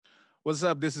What's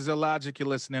up? This is Illogic. You're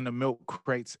listening to Milk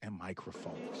Crates and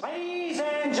Microphones. Ladies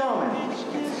and gentlemen,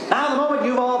 now the moment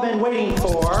you've all been waiting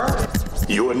for.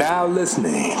 You are now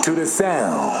listening to the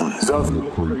sounds of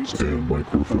Milk Crates and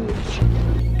Microphones.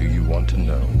 Do you want to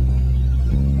know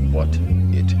what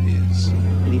it is?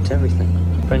 It eats everything.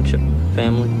 Friendship,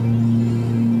 family.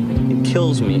 It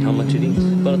kills me how much it eats.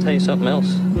 But I'll tell you something else.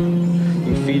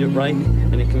 You feed it right,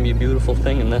 and it can be a beautiful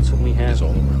thing, and that's what we It have. is all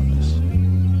around us.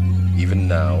 Even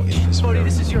now, in this Cody, very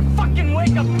this is your fucking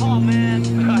wake-up call, man.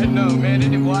 I know, man.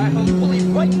 Isn't it wild? You believe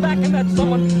right back in that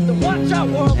someone. The watch out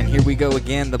world. And here we go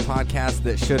again, the podcast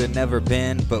that should have never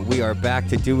been, but we are back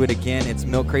to do it again. It's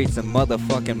Milk Crates and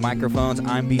motherfucking Microphones.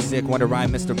 I'm B Sick, Wonder Ride,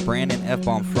 Mr. Brandon F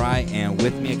Bomb Fry, and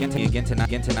with me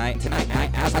tonight,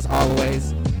 as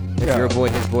always. It's your boy,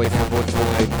 his boy,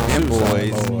 them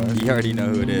boys. You already know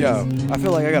who it is. Yo, I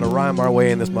feel like I gotta rhyme our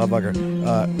way in this motherfucker.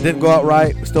 Didn't go out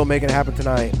right, still making it happen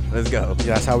tonight. Let's go. Yeah,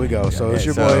 that's how we go. So it's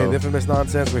your boy, the Infamous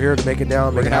Nonsense. We're here to make it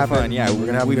down, We're make it gonna have happen. fun, yeah. We're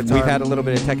gonna have a good time. We've had a little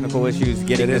bit of technical issues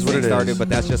getting It this is what thing it started, is. but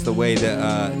that's just the way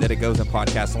that it goes in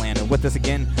podcast land. And with us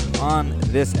again on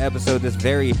this episode, this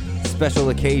very special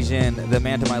occasion, the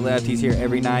man to my left, he's here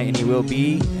every night, and he will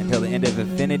be until the end of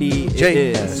infinity. It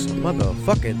JS is.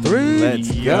 motherfucking 3.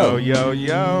 Let's go.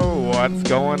 Yo, what's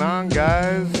going on,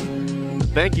 guys?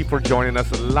 Thank you for joining us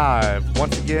live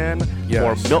once again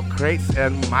Yes. for Milk Crates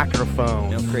and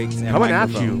Microphones. Milk Crates and Coming at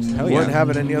Microphones. you. Hell Wouldn't yeah. have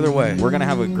it any other way. We're gonna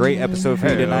have a great episode for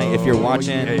you tonight. If you're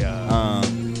watching, yeah.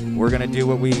 we're gonna do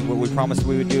what we promised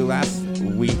we would do last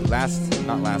week.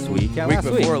 Not last week. Yeah, Week last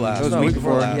before week. last. It was No, week week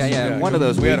before last. Yeah, one of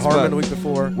those We had weeks. Harmon but the week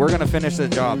before. We're gonna finish the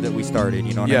job that we started.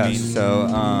 You know what I mean? Yes. So,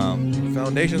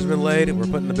 Foundation's been laid. We're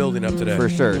putting the building up today. for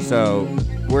sure. So,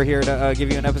 we're here to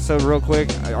give you an episode real quick.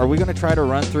 Are we gonna try to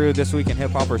run through this week in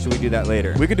hip hop, or should we do that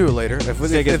later? We could do it later. If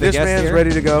Sig is the this guest man's here. ready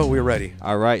to go, we're ready.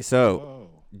 All right. So, Whoa.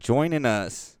 joining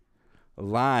us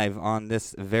live on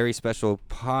this very special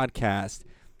podcast,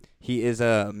 he is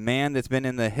a man that's been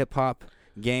in the hip hop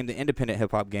game, the independent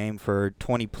hip hop game, for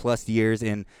 20 plus years,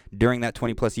 and during that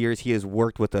 20 plus years, he has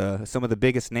worked with some of the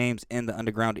biggest names in the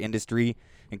underground industry,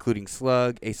 including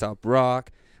Slug, Aesop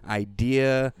Rock,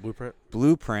 Idea,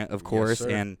 Blueprint, of course,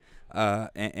 sir.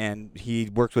 and he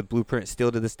works with Blueprint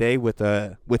still to this day with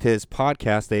his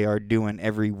podcast. They are doing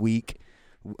every week,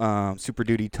 Super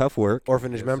Duty Tough Work.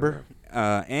 Orphanage member.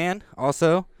 And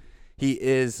also, he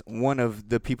is one of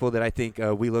the people that I think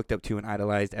we looked up to and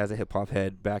idolized as a hip-hop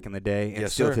head back in the day, and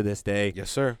Yes, still sir. to this day.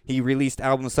 Yes, sir. He released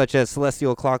albums such as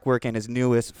Celestial Clockwork and his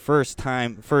newest, first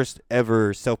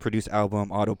ever self-produced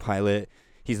album, Autopilot.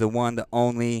 He's the one, the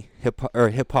only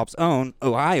hip-hop's own,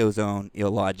 Ohio's own,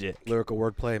 Illogic. Lyrical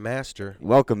wordplay master.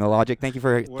 Welcome, Illogic. Thank you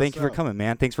for What's for up? coming,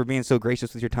 man. Thanks for being so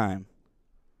gracious with your time.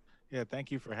 Yeah,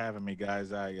 thank you for having me,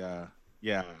 guys. I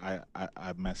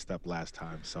messed up last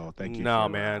time, so thank you. No, for,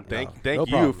 man. Thank no you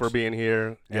problems. for being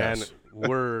here. Yes. And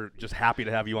we're just happy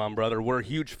to have you on, brother. We're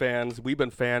huge fans. We've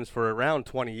been fans for around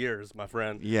 20 years, my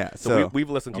friend. Yeah, So we've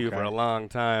listened to you for Okay. a long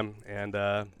time, and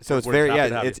So it's we're very happy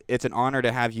to have you. it's an honor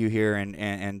to have you here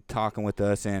and talking with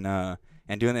us and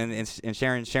doing and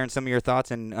sharing some of your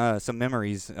thoughts and some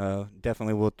memories.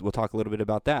 Definitely we'll talk a little bit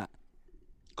about that.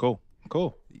 Cool.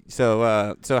 So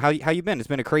how you been? It's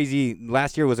been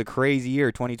last year was a crazy year,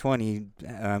 2020.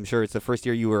 I'm sure it's the first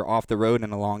year you were off the road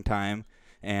in a long time.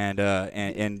 And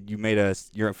you made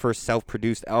your first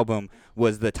self-produced album.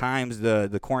 Was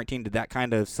the quarantine, did that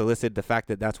kind of solicit the fact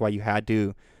that that's why you had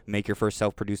to make your first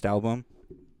self-produced album?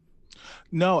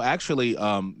 No, actually,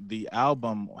 the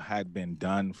album had been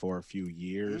done for a few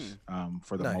years,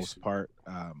 for the Nice. most part.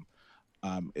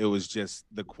 It was just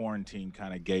the quarantine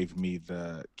kind of gave me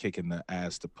the kick in the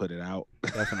ass to put it out.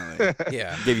 Definitely.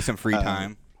 Yeah. Give you some free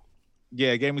time.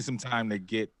 Yeah, it gave me some time to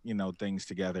get, things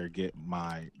together, get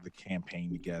the campaign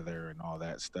together and all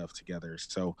that stuff together.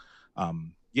 So,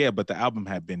 but the album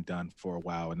had been done for a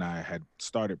while, and I had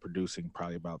started producing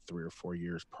probably about 3 or 4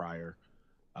 years prior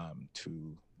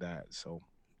to that. So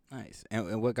Nice.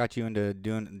 And what got you into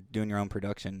doing your own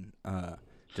production?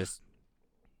 Just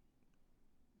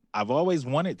I've always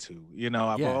wanted to,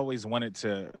 I've Yeah. always wanted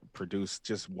to produce.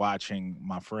 Just watching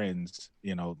my friends,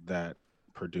 that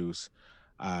produce.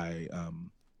 I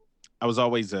was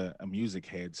always a music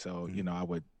head, so I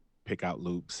would pick out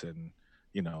loops and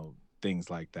things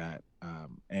like that.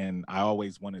 And I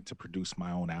always wanted to produce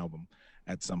my own album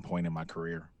at some point in my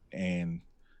career. And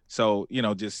so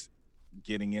just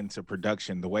getting into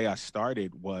production, the way I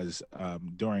started was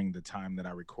during the time that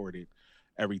I recorded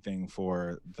everything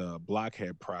for the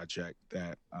Blockhead project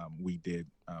that we did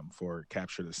for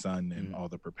Capture the Sun and all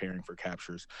the preparing for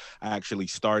captures. I actually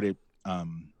started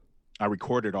I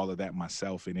recorded all of that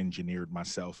myself and engineered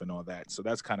myself and all that. So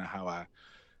that's kind of how I,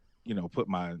 put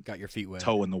my Got your feet wet.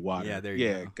 toe in the water. Yeah, there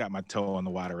you go. Got my toe in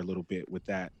the water a little bit with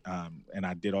that. And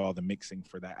I did all the mixing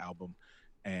for that album.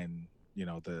 And,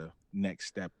 the next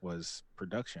step was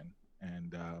production.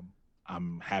 And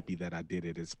I'm happy that I did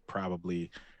it. It's probably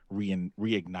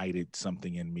reignited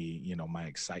something in me, my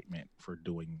excitement for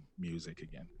doing music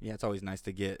again. Yeah, it's always nice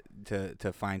to get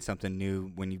to find something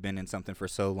new when you've been in something for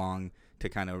so long, to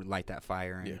kind of light that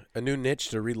fire. And, a new niche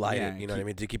to relight it, you know what I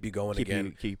mean, to keep you going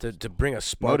again, to bring a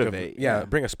spark motivate, of,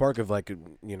 bring a spark of like,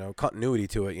 continuity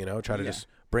to it, try to just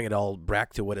bring it all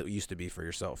back to what it used to be for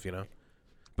yourself,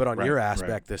 but on your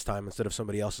aspect this time instead of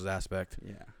somebody else's aspect.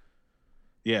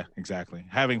 Yeah, exactly.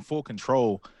 Having full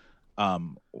control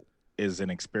is an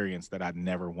experience that I'd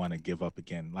never want to give up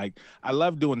again. Like, I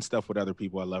love doing stuff with other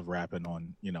people. I love rapping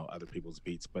on, other people's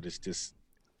beats, but it's just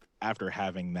after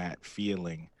having that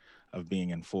feeling of being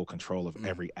in full control of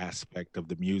every aspect of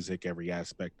the music, every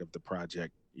aspect of the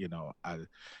project,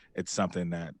 it's something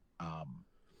that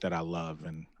that I love,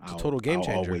 and it's a total game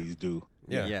changer. I'll always do.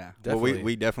 Yeah. Definitely. Well,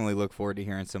 we definitely look forward to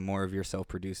hearing some more of your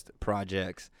self-produced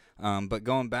projects. But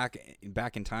going back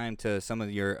in time to some of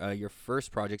your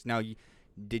first projects. Now,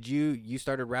 did you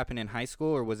started rapping in high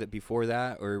school, or was it before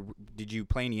that, or did you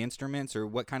play any instruments, or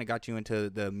what kind of got you into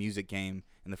the music game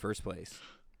in the first place?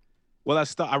 Well,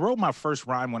 I wrote my first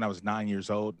rhyme when I was 9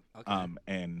 years old,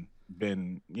 and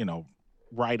been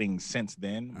writing since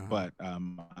then. But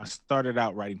I started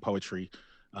out writing poetry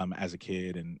as a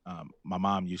kid, and my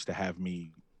mom used to have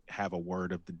me have a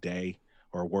word of the day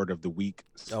or a word of the week,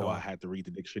 so I had to read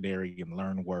the dictionary and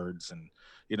learn words,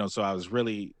 and so I was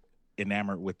really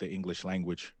enamored with the English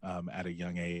language at a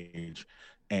young age,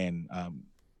 and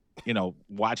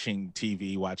watching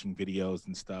TV, watching videos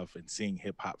and stuff, and seeing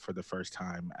hip hop for the first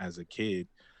time as a kid,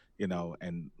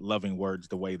 and loving words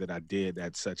the way that I did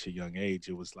at such a young age.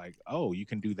 It was like, oh, you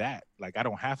can do that. Like, I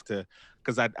don't have to,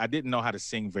 because I didn't know how to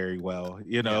sing very well,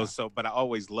 so, but I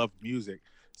always loved music.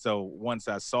 So once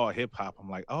I saw hip hop, I'm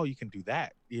like, oh, you can do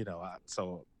that,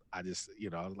 so I just,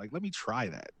 I was like, let me try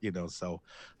that, so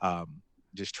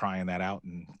just trying that out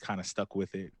and kind of stuck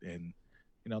with it. And,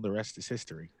 the rest is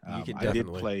history. I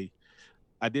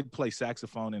did play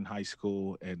saxophone in high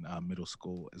school and middle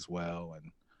school as well.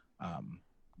 And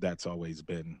that's always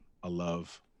been a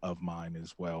love of mine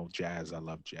as well. Jazz. I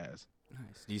love jazz.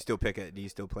 Nice. Do you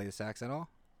still play the sax at all?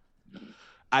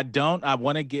 I don't. I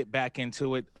want to get back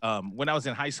into it. When I was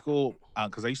in high school,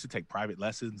 because I used to take private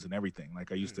lessons and everything.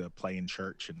 Like, I used to play in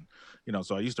church, and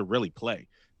so I used to really play.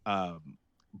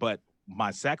 But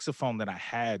my saxophone that I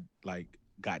had, like,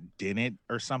 got dented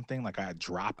or something. Like, I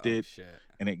dropped it,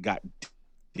 and it got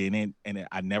dented, and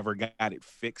I never got it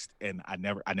fixed, and I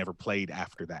never played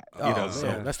after that.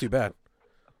 So that's too bad.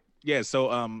 Yeah, so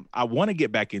I want to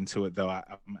get back into it, though.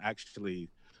 I'm actually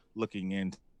looking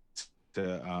into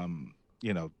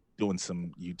doing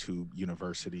some YouTube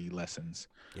university lessons.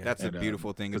 Yeah, that's a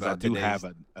beautiful thing about today's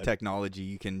technology.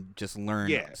 You can just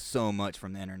learn so much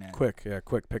from the internet. Quick,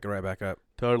 pick it right back up.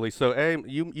 Totally. So,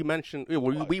 you mentioned,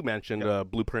 we mentioned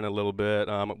Blueprint a little bit.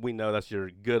 We know that's your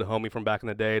good homie from back in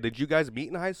the day. Did you guys meet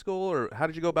in high school, or how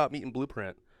did you go about meeting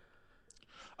Blueprint?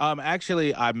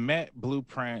 Actually, I met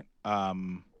Blueprint.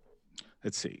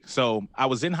 Let's see. So I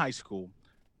was in high school,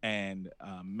 and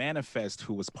Manifest,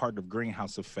 who was part of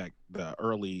Greenhouse Effect, the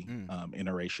early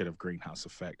iteration of Greenhouse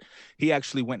Effect, he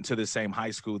actually went to the same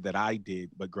high school that I did,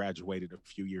 but graduated a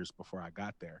few years before I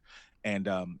got there. And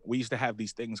we used to have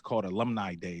these things called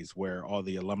alumni days, where all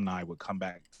the alumni would come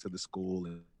back to the school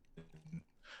and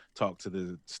talk to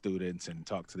the students and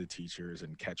talk to the teachers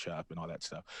and catch up and all that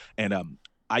stuff. And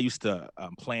I used to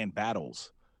plan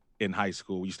battles in high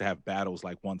school. We used to have battles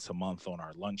like once a month on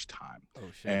our lunchtime. Oh,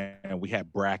 shit. And we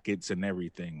had brackets and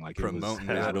everything. Like, promoting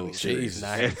battles. Jeez,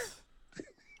 nice.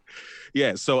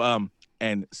 Yeah. So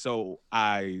and so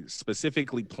I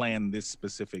specifically planned this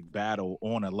specific battle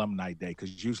on alumni day,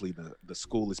 because usually the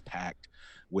school is packed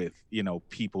with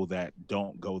people that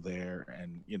don't go there,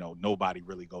 and nobody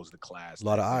really goes to class. A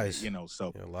lot of eyes.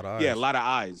 So a lot of eyes. Yeah, a lot of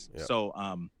eyes. Yeah.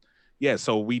 So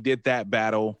so we did that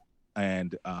battle.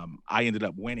 And I ended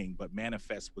up winning, but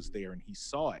Manifest was there and he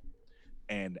saw it.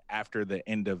 And after the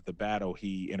end of the battle,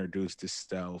 he introduced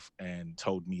himself and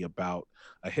told me about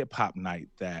a hip hop night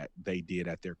that they did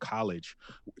at their college,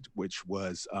 which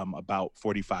was about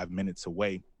 45 minutes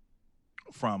away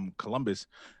from Columbus,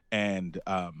 and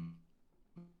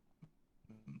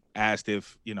asked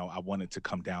if I wanted to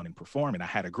come down and perform. And I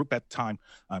had a group at the time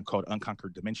called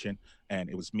Unconquered Dimension, and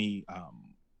it was me,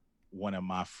 one of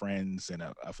my friends, and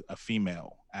a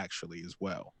female actually as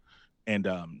well. And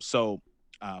so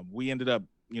we ended up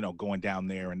going down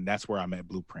there, and that's where I met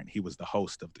Blueprint. He was the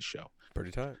host of the show.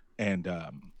 Pretty tight. And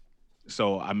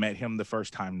so I met him the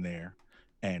first time there,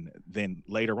 and then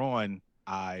later on,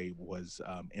 I was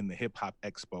in the Hip Hop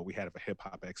Expo. We had a Hip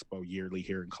Hop Expo yearly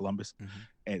here in Columbus.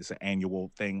 And it's an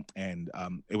annual thing, and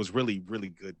it was really, really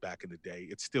good back in the day.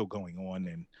 It's still going on,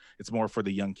 and it's more for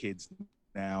the young kids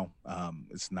now.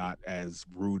 It's not as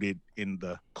rooted in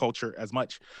the culture as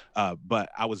much, but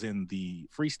I was in the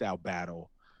freestyle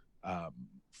battle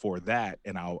for that,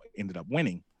 and I ended up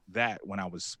winning that when I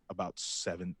was about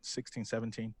 16,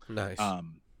 17. Nice.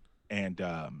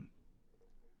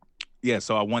 Yeah,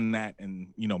 so I won that, and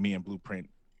me and Blueprint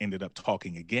ended up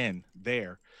talking again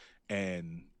there,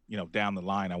 and down the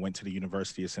line I went to the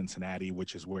University of Cincinnati,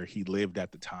 which is where he lived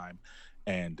at the time,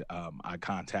 and I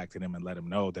contacted him and let him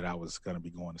know that I was going to be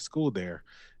going to school there.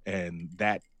 And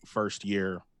that first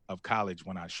year of college,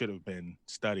 when I should have been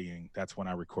studying, that's when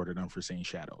I recorded Unforeseen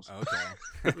Shadows.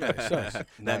 Okay.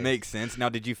 That makes sense. Now,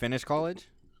 did you finish college?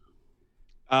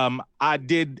 I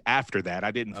did after that.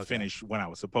 I didn't finish when I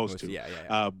was supposed to.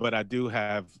 Yeah. But I do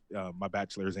have my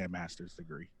bachelor's and master's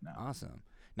degree now. Awesome.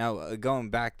 Now, going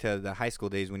back to the high school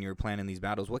days when you were planning these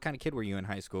battles, what kind of kid were you in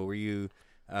high school? Were you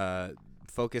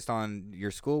focused on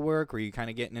your schoolwork? Were you kind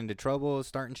of getting into trouble,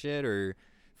 starting shit, or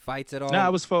fights at all? No, I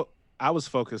was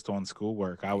focused on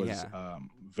schoolwork. I was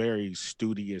very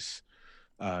studious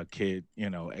kid,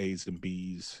 A's and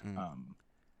B's.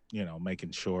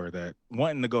 Making sure that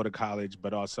wanting to go to college,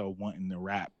 but also wanting to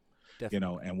rap,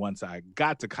 Definitely. And once I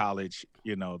got to college,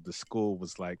 the school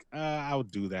was like, I'll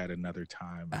do that another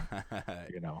time.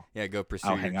 Yeah, go pursue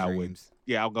I'll your hang out dreams.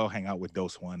 I'll go hang out with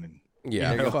Dose One. And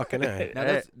yeah, fucking A.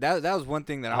 Now that was one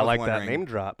thing that I was like wondering. that name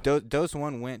drop. Dose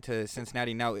One went to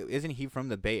Cincinnati. Now, isn't he from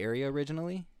the Bay Area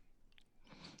originally?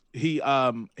 He's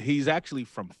actually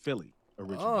from Philly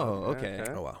originally. Oh, okay.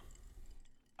 Oh, wow.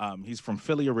 He's from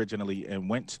Philly originally and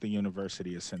went to the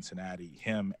University of Cincinnati.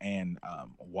 Him and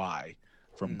Y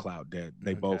from Cloud Dead.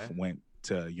 They both went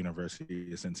to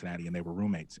University of Cincinnati, and they were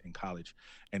roommates in college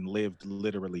and lived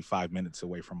literally 5 minutes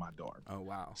away from my dorm. Oh,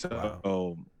 wow.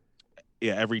 So,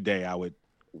 yeah, every day I would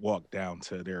walk down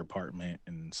to their apartment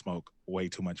and smoke way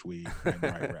too much weed and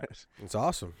write raps. It's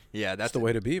awesome. Yeah, that's the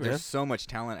way to be, man. There's so much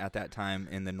talent at that time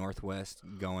in the Northwest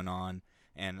going on.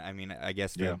 And I mean, I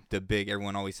guess the big,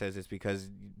 everyone always says it's because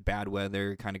bad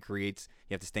weather kind of creates,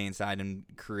 you have to stay inside and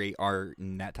create art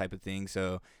and that type of thing.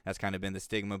 So that's kind of been the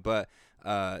stigma. But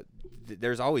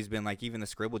there's always been, like, even the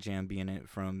Scribble Jam being it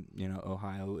from,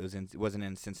 Ohio, it wasn't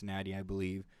in Cincinnati, I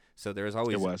believe. So there was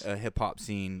always a hip hop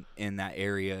scene in that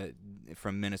area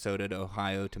from Minnesota to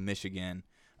Ohio to Michigan.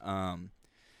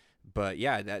 But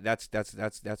yeah,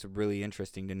 that's really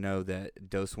interesting to know that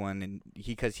Dose One, and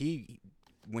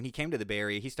when he came to the Bay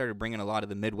Area, he started bringing a lot of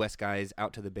the Midwest guys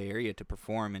out to the Bay Area to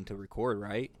perform and to record,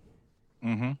 right?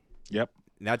 Mm-hmm. Yep.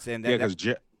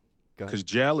 Because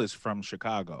Gel is from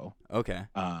Chicago. Okay.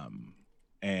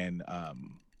 And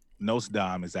Nos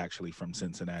Dom is actually from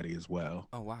Cincinnati as well.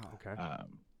 Oh, wow. Okay.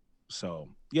 So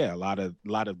yeah, a lot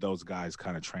of those guys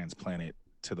kind of transplanted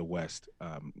to the West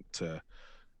to,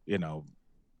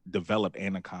 develop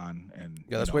Anacon and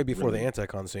that's way before the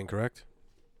Anticon scene, correct?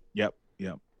 Yep.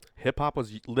 Hip hop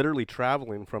was literally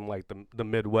traveling from like the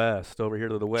Midwest over here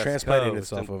to the West transplanting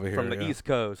Coast, itself over here from the East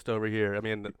Coast over here. I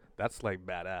mean, that's like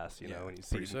badass, when you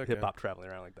see sick, hip hop traveling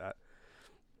around like that.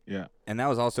 Yeah. And that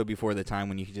was also before the time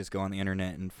when you could just go on the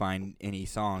internet and find any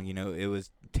song. It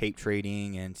was tape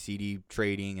trading and CD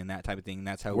trading and that type of thing. And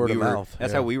that's how Word of mouth.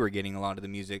 That's how we were getting a lot of the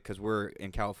music, because we're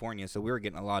in California, so we were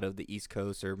getting a lot of the East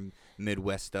Coast or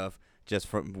Midwest stuff just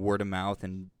from word of mouth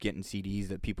and getting CDs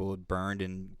that people had burned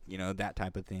and that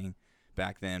type of thing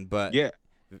back then. But yeah,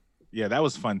 that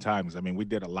was fun times. I mean, we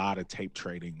did a lot of tape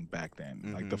trading back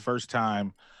then. Like the first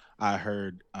time I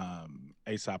heard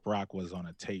A$AP Rock was on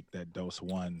a tape that Dose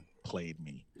One played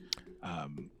me,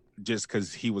 just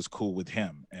because he was cool with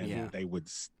him, and they would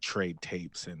trade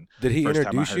tapes. And did he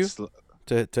introduce you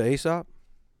to A$AP?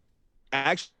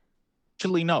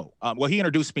 Actually, no. Well, he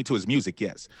introduced me to his music,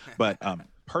 yes, but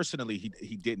personally,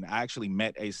 he didn't. I actually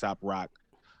met A$AP Rock.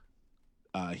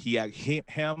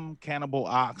 Him, Cannibal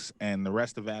Ox, and the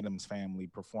rest of Adam's family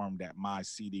performed at my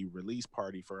CD release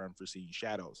party for Unforeseen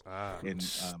Shadows in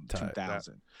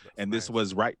 2000. And this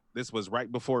was right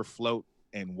before Float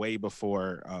and way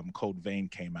before Code Vein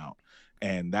came out.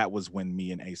 And that was when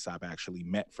me and A$AP actually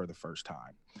met for the first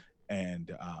time.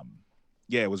 And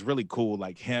it was really cool.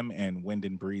 Like, him and Wind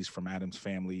and Breeze from Adam's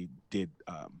family did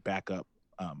backup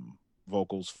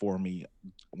vocals for me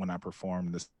when I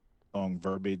performed this song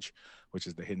Verbiage, which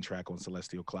is the hidden track on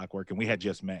Celestial Clockwork, and we had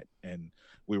just met, and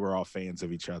we were all fans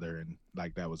of each other, and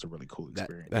like that was a really cool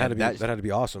experience. That had to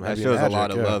be awesome. That shows a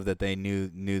lot of love that they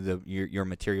knew your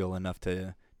material enough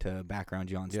to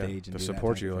background you on stage and to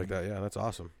support you like that. Yeah, that's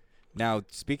awesome. Now,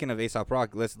 speaking of Aesop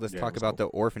Rock, let's talk about the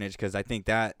Orphanage, because I think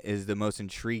that is the most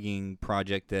intriguing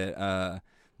project that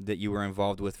you were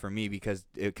involved with for me, because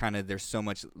it there's so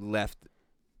much left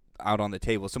out on the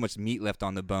table, so much meat left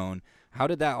on the bone. How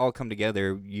did that all come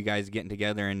together? You guys getting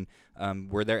together, and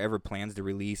were there ever plans to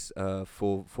release a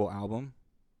full album?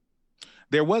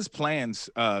 There was plans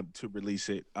to release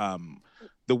it.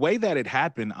 The way that it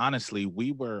happened, honestly,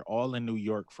 we were all in New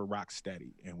York for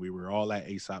Rocksteady, and we were all at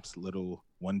Aesop's little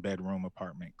 1-bedroom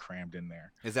apartment crammed in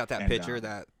there. Is that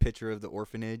picture of the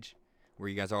Orphanage where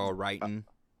you guys are all writing?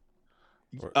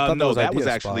 No, that was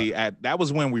actually that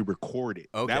was when we recorded.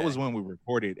 Okay. That was when we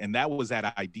recorded, and that was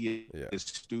at Ideas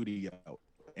Studio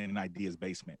in Ideas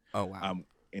basement. Oh wow.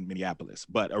 In Minneapolis.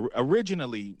 But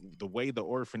originally, the way the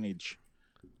Orphanage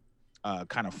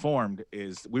kind of formed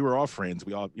is we were all friends.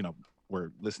 We all,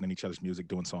 were listening to each other's music,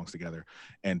 doing songs together,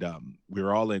 and we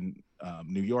were all in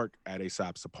New York at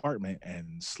Aesop's apartment.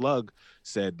 And Slug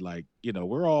said, like,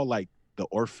 we're all like the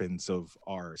orphans of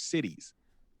our cities,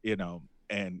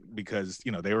 and because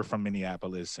they were from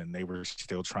Minneapolis and they were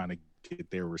still trying to get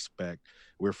their respect.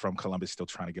 We're from Columbus, still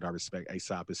trying to get our respect.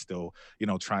 Aesop is still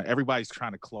everybody's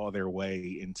trying to claw their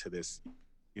way into this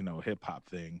hip hop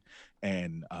thing.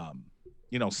 And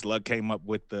Slug came up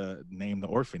with the name The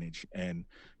Orphanage, and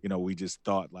we just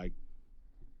thought like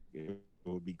it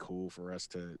would be cool for us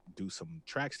to do some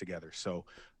tracks together. So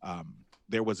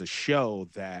there was a show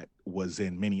that was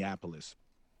in Minneapolis.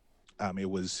 It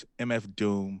was MF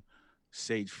Doom,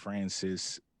 Sage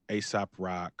Francis, Aesop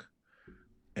Rock,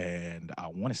 and I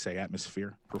want to say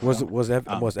Atmosphere. Was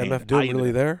MF Doom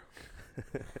really there?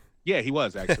 Yeah, he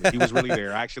was actually. He was really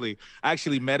there. I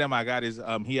actually met him. I got his.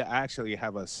 He actually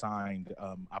have a signed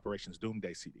Operations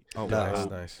Doomsday CD. Oh,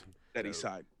 nice. That he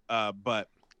signed. But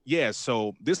yeah,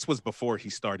 so this was before he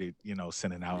started,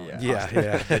 sending out.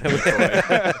 Yeah.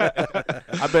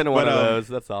 I've been to one of those.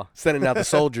 That's all. Sending out the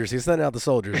soldiers. He's sending out the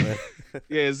soldiers, man.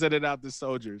 Yeah, sending out the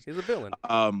soldiers. He's a villain.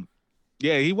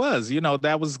 Yeah, he was.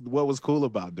 That was what was cool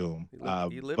about Doom.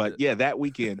 He lived but it. yeah, that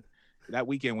weekend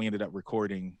we ended up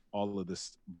recording all of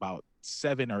this, about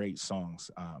 7 or 8 songs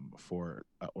for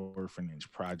an Orphanage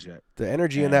project. The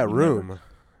energy in that room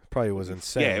probably was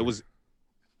insane. Yeah,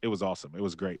 it was awesome. It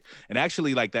was great. And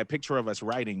actually, like, that picture of us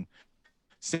writing,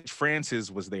 Sage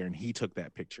Francis was there, and he took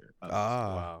that picture.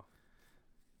 Wow,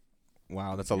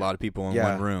 that's a lot of people in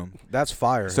one room. That's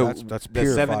fire. So that's pure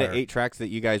the 7 fire. to 8 tracks that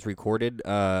you guys recorded,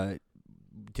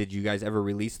 did you guys ever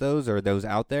release those, or are those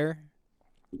out there?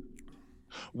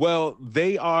 Well,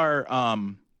 they are.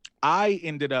 I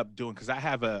ended up doing, because I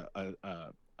have a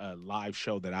live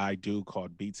show that I do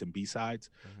called Beats and B-Sides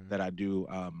that I do.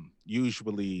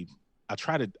 Usually,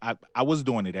 I was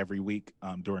doing it every week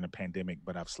during the pandemic,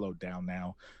 but I've slowed down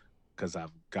now because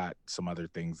I've got some other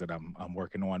things that I'm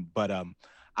working on. But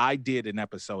I did an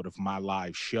episode of my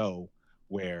live show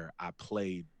where I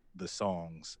played the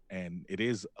songs, and it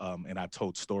is and I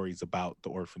told stories about the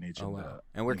Orphanage. Oh, wow.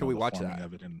 And where can we watch that?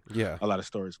 Of it, and a lot of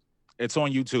stories. It's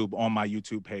on YouTube, on my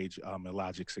YouTube page,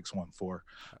 Illogic614,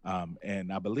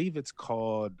 and I believe it's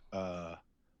called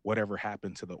Whatever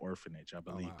Happened to the Orphanage. I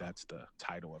believe that's the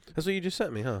title of it. That's what you just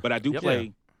sent me, huh? But I do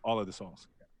play all of the songs.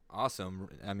 Awesome.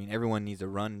 I mean, everyone needs to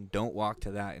run, don't walk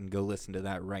to that, and go listen to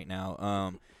that right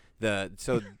now.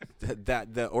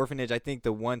 The Orphanage, I think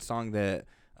the one song that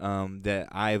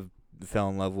I fell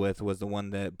in love with was the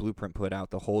one that Blueprint put out,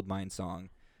 the Hold Mine song.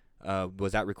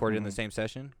 Was that recorded in the same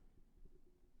session?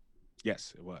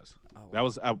 Yes, it was. Oh, wow. That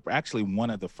was actually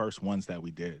one of the first ones that we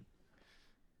did.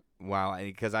 Wow,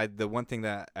 because the one thing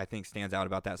that I think stands out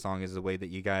about that song is the way that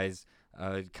you guys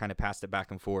kind of passed it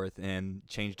back and forth and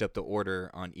changed up the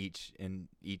order on each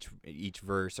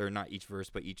verse, or not each verse,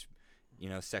 but each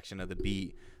section of the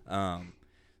beat.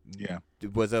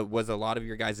 Was a lot of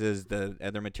your guys' the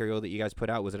other material that you guys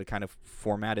put out, was it kind of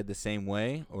formatted the same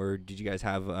way, or did you guys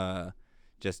have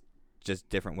just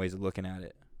different ways of looking at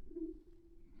it?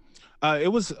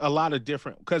 It was a lot of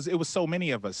different, because it was so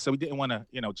many of us, so we didn't want to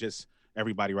just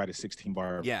everybody write a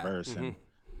 16-bar verse and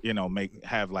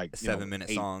have like a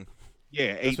 7-minute song.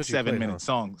 Yeah, 7-minute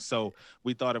songs. So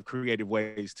we thought of creative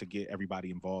ways to get everybody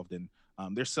involved. And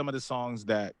there's some of the songs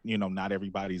that not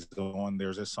everybody's on.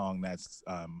 There's a song that's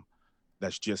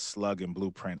that's just Slug and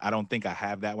Blueprint. I don't think I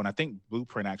have that one. I think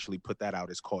Blueprint actually put that out.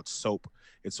 It's called Soap.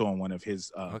 It's on one of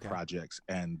his projects,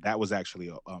 and that was actually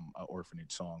a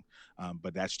orphanage song.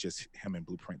 But that's just him and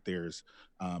Blueprint. There's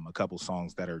a couple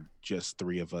songs that are just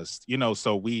three of us,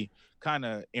 so we kind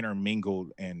of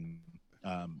intermingled and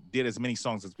did as many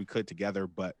songs as we could together,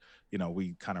 but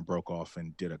we kind of broke off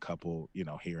and did a couple,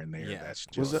 here and there. Yeah. That's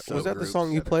just was that the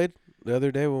song you played the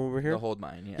other day when we were here? The Hold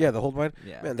Mine, yeah. Yeah, the Hold Mine.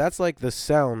 Yeah. Man, that's like the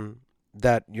sound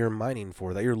that you're mining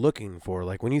for, that you're looking for.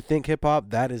 Like when you think hip hop,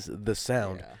 that is the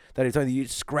sound that it's it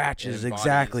scratches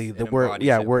exactly the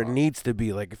where it needs to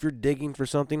be. Like if you're digging for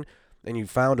something and you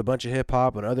found a bunch of hip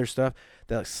hop and other stuff,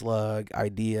 that Slug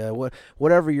idea,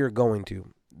 whatever you're going to,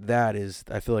 that is,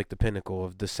 I feel like, the pinnacle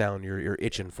of the sound you're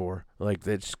itching for. Like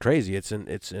it's crazy. It's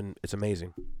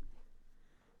amazing.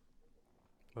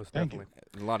 Most definitely.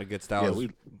 A lot of good styles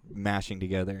mashing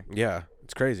together. Yeah,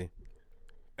 it's crazy.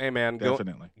 Hey man,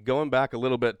 definitely. Going back a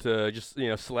little bit to just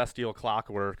Celestial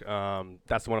Clockwork.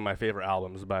 That's one of my favorite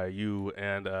albums by you,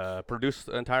 and produced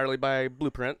entirely by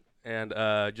Blueprint. And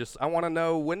I want to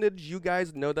know, when did you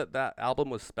guys know that album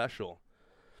was special?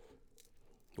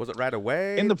 Was it right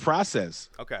away? In the process.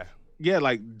 Okay. Yeah,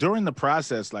 like during the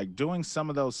process, like doing some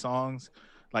of those songs,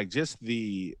 like just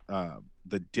the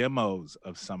demos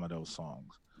of some of those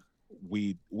songs,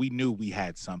 we knew we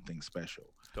had something special.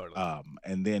 Totally.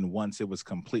 And then once it was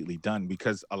completely done,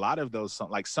 because a lot of those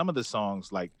like some of the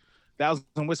songs, like Thousand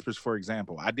Whispers, for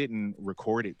example, I didn't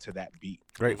record it to that beat.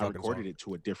 Great I recorded it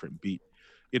to a different beat.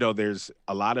 There's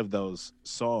a lot of those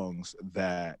songs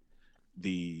that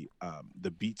the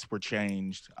beats were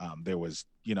changed. There was,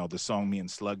 the song me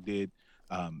and Slug did.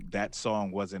 That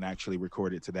song wasn't actually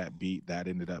recorded to that beat. That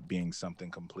ended up being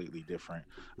something completely different.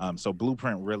 So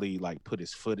Blueprint really like put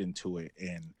his foot into it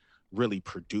and really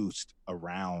produced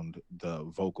around the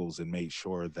vocals and made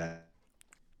sure that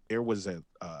there was a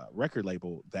record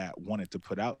label that wanted to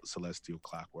put out Celestial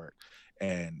Clockwork,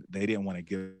 and they didn't want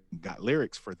to got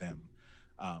lyrics for them.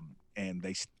 And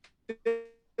they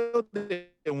still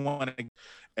didn't want to.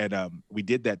 And we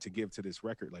did that to give to this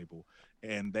record label,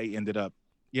 and they ended up,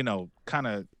 kind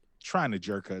of trying to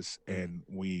jerk us, and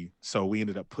we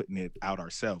ended up putting it out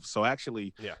ourselves. So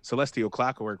actually, Celestial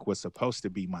Clockwork was supposed to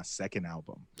be my second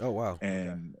album. Oh wow.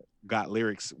 And Got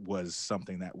Lyrics was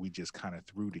something that we just kind of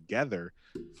threw together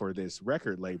for this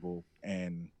record label,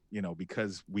 and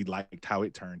because we liked how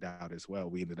it turned out as well,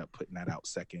 we ended up putting that out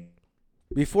second.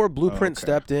 Before Blueprint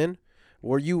stepped in,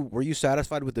 were you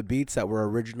satisfied with the beats that were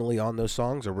originally on those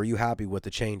songs, or were you happy with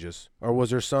the changes? Or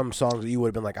was there some songs that you would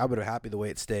have been like, I would have happy the way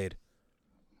it stayed?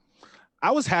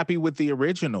 I was happy with the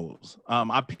originals.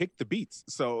 I picked the beats,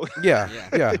 so yeah,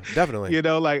 definitely.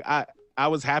 I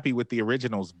was happy with the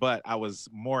originals, but I was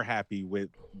more happy with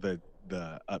the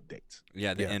updates.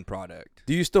 Yeah, the end product.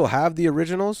 Do you still have the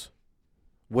originals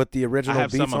with the original I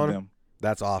have beats some on of them.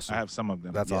 That's awesome. I have some of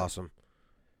them. That's awesome.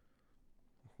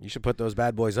 You should put those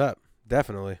bad boys up.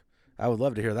 Definitely. I would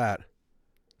love to hear that.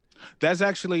 That's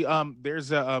actually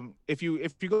there's a if you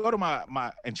go to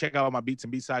my and check out my beats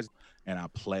and B-sides, and I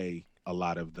play a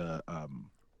lot of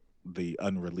the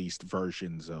unreleased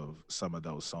versions of some of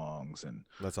those songs, and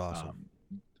that's awesome.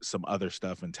 Some other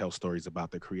stuff, and tell stories about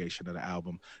the creation of the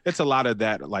album. It's a lot of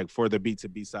that, like for the beats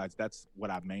and B-sides. That's what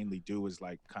I mainly do, is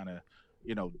like kind of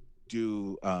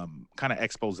do kind of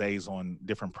exposés on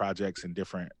different projects and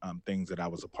different things that I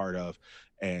was a part of,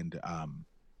 and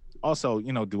also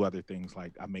do other things,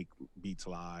 like I make beats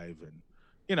live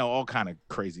and all kind of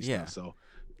crazy stuff. So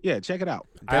yeah, check it out.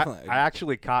 Definitely. I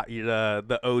actually caught you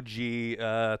the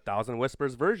OG Thousand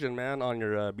Whispers version, man, on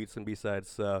your beats and B-sides.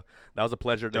 So that was a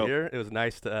pleasure to hear. It was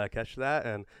nice to catch that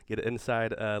and get an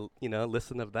inside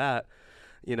listen of that.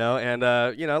 And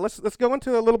let's go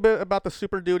into a little bit about the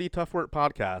Super Duty Tough Work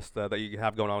podcast that you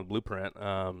have going on with Blueprint.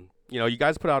 You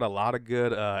guys put out a lot of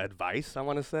good advice, I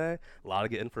want to say, a lot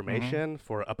of good information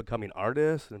for up and coming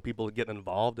artists and people getting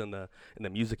involved in the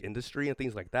music industry and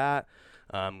things like that.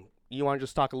 You want to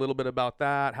just talk a little bit about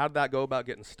that? How did that go about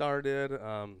getting started?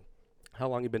 How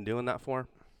long you been doing that for?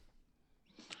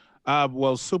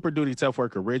 Well, Super Duty Tough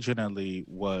Work originally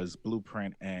was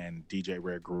Blueprint and DJ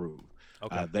Rare Groove.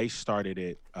 Okay. They started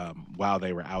it while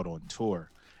they were out on tour,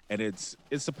 and it's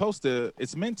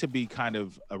meant to be kind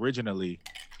of originally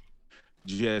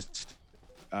just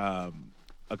a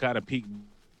kind of peak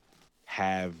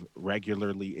have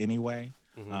regularly anyway,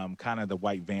 kind of the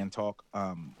white van talk,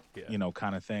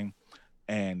 kind of thing.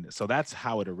 And so that's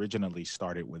how it originally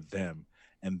started with them.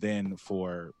 And then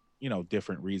for,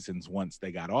 different reasons, once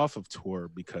they got off of tour,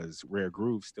 because Rare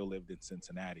Groove still lived in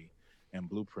Cincinnati and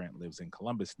Blueprint lives in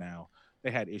Columbus now,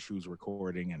 they had issues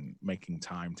recording and making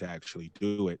time to actually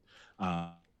do it.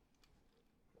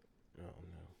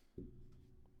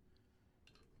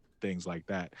 Things like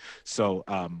that. So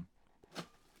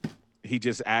he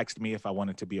just asked me if I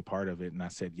wanted to be a part of it, and I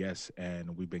said yes.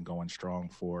 And we've been going strong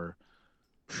for,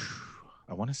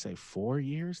 I want to say 4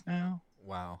 years now.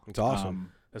 Wow. It's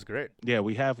awesome. That's great. Yeah,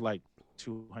 we have like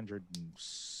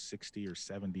 260 or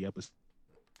 70 episodes.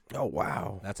 Oh,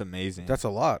 wow. That's amazing. That's a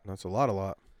lot. That's a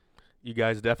lot. You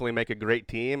guys definitely make a great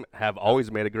team, have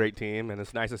always made a great team, and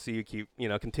it's nice to see you keep,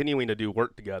 continuing to do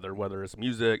work together, whether it's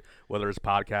music, whether it's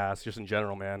podcasts, just in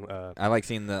general, man. I like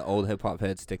seeing the old hip-hop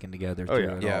heads sticking together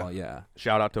through it all. Yeah.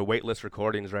 Shout out to Weightless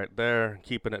Recordings right there,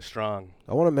 keeping it strong.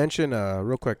 I want to mention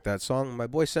real quick that song. My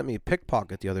boy sent me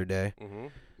Pickpocket the other day. Mm-hmm.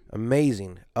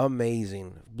 Amazing.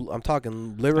 I'm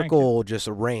talking lyrical, just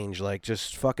a range, like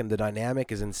just fucking the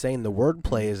dynamic is insane. The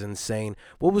wordplay is insane.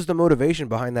 What was the motivation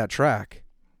behind that track?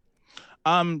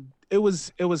 It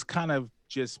was kind of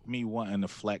just me wanting to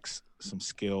flex some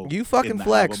skill. You fucking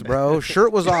flex, bro.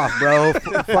 Shirt was off, bro.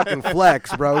 Fucking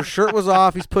flex, bro. Shirt was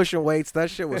off. He's pushing weights. That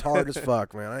shit was hard as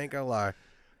fuck, man. I ain't gonna lie.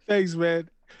 Thanks, man.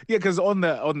 Yeah, because on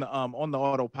the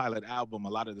Autopilot album, a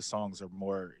lot of the songs are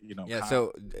more, Yeah.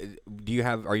 So,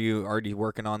 are you already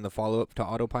working on the follow up to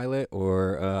Autopilot,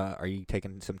 or are you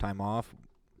taking some time off?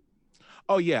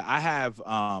 Oh yeah, I have.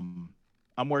 I'm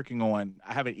working on.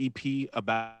 I have an EP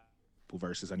about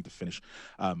verses I need to finish,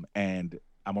 and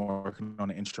I'm working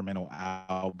on an instrumental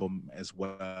album as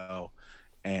well,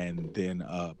 and then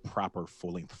a proper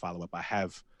full length follow up. I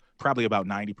have probably about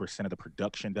 90% of the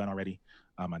production done already.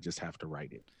 I just have to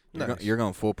write it. You're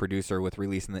going full producer with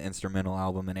releasing the instrumental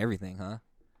album and everything, huh?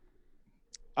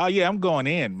 Oh yeah, I'm going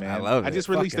in, man. I love it. I just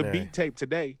released a beat tape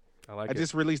today. I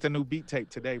just released a new beat tape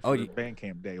today for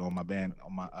Bandcamp Day on my band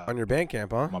on your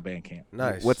Bandcamp, huh? On my Bandcamp.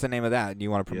 Nice. What's the name of that? Do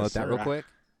you want to promote that real quick?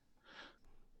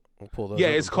 We'll pull those. Yeah,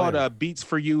 it's called Beats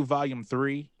for You Volume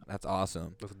 3. That's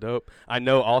awesome. That's dope. I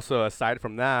know also, aside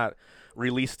from that,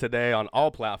 released today on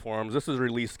all platforms. This was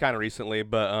released kind of recently,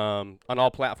 but on all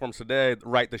platforms today,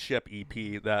 Right the Ship EP,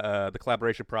 the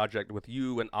collaboration project with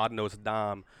you and Oddnose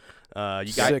Dom.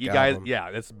 You guys, yeah,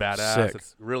 it's badass. Sick.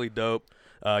 It's really dope.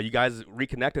 You guys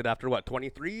reconnected after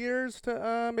 23 years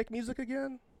to make music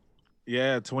again?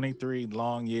 Yeah, 23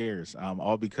 long years.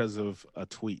 All because of a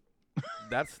tweet.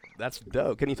 That's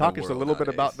dope. Can you talk us a little bit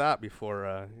about that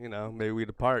before maybe we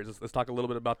depart? Let's talk a little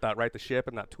bit about that Right the Ship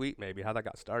and that tweet, maybe how that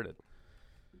got started.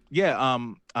 Yeah,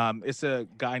 it's a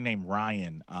guy named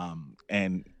Ryan,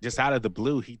 and just out of the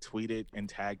blue, he tweeted and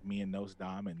tagged me and Nose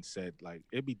Dom and said, like,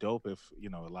 it'd be dope if,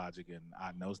 Logic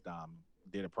and Nose Dom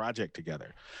did a project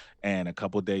together. And a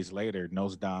couple days later,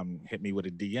 Nose Dom hit me with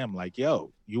a DM like,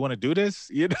 yo, you want to do this?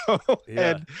 Yeah.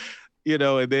 And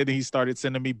then he started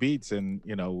sending me beats, and,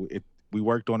 we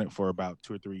worked on it for about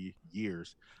 2 or 3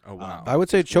 years. Oh, wow. I would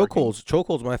say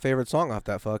Chokehold's my favorite song off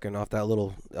that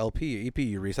little LP, EP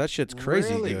you released. That shit's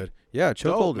crazy good. Yeah,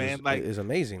 Chokehold is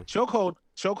amazing.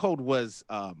 Chokehold was,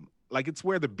 it's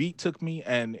where the beat took me,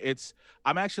 and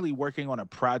I'm actually working on a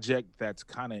project that's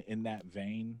kind of in that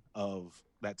vein of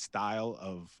that style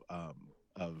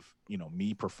of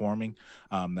me performing.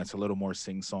 That's a little more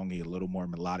sing-songy, a little more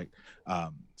melodic.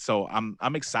 So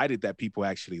I'm excited that people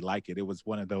actually like it. It was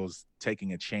one of those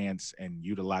taking a chance and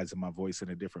utilizing my voice in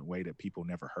a different way that people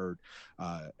never heard.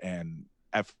 And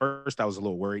at first I was a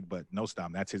little worried, but Nose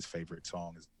Dom, that's his favorite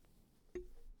song.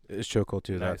 It's Chokehold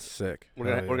too. Nice. That's sick. We're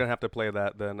gonna have to play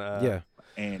that then. Yeah.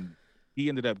 And he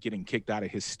ended up getting kicked out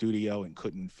of his studio and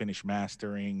couldn't finish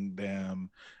mastering them.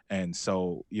 And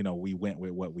so, we went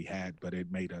with what we had, but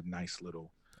it made a nice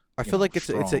little, I feel like it's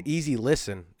an easy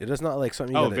listen. It is not like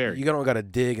something you don't got to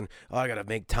dig and, I got to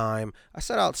make time. I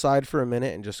sat outside for a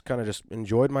minute and just kind of just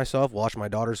enjoyed myself, watched my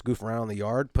daughters goof around in the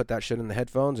yard, put that shit in the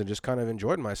headphones and just kind of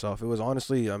enjoyed myself. It was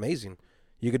honestly amazing.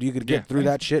 You could get through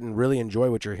that shit and really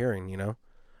enjoy what you're hearing,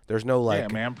 There's no yeah,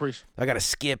 man, I got to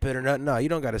skip it or nothing. No, you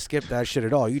don't got to skip that shit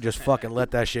at all. You just fucking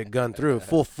let that shit gun through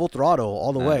full throttle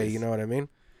all the way. You know what I mean?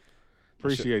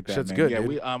 Appreciate that, shit's man. Good, yeah,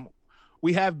 dude.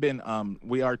 we have been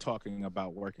we are talking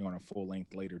about working on a full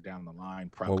length later down the line.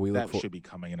 Probably that should be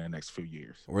coming in the next few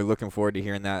years. We're looking forward to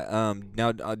hearing that.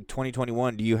 Now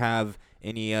 2021, do you have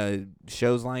any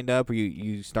shows lined up? Are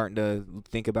you starting to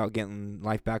think about getting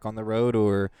life back on the road,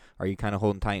 or are you kind of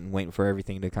holding tight and waiting for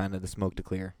everything to kind of the smoke to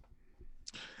clear?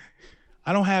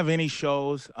 I don't have any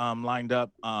shows lined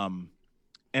up.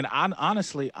 And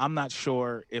honestly, I'm not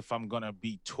sure if I'm gonna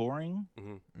be touring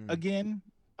again.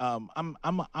 I'm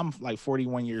like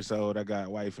 41 years old. I got a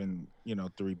wife and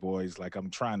 3 boys. Like,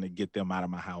 I'm trying to get them out of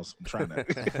my house. I'm trying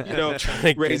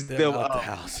to raise them out up. the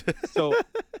house. So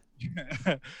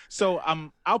So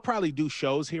I'll probably do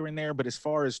shows here and there, but as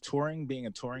far as touring, being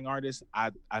a touring artist,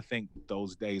 I think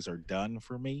those days are done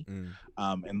for me.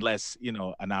 Unless, you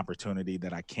know, an opportunity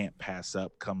that I can't pass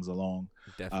up comes along.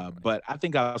 But I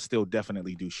think I'll still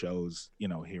definitely do shows, you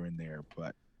know, here and there,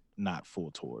 but not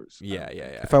full tours. Yeah.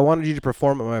 If I wanted you to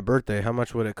perform at my birthday, how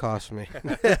much would it cost me?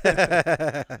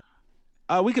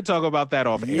 We could talk about that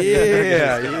off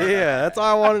air. Yeah, that's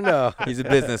all I want to know. He's a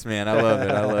businessman. I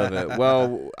love it.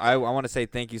 Well, I want to say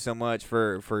thank you so much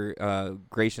for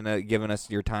giving us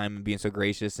your time and being so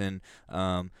gracious and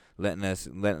letting us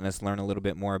learn a little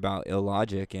bit more about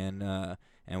Illogic, and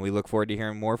we look forward to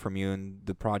hearing more from you and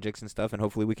the projects and stuff, and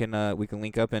hopefully we can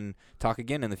link up and talk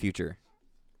again in the future.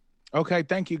 Okay,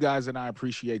 thank you guys, and I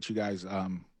appreciate you guys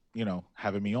you know,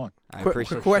 having me on. Quick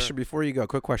question before you go.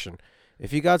 Quick question.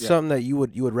 If you got something that you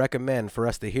would recommend for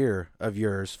us to hear of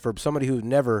yours, for somebody who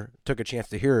never took a chance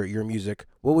to hear your music,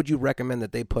 what would you recommend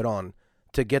that they put on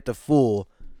to get the full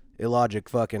Illogic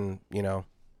fucking, you know,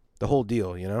 the whole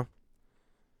deal, you know?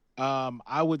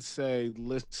 I would say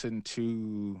listen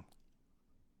to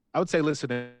Oh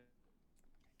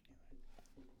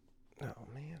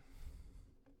man.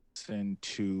 Listen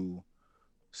to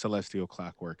Celestial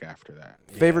Clockwork after that.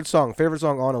 Favorite song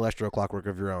on Celestial Clockwork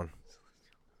of your own?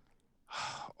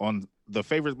 On my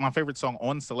favorite song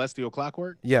on Celestial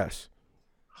Clockwork? Yes.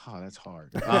 Oh, that's hard.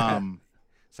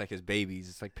 It's like his babies.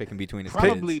 It's like picking between his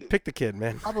kids. Pick the kid,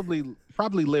 man.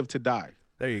 Probably Live to Die.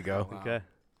 There you go. Wow. Okay.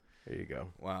 There you go.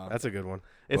 Wow. That's a good one.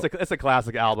 It's a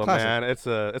classic album, man. It's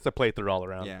a playthrough all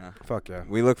around. Yeah. Fuck yeah.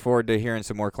 We look forward to hearing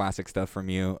some more classic stuff from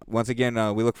you. Once again,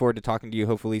 we look forward to talking to you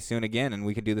hopefully soon again, and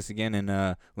we can do this again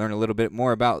and learn a little bit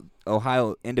more about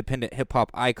Ohio independent hip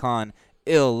hop icon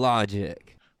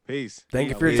Illogic. Peace. Thank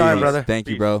you for your time, brother. Thank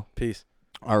you, bro. Peace.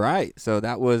 All right. So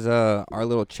that was our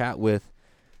little chat with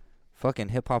fucking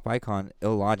hip hop icon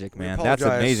Illogic, man. That's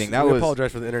amazing. We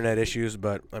apologize for the internet issues,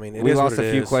 but I mean, we lost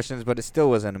a few questions, but it still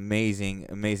was an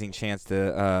amazing chance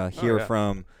to hear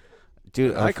from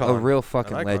dude, a real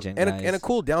fucking legend, and a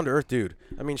cool, down to earth dude.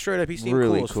 I mean, straight up, he seemed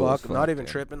really cool as fuck. Not even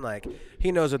tripping. Like,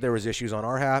 he knows that there was issues on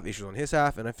our half, issues on his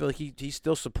half, and I feel like he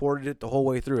still supported it the whole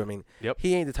way through. I mean,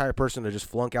 he ain't the type of person to just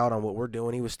flunk out on what we're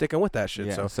doing. He was sticking with that shit.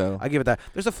 Yeah, so I give it that.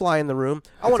 There's a fly in the room.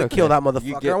 I want to kill that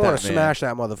motherfucker. I want to smash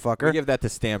that motherfucker. We give that the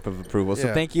stamp of approval.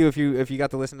 So thank you if you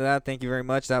got to listen to that. Thank you very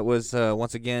much. That was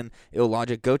once again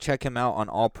Illogic. Go check him out on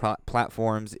all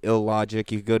platforms.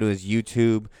 Illogic. You can go to his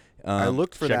YouTube. I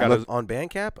looked for that on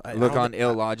Bandcamp. Look on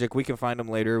Illogic. We can find him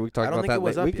later. We can talk about that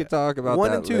later. We could talk about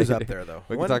 1 and 2 is up there though.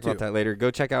 We can talk about that later.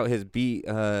 Go check out his beat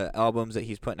albums that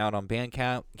he's putting out on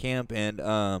Bandcamp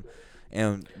and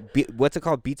what's it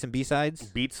called? Beats and B-sides.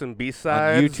 Beats and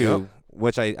B-sides on YouTube.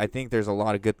 Which I think there's a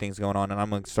lot of good things going on, and I'm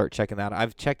gonna start checking that.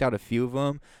 I've checked out a few of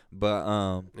them,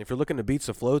 but if you're looking to beats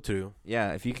to flow to,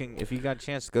 yeah, if you got a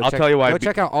chance, go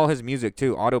check out all his music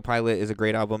too. Autopilot is a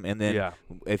great album, and then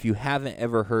if you haven't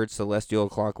ever heard Celestial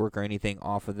Clockwork or anything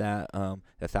off of that,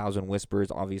 1,000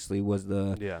 Whispers obviously was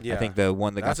I think the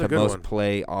one that got the most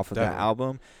play off of that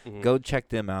album. Go check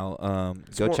them out.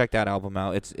 Check that album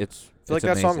out. It's I feel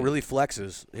like that song really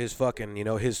flexes his fucking,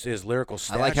 his lyrical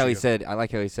stature. I like how he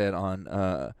said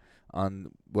on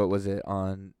what was it,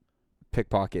 on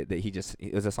Pickpocket, that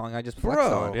it was a song I just flexed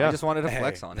on. Yeah. I just wanted to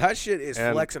flex on it. That shit is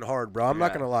flexing hard, bro. I'm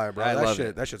not gonna lie, bro.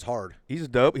 That shit's hard. He's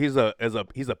dope. He's a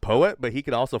poet, but he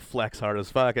could also flex hard as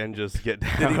fuck and just get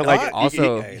down. Did he like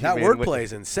also that wordplay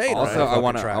is insane. Also, I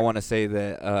want to say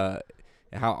that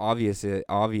how obvious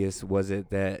was it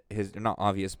that not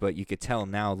obvious, but you could tell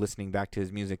now listening back to his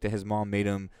music that his mom made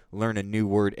him learn a new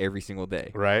word every single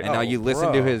day. Right. And now you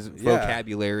listen to his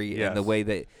vocabulary and the way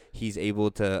that he's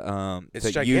able to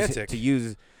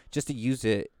use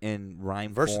it in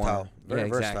rhyme versatile. form. Very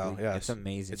versatile. Exactly. Yeah, it's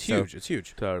amazing. It's huge. It's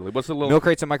huge. Totally. What's the little Milk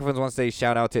Crates and Microphones wants to say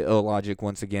shout out to Illogic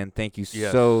once again. Thank you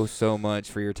so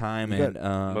much for your time.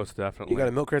 Most definitely. You got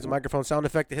a Milk Crates and Microphone sound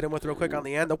effect to hit him with real quick on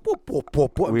the end. The whoop whoop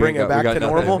whoop whoop. Bring it back to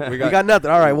normal. We got nothing.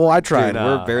 All right. Well, I tried. Dude,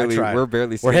 we're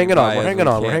barely. We're hanging on. We're hanging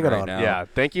on. Yeah.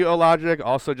 Thank you, Illogic.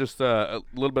 Also, just a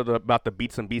little bit about the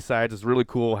beats and B-sides. It's really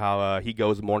cool how he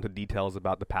goes more into details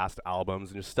about the past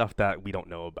albums and just stuff that we don't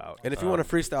know about. And if you want a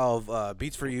freestyle of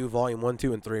Beats for You, Volume 1,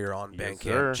 2, and 3 are on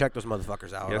Bandcamp. Check those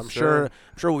motherfuckers out. Yes, I'm sure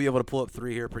we'll be able to pull up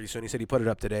 3 here pretty soon. He said he put it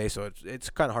up today, so it's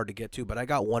kind of hard to get to, but I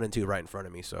got 1 and 2 right in front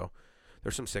of me, so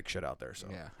there's some sick shit out there. So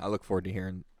yeah, I look forward to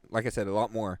hearing, like I said, a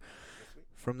lot more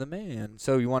from the man.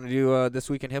 So you want to do This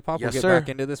Week in Hip Hop? Yes, we'll get back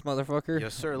into this motherfucker.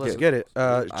 Yes, sir. Let's get it.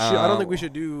 I don't think we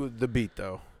should do the beat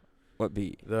though. What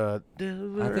beat? I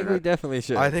think we definitely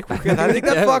should. I think that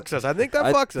fucks us. I think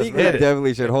that fucks us. I think we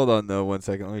definitely should. Hold on, though. 1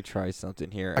 second. Let me try something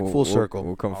here. Full circle.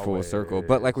 We'll come full circle.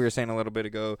 But like we were saying a little bit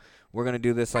ago, we're going to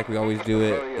do this like we always do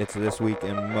it. It's This Week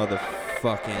in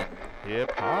motherfucking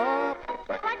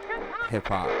hip-hop.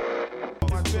 Hip-hop.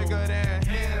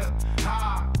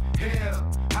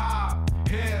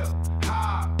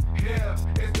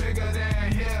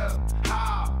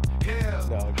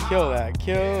 No, kill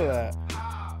that.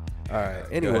 All right.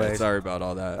 Anyway, sorry about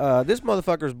all that. This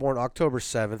motherfucker was born October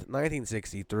 7th,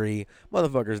 1963.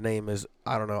 Motherfucker's name is,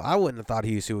 I don't know. I wouldn't have thought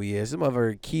he's who he is. This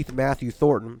motherfucker, Keith Matthew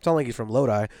Thornton. Sounds like he's from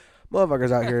Lodi.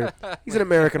 Motherfucker's out here. He's an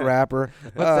American rapper.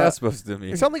 What's that supposed to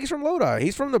mean? It sounds like he's from Lodi.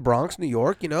 He's from the Bronx, New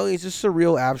York. You know, he's a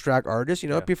surreal abstract artist. You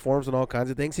know, performs on all kinds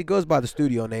of things. He goes by the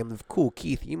studio name of Cool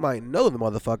Keith. You might know the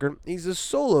motherfucker. He's a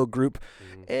solo group,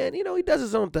 and you know he does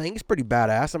his own thing. He's pretty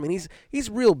badass. I mean, he's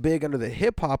real big under the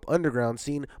hip hop underground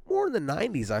scene. More in the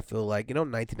 '90s, I feel like. You know,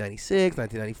 1996,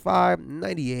 1995,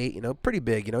 98. You know, pretty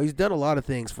big. You know, he's done a lot of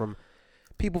things from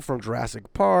people from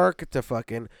Jurassic Park to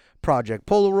fucking Project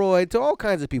Polaroid to all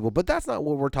kinds of people, but that's not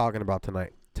what we're talking about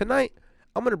tonight. Tonight,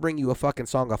 I'm going to bring you a fucking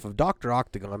song off of Dr.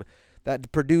 Octagon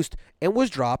that produced and was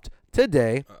dropped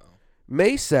today,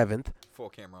 May 7th. Full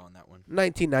camera on that one.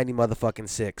 1990 motherfucking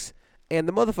 6. And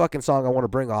the motherfucking song I want to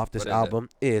bring off this album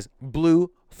is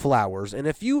Blue Flowers. And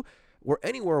if you were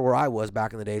anywhere where I was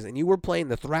back in the days and you were playing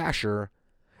the Thrasher,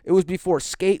 it was before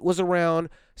Skate was around,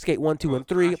 Skate 1, 2, and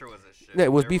 3. Yeah,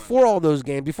 it was before all those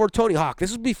games, before Tony Hawk.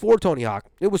 This was before Tony Hawk.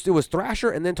 It was Thrasher,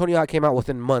 and then Tony Hawk came out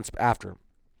within months after.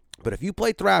 But if you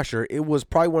played Thrasher, it was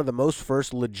probably one of the most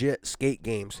first legit skate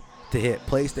games to hit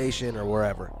PlayStation or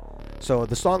wherever. So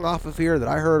the song off of here that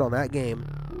I heard on that game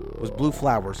was Blue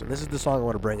Flowers, and this is the song I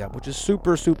want to bring up, which is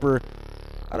super, super.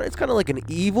 I don't know, it's kind of like an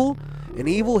evil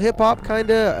hip hop kind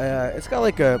of. It's got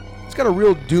a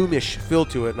real doomish feel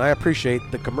to it, and I appreciate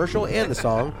the commercial and the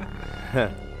song.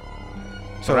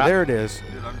 So there it is.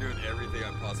 Dude, I'm doing everything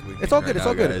I possibly can. It's all good. It's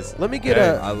all good. Guys. Let me get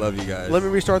I love you guys. Let me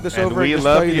restart this over. We and just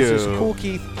love tell you. This you. is Cool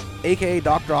Keith, a.k.a.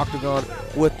 Dr. Octagon,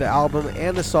 with the album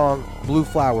and the song Blue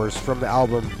Flowers from the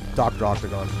album Dr.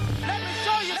 Octagon.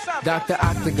 Dr.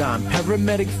 Octagon,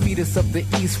 paramedic fetus of the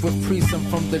east with priesthood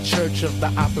from the church of the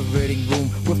operating room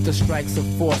with the strikes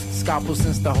of force, scalpel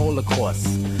since the Holocaust.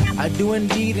 I do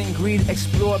indeed and greed,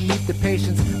 explore, meet the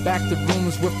patients, back the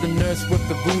rooms with the nurse with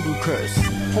the voodoo curse.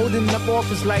 Holding up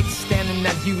office lights, standing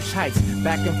at huge heights,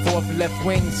 back and forth, left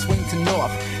wing, swing to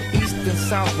north, east and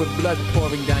south with blood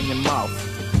pouring down your mouth.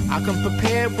 I come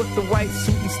prepared with the white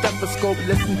suit and stethoscope,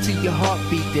 listen to your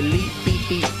heartbeat, delete, beep,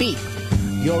 beep, beep.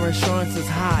 Your insurance is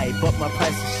high, but my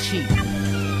price is cheap. Look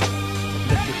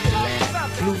at the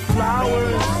land. Blue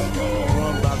flowers,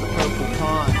 run by the purple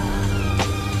pond.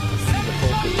 See the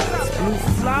polka dots. Blue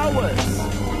flowers,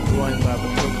 growing by the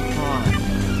purple pond.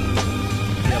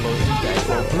 Yellow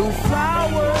indigo. Blue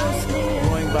flowers,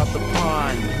 growing by the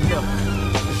pond. Look,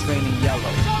 it's raining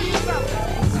yellow.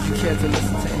 Would you care to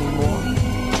listen to any more?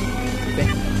 Thank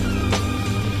you.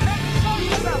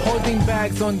 Holding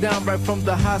bags on down right from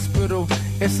the hospital.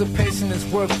 It's a patient's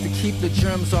work to keep the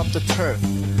germs off the turf.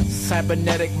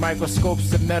 Cybernetic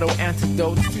microscopes and metal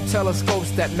antidotes to telescopes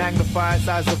that magnifies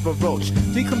eyes of a roach.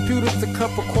 Decomputers, a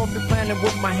cup of coffee planted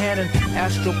with my hand and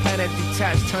astral planet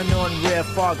detached, turn on rare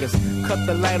foggers. Cut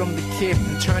the light on the kid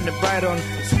and turn it bright on.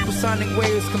 Supersonic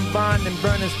waves combined and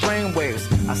burn his brain waves.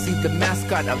 I see the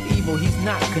mascot of evil, he's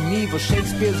not Knievel.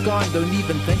 Shakespeare's gone, don't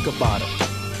even think about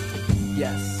him.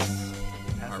 Yes.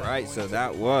 Alright, so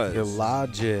that was Your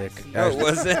Logic. No, it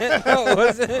wasn't. No, it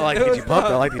wasn't. I like to get you pumped.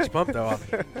 I like to get you pumped though.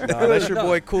 No, that's your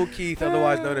boy Cool Keith,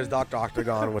 otherwise known as Dr.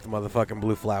 Octagon with motherfucking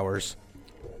Blue Flowers.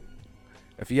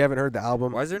 If you haven't heard the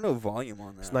album, why is there no volume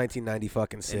on that? It's 1990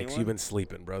 fucking 6. Anyone? You've been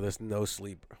sleeping, bro. There's no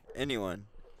sleep. Anyone?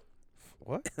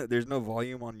 What? There's no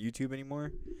volume on YouTube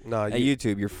anymore? No, at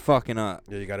YouTube, you're fucking up.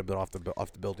 Yeah, you got to build off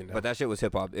the building now. But that shit was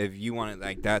hip hop. If you want it,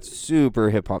 like, that's super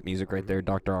hip hop music right there,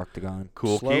 Dr. Octagon.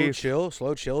 Cool.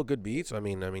 Slow chill, good beats. I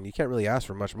mean, you can't really ask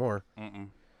for much more.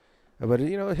 But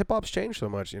you know, hip hop's changed so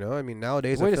much. You know, I mean,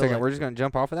 nowadays. Wait a second, we're just gonna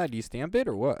jump off of that. Do you stamp it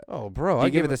or what? Oh, bro, I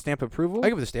give it the stamp approval. I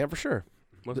give it the stamp for sure.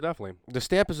 Most definitely. The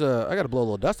stamp is I got to blow a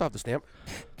little dust off the stamp.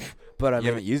 But I mean, you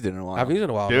haven't used it in a while. I've used it in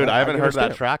a while. Dude, I haven't heard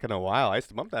that track in a while. I used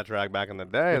to bump that track back in the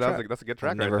day. That's a good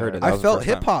track. Never heard it. I felt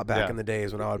hip hop back in the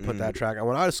days when I would put that track. And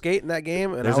when I was skating that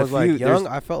game and I was like young,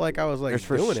 I felt like I was like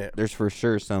doing it. There's for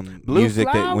sure some music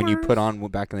that when you put on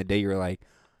back in the day, you're like,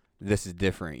 this is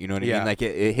different. You know what I mean? Like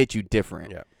it hit you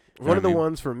different. Yeah. One of the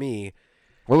ones for me.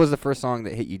 What was the first song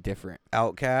that hit you different?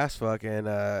 Outkast,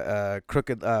 fucking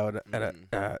Crooked.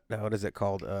 No, what is it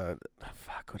called?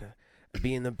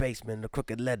 Be in the basement, the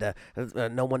crooked leather,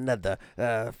 no one other.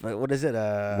 What is it?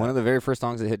 One of the very first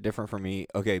songs that hit different for me.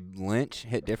 Okay, Lynch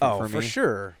hit different for me. Oh, for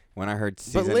sure. When I heard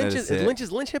Season but Lynch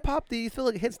is Lynch hip hop? Do you feel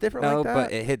like it hits different like that? No,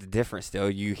 but it hits different still.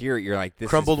 You hear it, you're like, this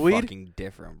Crumbled is Weed? fucking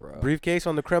different, bro. Briefcase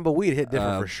on the Crumble Weed hit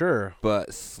different for sure.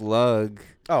 But Slug,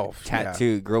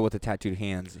 tattoo, Girl with the Tattooed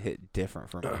Hands hit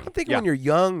different for me. I'm thinking when you're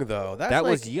young though. That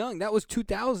was young. That was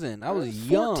 2000. I was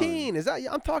young. 14. Is that?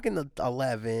 I'm talking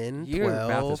 11, Your 12.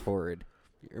 math is horrid.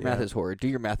 Your math is horrid. Do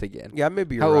your math again. Yeah,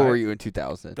 maybe you're How right. old were you in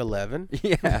 2000? 11.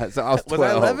 Yeah, so I was 12. Was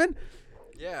I 11?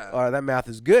 Yeah. All right, that math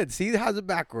is good. See, how's it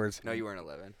backwards? No, you weren't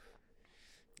 11.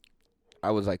 I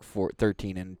was like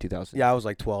 13 in 2000. Yeah, I was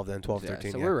like 12 then, 12,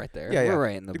 13. So yeah. we're right there. Yeah, We're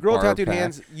right in the Girl with bar Tattooed pack.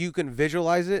 Hands, you can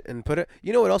visualize it and put it.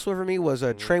 You know what else for me was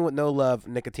a Train with No Love,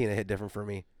 Nicotina hit different for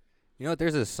me. You know what?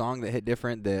 There's a song that hit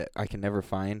different that I can never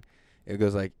find. It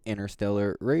goes like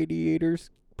Interstellar Radiators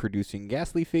producing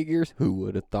ghastly figures. Who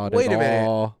would have thought Wait it a minute.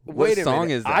 all? Wait what a song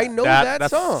minute. is that? I know that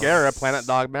that's song. Scarab, Planet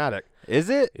Dogmatic.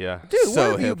 Is it? Yeah. Dude, So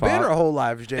where have you hip-hop. been our whole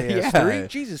lives, JS3? Yeah.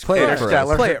 Jesus Play it Christ. for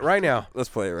us. Play it right now. Let's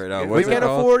play it right now. We What's it can't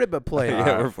called? afford it, but play it.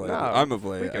 Yeah, we're playing. No, I'm gonna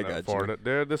play we it. can I got afford you. it,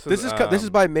 dude. This This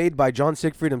is made by John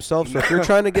Siegfried himself. So if you're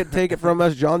trying to take it from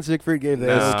us, John Siegfried gave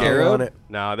the scare on it.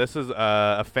 No, this is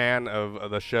a fan of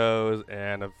the shows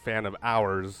and a fan of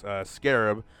ours,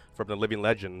 Scarab from the Living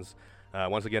Legends.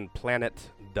 Once again, Planet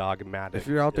Dogmatic. If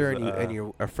you're out there and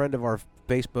you're a friend of our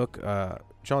Facebook,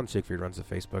 John Siegfried runs the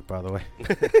Facebook, by the way.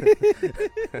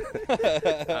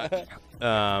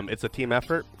 It's a team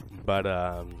effort, but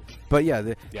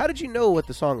yeah, how did you know what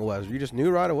the song was? You just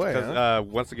knew right away. Huh?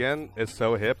 Once again, it's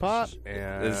so hip hop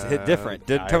and It's hit different.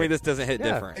 Tell me this doesn't hit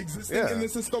different. Yeah.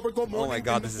 Oh my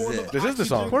God, this is it. This is the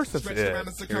song. Of course, this is it.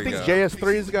 Here You we think go.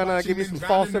 JS3 is gonna give you some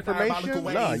false information?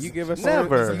 No, you give us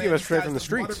Never. You give us straight from the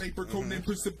streets.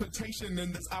 Precipitation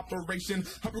in this operation.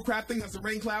 Hovercrafting as a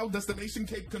rain cloud destination,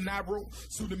 Cape Canaveral.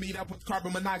 Soon to meet up with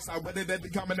carbon monoxide, weather deadly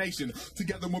combination.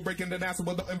 Together we're breaking the NASA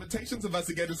with no invitations.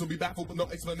 Investigators will be baffled with no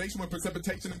explanation when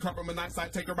precipitation and carbon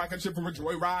monoxide take a rocket ship for a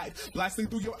joyride. Blasting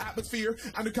through your atmosphere,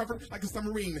 undercover like a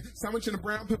submarine. Sandwich in a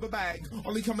brown paper bag,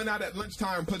 only coming out at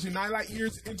lunchtime. Plunging 9 light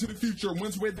years into the future.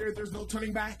 Once we're there, there's no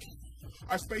turning back.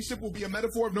 Our spaceship will be a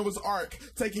metaphor of Noah's Ark,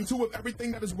 taking two of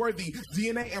everything that is worthy.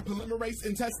 DNA and polymerase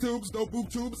in test tubes, no boob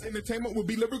tubes. Entertainment will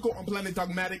be lyrical on Planet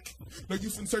Dogmatic. No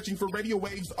use in searching for radio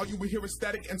waves. All you will hear is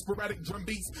static and sporadic drum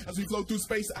beats as we flow through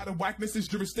space out of whackness'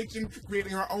 jurisdiction,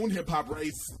 creating our own hip-hop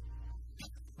race.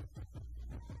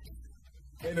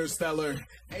 Interstellar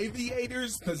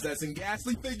aviators possessing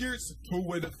ghastly figures. Who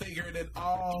would have figured it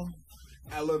all?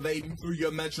 Elevating through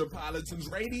your metropolitan's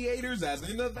radiators as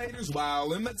innovators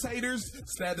while imitators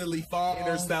steadily fall.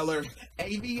 Interstellar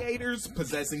aviators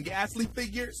possessing ghastly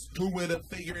figures. Who would have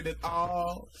figured it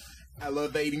all?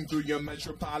 Elevating through your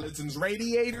metropolitan's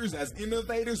radiators as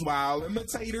innovators while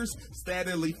imitators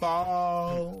steadily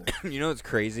fall. You know what's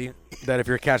crazy? That if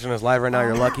you're catching us live right now,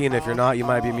 you're lucky, and if you're not, you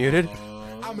might be muted.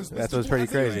 That's what's pretty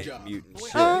crazy.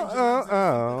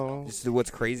 This is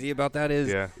what's crazy about that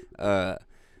is,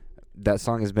 that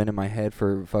song has been in my head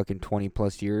for fucking 20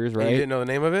 plus years, right? And you didn't know the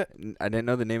name of it? I didn't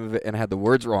know the name of it, and I had the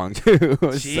words wrong too.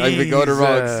 So I've been going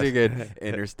wrong singing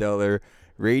Interstellar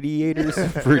Radiators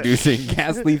producing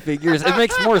ghastly figures. It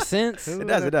makes more sense. It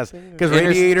does. Because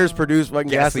radiators produce fucking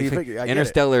ghastly figures.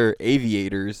 Interstellar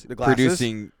Aviators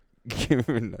producing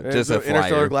just a flyer.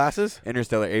 Interstellar glasses?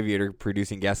 Interstellar Aviator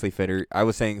producing ghastly figure. I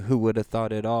was saying, who would have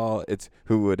thought it all? It's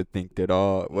who would have thinked it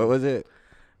all. What was it?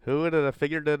 Who would have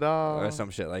figured it all? Or some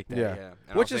shit like that. Yeah.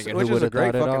 Which is a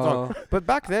great fucking song. But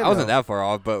back then, I wasn't that far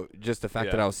off, but just the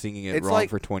fact that I was singing it wrong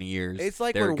for 20 years. It's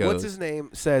like when what's his name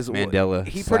says Mandela.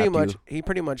 He pretty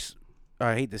much.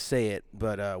 I hate to say it,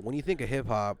 but when you think of hip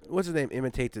hop, what's his name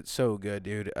imitates it so good,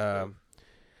 dude. The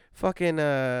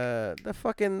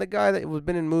guy that was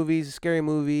been in movies, Scary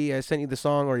Movie. I sent you the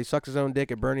song where he sucks his own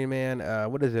dick at Burning Man.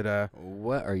 What is it?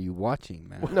 What are you watching,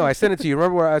 man? No, I sent it to you.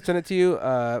 Remember where I sent it to you?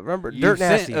 Remember You Dirt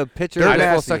sent Nasty. a picture Dirt of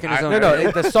Nasty. sucking his own No,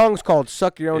 dick. the song's called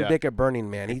 "Suck Your Own Yeah. Dick at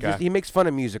Burning Man." He makes fun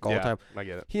of music all the time. I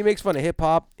get it. He makes fun of hip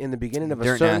hop in the beginning of a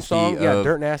Dirt certain Nasty song. Yeah, of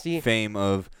Dirt Nasty. Fame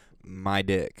of My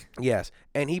Dick. Yes,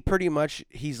 and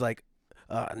he's like.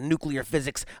 Nuclear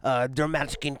physics,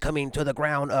 dramatic coming to the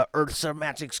ground, Earth's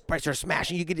magic pressure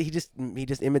smashing. He just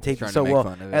imitates it so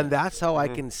well, and that's how I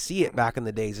can see it back in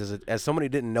the days as somebody who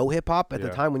didn't know hip hop at the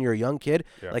time when you're a young kid.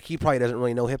 Like he probably doesn't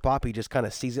really know hip hop. He just kind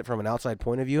of sees it from an outside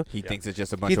point of view. He thinks it's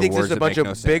just a bunch of words that make no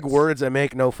sense. Big words that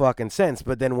make no fucking sense.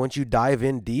 But then once you dive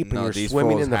in deep and you're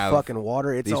swimming in the fucking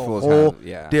water, it's a whole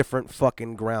different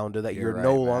fucking ground that you're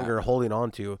no longer holding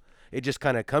on to. It just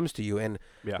kind of comes to you. And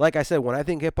like I said, when I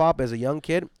think hip hop as a young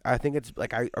kid, I think it's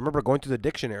like I remember going through the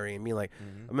dictionary and being like,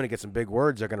 I'm gonna get some big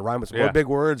words. They're gonna rhyme with some more big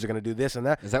words. They're gonna do this and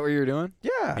that. Is that what you were doing?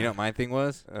 Yeah. You know what my thing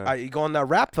was? You go on that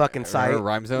rap fucking site.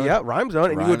 Rhyme Zone? Yeah, Rhyme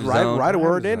Zone, and you would write a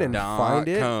word in and find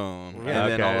it. And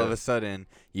then all of a sudden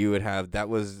you would have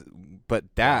but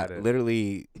that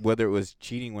literally, whether it was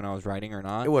cheating when I was writing or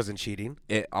not, it wasn't cheating.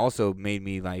 It also made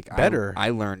me like better.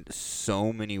 I learned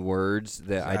so many words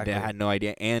that I had no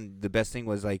idea. And the best thing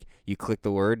was like you click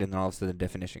the word and then all of a sudden the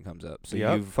definition comes up. So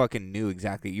you fucking knew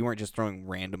exactly. You weren't just throwing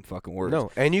random fucking words. No,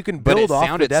 and you can build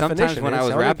off the definition. Sometimes when I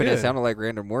was rapping, it sounded like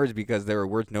random words because there were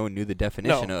words no one knew the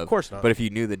definition of. Of course not. But if you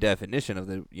knew the definition of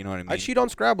the, you know what I mean. I cheat on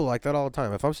Scrabble like that all the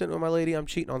time. If I'm sitting with my lady, I'm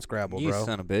cheating on Scrabble, you bro. You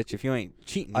son of a bitch. If you ain't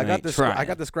cheating, I got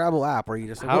the Scrabble app where you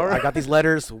just I got these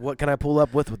letters. What can I pull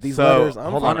up with these letters?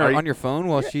 Hold on your phone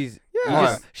while she's.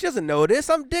 Yeah, she doesn't know this.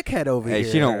 I'm dickhead over here.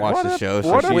 Hey, she don't watch the show,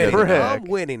 so she doesn't know. I'm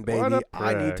winning, baby.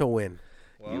 I need to win.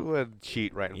 Well, you would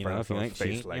cheat right in front of someone's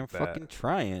face like you're that. fucking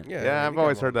trying. Yeah, I've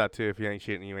always heard that too. If you ain't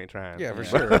cheating, you ain't trying. Yeah, for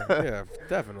sure. Yeah,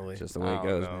 definitely. Just the way it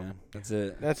goes, man. That's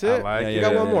it. That's it. We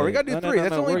got one more. We got to do 3.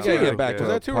 That's only 2. Get back to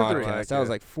that 2 or 3. That was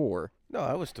like 4. No,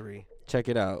 that was 3. Check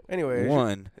it out. Anyway,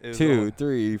 1, 2,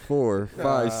 3, 4,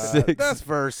 5, 6. That's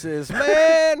verses,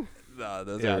 man. No,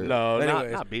 those are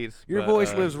not beats. Your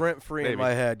voice lives rent free in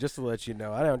my head. Just to let you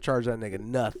know, I don't charge that nigga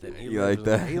nothing. You like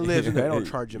that? He lives in there. I don't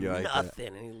charge him nothing,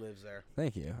 and he lives there.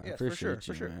 Thank you. I appreciate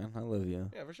you, man. I love you.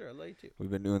 Yeah, for sure. I love you too.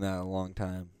 We've been doing that a long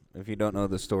time. If you don't know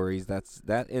the stories,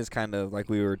 that is kind of like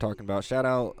we were talking about. Shout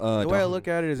out. The way I look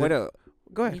at it is.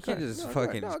 Go ahead. You can't just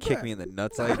fucking kick me in the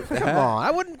nuts like that. Come on,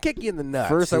 I wouldn't kick you in the nuts.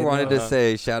 First, I wanted to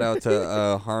say shout out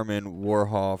to Harmon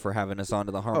Warhol for having us on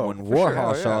to the Harmon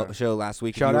Warhol show last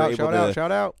week. Shout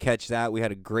out. Catch that. We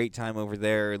had a great time over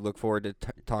there. Look forward to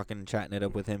talking and chatting it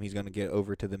up with him. He's going to get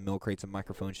over to the Milk Crates and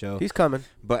Microphone show. He's coming.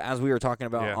 But as we were talking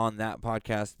about on that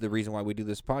podcast, the reason why we do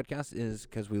this podcast is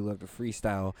because we love to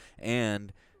freestyle,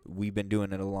 and we've been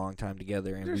doing it a long time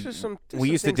together, and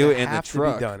we used to do it in the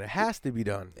truck. It has to be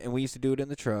done, and we used to do it in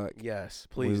the truck. Yes,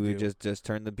 please. We would just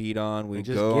turn the beat on. We'd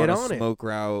go on a smoke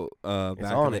route back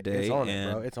in the day,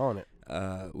 it's on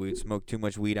it. We'd smoke too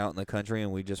much weed out in the country,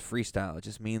 and we'd just freestyle,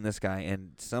 just me and this guy.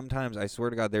 And sometimes, I swear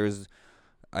to God, there was,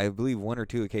 I believe, 1 or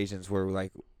 2 occasions where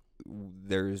like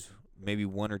there's maybe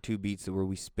 1 or 2 beats where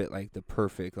we spit like the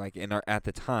perfect, like at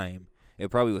the time. It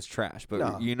probably was trash,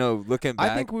 but looking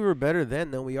back, I think we were better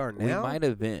then than we are now. We might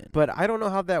have been, but I don't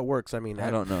know how that works. I mean, I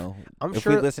don't know. If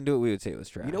we listened to it, we would say it was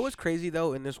trash. You know what's crazy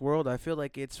though? In this world, I feel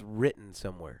like it's written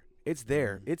somewhere. It's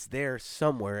there. It's there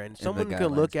somewhere, and someone can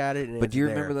look at it. But do you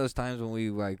remember those times when we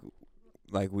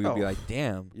we would be like,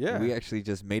 damn, we actually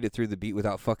just made it through the beat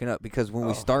without fucking up, because when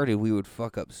we started, we would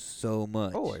fuck up so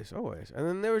much. Always. And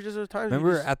then there was just times.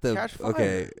 Remember at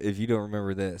the if you don't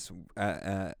remember this,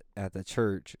 at the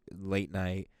church late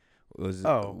night. Was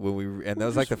when and that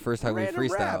was like the first time we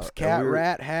freestyled. Raps, cat,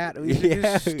 rat, hat. We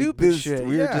just stupid shit.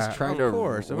 We were just trying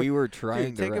to. We were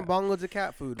trying to taking bongloads of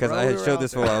cat food. Because I had showed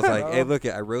this one. I was like, "Hey, look!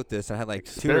 I wrote this. I had like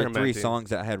 2 or 3 songs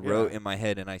that I had wrote in my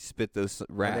head, and I spit those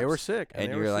raps. And they were sick.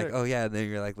 And you're like, "Oh yeah." And then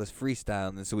you're like, "Let's freestyle."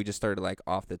 And then so we just started like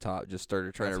off the top, just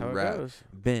started trying to rap,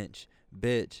 bench,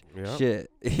 bitch,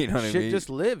 shit. You know what I mean? Shit just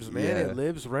lives, man. It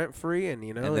lives rent free, and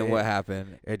you know. And then what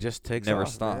happened? It just takes never off,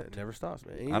 stopped. It never stops,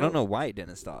 man. I don't know why it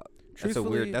didn't stop. That's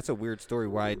a weird story.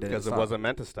 Why it didn't because stop. It wasn't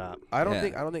meant to stop. I don't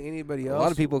think anybody else. A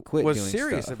lot of people quit. Was doing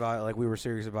serious stuff. about it. Like we were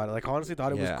serious about it. Like honestly,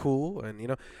 thought it was cool.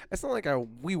 And it's not like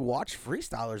we watched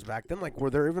freestylers back then. Like were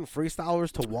there even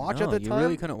freestylers to watch at the time? You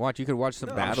really couldn't watch. You could watch some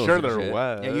battles. I'm sure there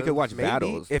was. Yeah, you could watch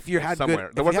battles if you had somewhere.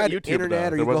 Good. There wasn't YouTube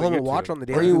internet, or you go home and watch on the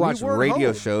day. Or you watch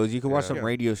radio shows. You could watch some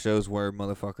radio shows where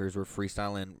motherfuckers were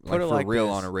freestyling for real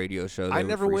on a radio show. I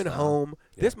never went home.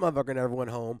 This motherfucker never went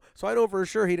home. So I know for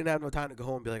sure he didn't have no time to go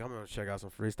home and be like, I'm gonna check out some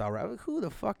freestyle rap. Who the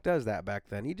fuck does that back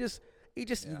then? You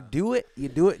do it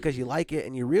because you like it,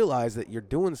 and you realize that you're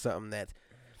doing something that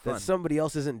somebody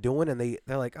else isn't doing, and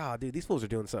they're like, oh dude, these fools are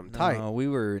doing something tight. No, we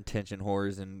were attention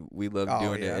whores, and we loved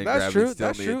doing it. And that's true.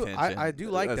 Attention. I do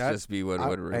like that. Let's just be what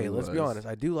it really was. Hey, let's be honest.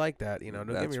 I do like that. Don't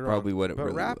get me wrong. Probably what it but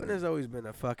really rapping was. has always been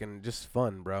a fucking just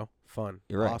fun, bro. Fun.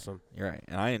 You're right. Awesome. You're right,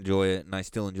 and I enjoy it, and I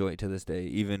still enjoy it to this day,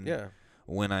 even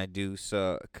when I do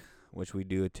suck. which we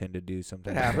do tend to do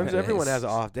sometimes. It happens. Everyone has an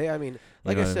off day. I mean,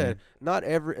 like I said, not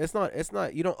every. It's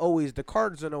not. You don't always. The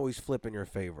cards don't always flip in your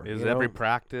favor. Is every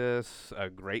practice a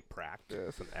great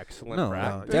practice, an excellent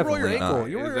practice? You roll your ankle.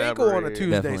 You roll your ankle on a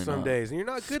Tuesday some days, and you're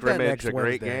not good that next a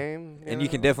great Wednesday. Game, and you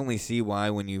can definitely see why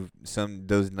when you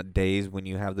those days when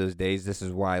you have those days. This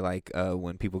is why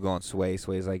when people go on Sway's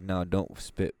like, no, don't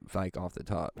spit like off the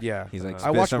top. Yeah, he's like,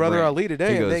 I watched Brother Ali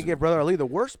today, and they give Brother Ali the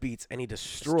worst beats, and he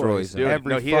destroys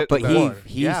every fucking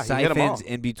he siphons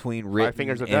in between written 5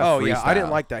 fingers a and day. Oh freestyle. yeah, I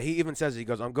didn't like that. He even says, he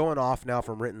goes, I'm going off now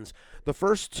from writtens. The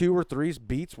first 2 or 3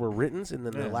 beats were writtens, and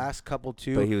then the last couple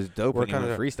 2. But he was dope were when he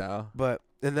was freestyle.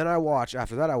 And then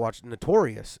after that I watched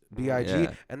Notorious B.I.G.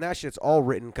 and that shit's all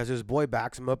written because his boy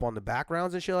backs him up on the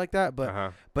backgrounds and shit like that.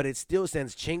 But it still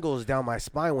sends chingles down my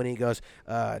spine when he goes,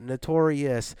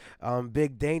 Notorious,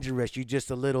 big dangerous, you just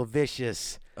a little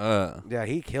vicious. Yeah,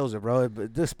 he kills it, bro.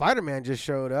 But the Spider-Man just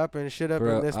showed up and shit up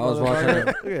in this motherfucker.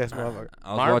 Look at this motherfucker.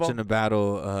 I was watching the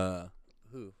battle.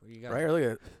 Who you got? Right here, look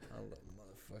at it.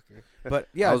 Motherfucker. But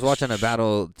yeah, I was watching a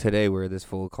battle today where this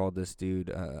fool called this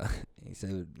dude. He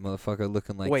said, "Motherfucker,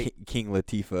 looking like King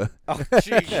Latifah." Oh,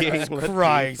 Jesus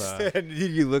Christ! And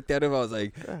you looked at him. I was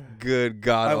like, "Good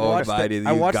God Almighty, you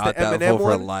got that Eminem fool for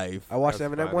one. life." I watched the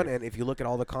Eminem one, and if you look at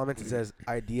all the comments, it says,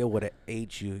 "Idea would have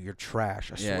ate you. You're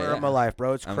trash." I swear on my life,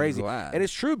 bro. It's crazy, and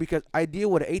it's true because Idea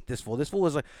would have ate this fool. This fool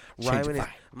was like rhyming his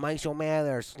Marshall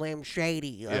Mathers, Slim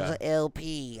Shady,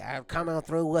 LP. I'm coming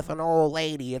through with an old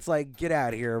lady. It's like, get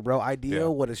out of here, bro.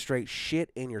 Idea would have straight shit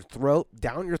in your throat,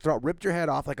 down your throat, ripped your head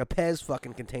off like a Pez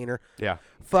fucking container. Yeah.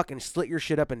 Fucking slit your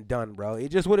shit up and done, bro. It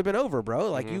just would have been over,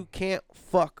 bro. Like, you can't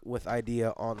fuck with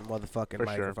Idea on the motherfucking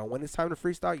microphone. When it's time to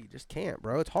freestyle, you just can't,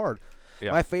 bro. It's hard.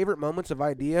 Yeah. My favorite moments of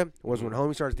Idea was when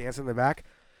Homie starts dancing in the back.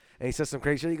 And he says some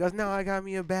crazy shit. He goes, "No, I got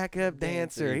me a backup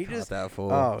dancer." He just that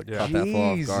fool. Oh, caught that fool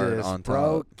off guard on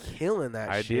bro, top. killing that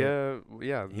Idea, shit.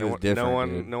 Yeah, he was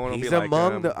different, no one will he's be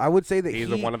among like the. I would say that he's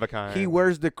a one of a kind. He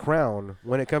wears the crown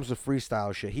when it comes to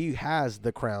freestyle shit. He has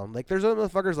the crown. Like, there's other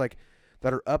motherfuckers like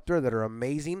that are up there that are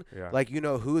amazing. Yeah. Like, you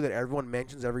know who that everyone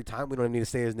mentions every time. We don't even need to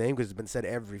say his name because it's been said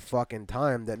every fucking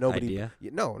time that nobody. Idea?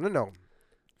 No.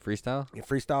 Freestyle? Yeah,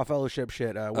 freestyle fellowship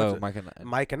shit.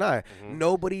 Mike and I.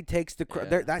 Nobody takes the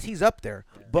credit. He's up there.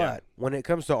 But when it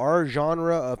comes to our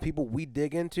genre of people we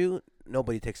dig into,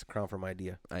 nobody takes the crown from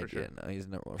Idea. Idea, no, he's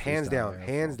never hands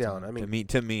down. I mean,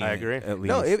 to me, I agree. At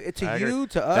least. No, to you,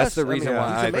 to us. That's the reason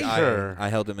why I I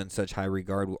held him in such high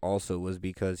regard. Also, was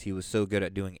because he was so good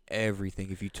at doing everything.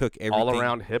 If you took everything all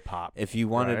around hip hop, if you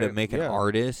wanted to make an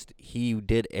artist, he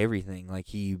did everything. Like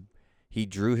he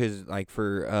drew his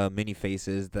for Many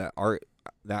Faces. That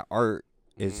art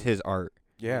is his art.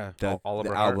 Yeah, the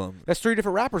Oliver album. Hart. That's 3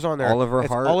 different rappers on there.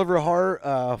 Oliver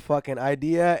Hart, fucking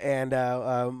Idea, and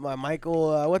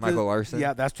Michael. Michael Larson.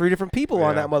 Yeah, that's 3 different people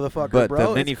on that motherfucker. But bro.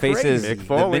 the Many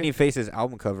Faces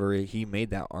album cover, he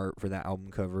made that art for that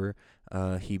album cover.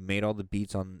 He made all the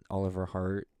beats on Oliver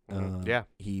Hart.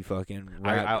 He fucking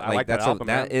rapped. I like that album.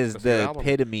 That is the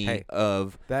epitome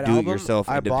of do-it-yourself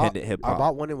independent hip hop. I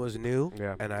bought when it was new,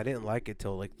 and I didn't like it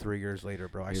till like 3 years later,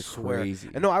 bro. I swear. Crazy.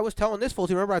 And no, I was telling this fool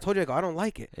too. Remember, I told you I don't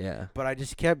like it. Yeah. But I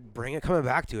just kept coming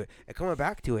back to it, and coming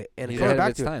back to it, and He's coming ahead of back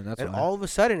its to time, it, that's and why. all of a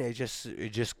sudden it just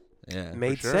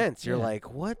made sense. You're like,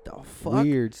 what the fuck?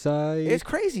 Weird side. It's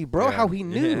crazy, bro. How he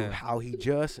knew, how he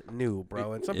just knew,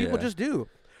 bro. And some people just do.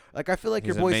 Like, I feel like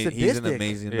your boy Sadistic. He's an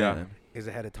amazing man. Is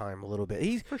ahead of time a little bit.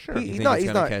 He's for sure. He's not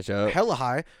catch up? Hella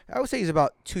high. I would say he's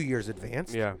about 2 years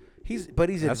advanced. Yeah. He's That's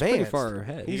advanced. pretty far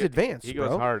ahead. He's advanced. He goes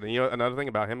bro. hard. And another thing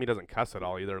about him, he doesn't cuss at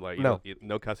all either. Like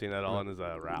no cussing at all in his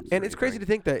raps. And it's crazy to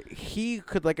think that he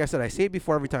could, like I said, I say it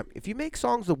before every time. If you make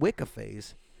songs the Wicca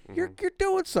phase, you're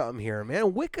doing something here,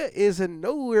 man. Wicca isn't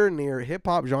nowhere near hip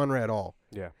hop genre at all.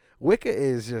 Yeah. Wicca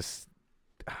is just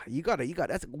you got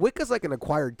that's Wicca's like an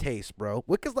acquired taste, bro.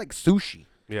 Wicca's like sushi.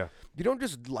 Yeah. You don't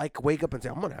just wake up and say,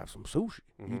 I'm going to have some sushi.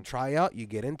 You try out, you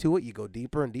get into it, you go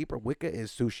deeper and deeper. Wicca is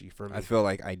sushi for me. I feel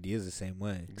like Idea is the same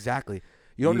way. Exactly.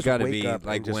 You don't just gotta wake up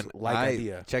like and just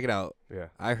Idea. Check it out. Yeah.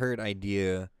 I heard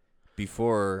Idea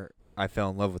before I fell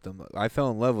in love with him. I fell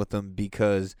in love with him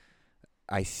because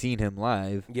I seen him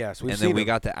live. Yes, we've and seen then we him.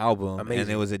 got the album, Amazing.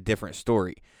 and it was a different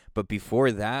story. But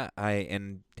before that,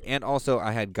 and also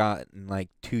I had gotten like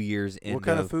 2 years into What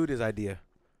kind of food is Idea?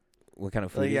 What kind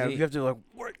of food? You have to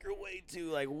work your way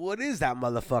to what is that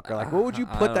motherfucker? Like, what would you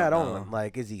put that on?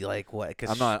 Like, is he like what?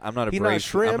 Cause I'm not a he's brave. not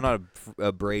shrimp. I'm not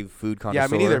a brave food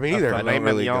connoisseur. Yeah, me neither. I don't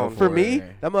really go for me,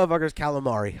 that motherfucker's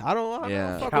calamari. I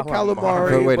don't fuck with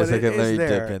calamari. But wait a but second, it let is me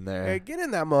there. dip in there. Hey, get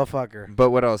in that motherfucker. But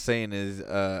what I was saying is,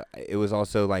 it was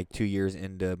also like 2 years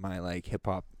into my like hip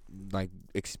hop like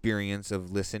experience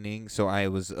of listening, so I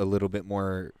was a little bit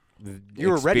more you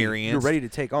were ready. You were ready to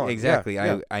take on. Exactly.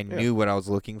 I knew what I was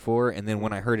looking for, and then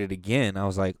when I heard it again, I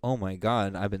was like, oh my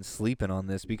God, I've been sleeping on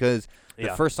this, because the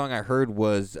first song I heard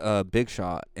was Big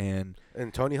Shot and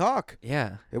Tony Hawk.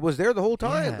 Yeah, it was there the whole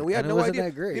time. Yeah, we had and no it wasn't idea.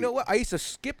 that great. You know what? I used to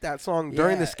skip that song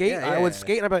during the skate. I would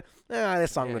skate and I'd be like, nah,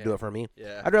 this song gonna do it for me.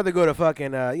 Yeah. I'd rather go to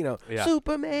fucking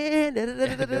Superman,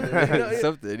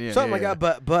 something like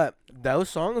that. But those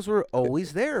songs were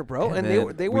always there, bro, and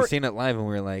they were. We seen it live and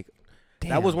we were like, damn.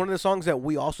 That was one of the songs that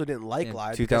we also didn't like In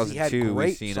live. 2002, great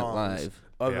we seen songs it live.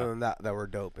 Other than that were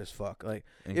dope as fuck. Like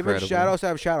Incredible. even Shadows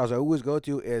Have Shadows, I always go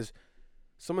to is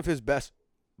some of his best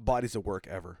bodies of work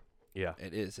ever. Yeah,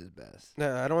 it is his best.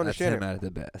 No, I don't understand. That's him at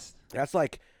the best. That's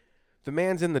like the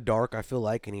man's in the dark, I feel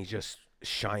like, and he's just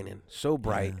shining so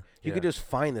bright. You could just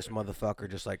find this motherfucker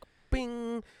just like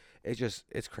bing.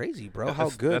 It's crazy, bro,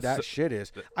 how good that shit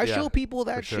is. I show people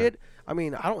that shit. I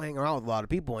mean, I don't hang around with a lot of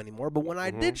people anymore, but when I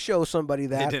did show somebody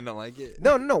that, they didn't like it.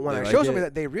 No. When I show somebody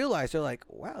that, they realize, they're like,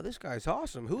 "Wow, this guy's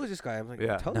awesome. Who is this guy?" I'm like,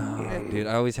 "Tell me, man." Dude,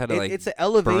 I always had to it's an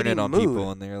elevating burn it on mood.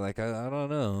 people, and they're like, I don't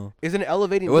know. It's an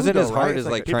elevating. It wasn't mood, as though, hard right? as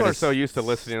like people trying are to so used to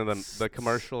listening to the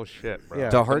commercial shit, bro. Yeah.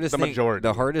 The hardest the thing, majority.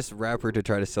 the hardest rapper to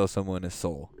try to sell someone is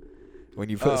Soul. When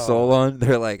you put Soul on,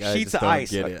 they're like, I Sheets just of don't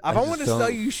ice. get it. If I want to sell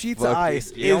you Sheets of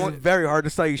Ice, it's very hard to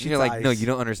sell you Sheets you're of like, Ice. no, you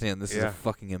don't understand. This is a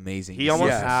fucking amazing. He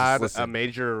almost song. had Listen. a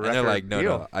major record And they're like, no,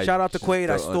 deal. no. Shout out to Quaid. I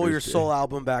don't stole your understand. Soul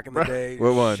album back in the day.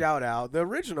 What one? Shout out the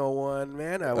original one,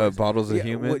 man. Bottles of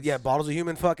Human. Yeah, Bottles of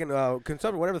Human. Fucking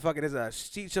consumption, whatever the fuck it is.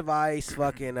 Sheets of Ice.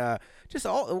 Fucking just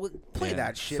all play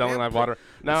that shit. Selling man. Live Water.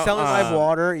 Now, Selling Live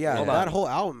Water. Yeah, hold that on. whole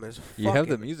album is You have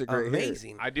the fucking music right here.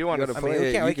 amazing. I do want to I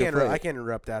mean, I can't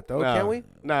interrupt that though. No. Can we?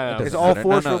 No. Is all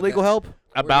fours No, for legal help?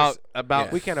 About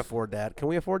We can't afford that. Can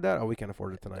we afford that? Oh, we can't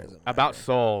afford it tonight. about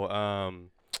Soul.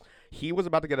 He was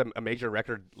about to get a major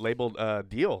record labeled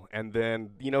deal, and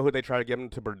then you know who they tried to get him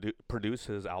to produce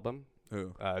his album?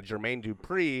 Who? Jermaine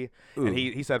Dupri, and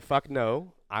he said, "Fuck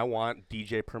no, I want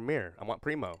DJ Premier. I want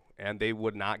Primo," and they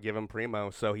would not give him Primo,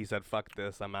 so he said, "Fuck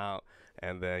this, I'm out."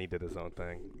 And then he did his own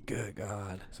thing. Good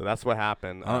God. So that's what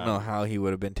happened. I don't know how he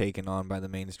would have been taken on by the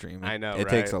mainstream. I know, It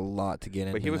takes a lot to get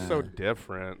into But he was that. so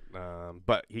different.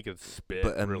 But he could spit.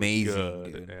 But really amazing,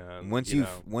 good, dude. And, Once you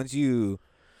you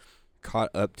caught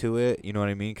up to it, you know what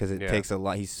I mean? Because it Yeah. takes a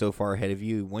lot. He's so far ahead of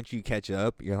you. Once you catch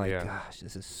up, you're like, Yeah. gosh,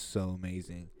 this is so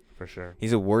amazing. for sure.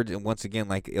 He's a word, and once again,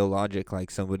 like Illogic, like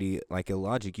somebody like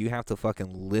Illogic, you have to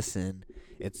fucking listen.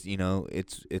 It's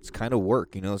it's kind of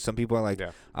work. Some people are like,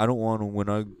 I don't want to. When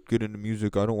I get into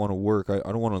music, I don't want to work. I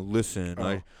don't want to listen.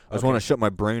 I just want to shut my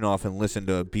brain off and listen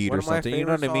to a beat One or of my something. You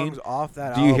know what I favorite mean? songs off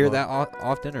that Do you hear album. that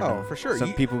often or no? Oh, for sure.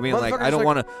 Some people being like, Motherfuckers I don't like,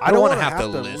 want to. I don't want wanna to have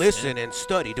to listen and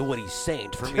study to what he's saying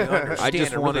for me to understand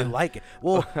just and really wanna- like it.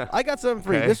 Well, I got something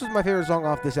for you. Okay. This was my favorite song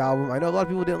off this album. I know a lot of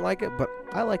people didn't like it, but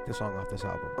I like this song off this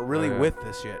album. Really yeah. with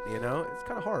this shit, It's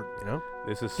kind of hard,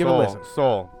 This is Give it a Soul. listen.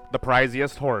 Soul, the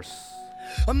priziest horse.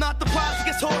 I'm not the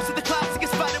priziest horse of the classiest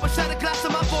fighter with shattered glass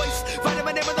in my voice. Writing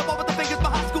my name on the wall with the fingers my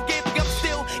high school gave me. I'm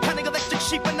still counting electric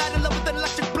sheep and night in love with an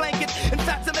electric blanket. In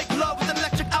fact, I make love with an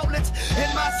electric outlet. In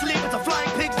my sleep, it's a flying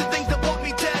pigs, the things that want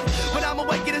me dead. When I'm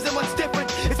awake, it isn't what's different.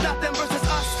 It's not them versus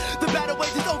us. The battle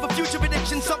wages over future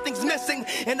predictions. Something's missing,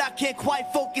 and I can't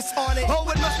quite focus on it. Oh,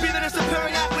 it must be the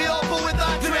disappearing act we all go with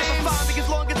our dreams. Never find me as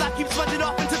long as I keep smudging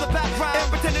off into the background and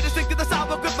pretending to sink to the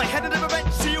sidewalk with my head in the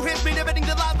rent. See you hear me narrating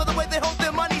the line by the way they hold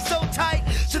their money so tight,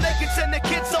 so they can send their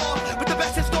kids off with the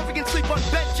best historian sleep on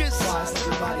benches. Why is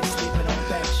everybody sleeping on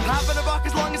benches? I've been a rock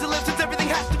as long as it lives, since everything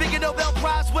has to be a Nobel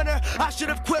Prize winner. I should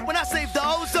have quit when I saved the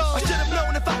ozone. I should have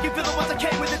known if I can feel the ones I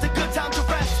came with, it's a good time to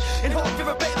rest and hope you're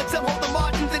a bait like some hold the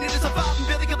margins. They need to survive and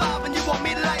barely alive, and you want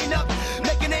me to lighten up,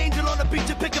 make an angel on the beach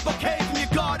and pick a bouquet from your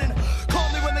garden. Call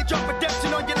me when they drop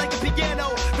redemption on you like a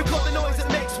piano. Record the noise it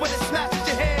makes when it smashes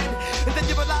your hand, and then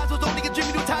you realize it was only a dream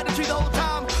you were tied to tree the whole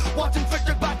time. Watching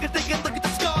Frederick Baker thinking, look at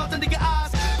the scars under your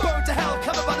eyes. Burn to hell,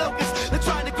 covered by locusts. They're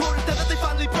trying to corner them, that they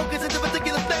finally broke us into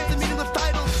ridiculous names and meaningless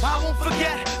titles. I won't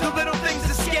forget the little things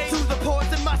escape through the pores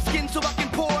in my skin, so I can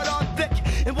pour it on thick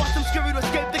and watch them scurry to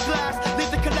escape the glass.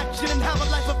 Leave the collection and have a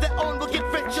life of their own. We'll get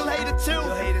rich, you'll hate it too.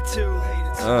 You'll hate it too.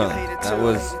 That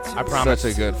was I promise.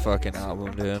 such a good fucking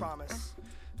album, dude.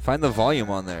 Find the volume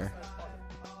on there.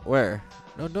 Where?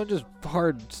 No, don't just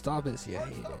hard stop it. See, I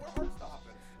hate it.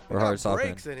 We're hard stopping.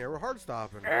 Breaks in here. We're hard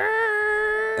stopping.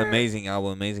 Amazing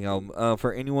album.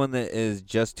 For anyone that is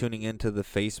just tuning into the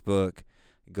Facebook,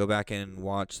 go back and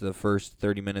watch the first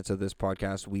 30 minutes of this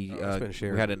podcast. We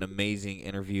had an amazing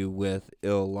interview with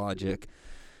Illogic,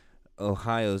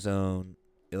 Ohio's own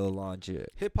Illogic.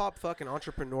 Hip hop fucking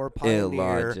entrepreneur,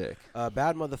 pioneer, Illogic.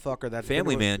 Bad motherfucker. That's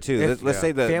Family man too. Let's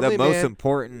say the most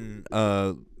important.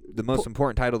 The most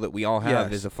important title that we all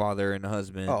have is a father and a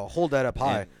husband. Oh, hold that up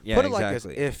high. Yeah, Put it exactly.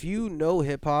 like this: if you know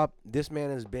hip hop, this man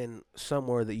has been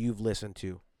somewhere that you've listened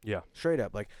to. Yeah, straight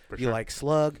up. Like For you sure. like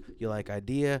Slug, you like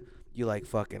Idea, you like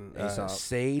fucking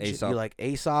Sage, Aesop. you like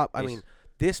Aesop. I mean,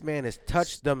 this man has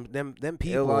touched them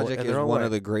people. Illogic in is their own one way.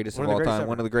 of the greatest One of all the greatest time. ever.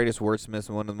 One of the greatest wordsmiths.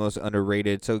 One of the most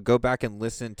underrated. So go back and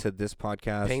listen to this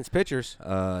podcast. Paints pictures.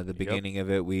 The beginning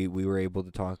of it, we were able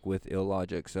to talk with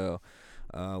Illogic. So.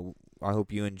 I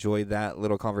hope you enjoyed that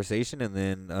little conversation, and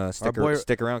then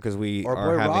stick around because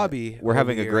we're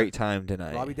having a great time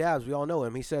tonight. Robbie Dabbs, we all know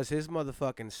him. He says his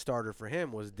motherfucking starter for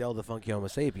him was Del the Funky Homo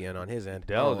Sapien on his end.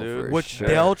 Del, dude. Which sure.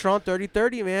 Deltron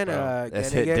 3030, man. That's Gonna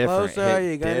hit get different. closer, Hit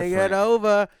you're gonna different. get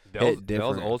over.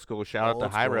 Del's old school. Shout out to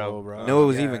Old Hyro. school, bro. No, it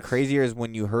was even Yes. crazier is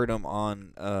when you heard him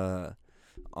on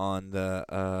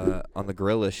the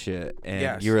Gorilla shit, and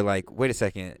Yes. you were like, "Wait a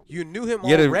second." You knew him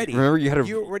You had to- already. remember, you had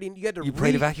to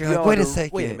played it back. You're like, "Wait a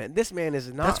second. Wait a minute. This man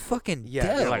is not. That's fucking Yeah,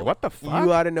 Del. you're like, what the fuck?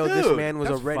 You ought to know this Dude, man was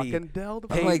that's already fucking Del the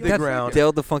paved I'm like, the that's ground.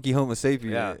 Del the Funky Homo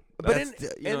Sapien. Yeah. But That's in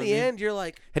you know the what I mean? end, you're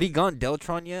like, Had he gone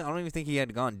Deltron yet? I don't even think he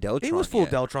had gone Deltron. he was full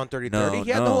yet. Deltron 3030. No,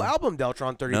 he had the no. whole album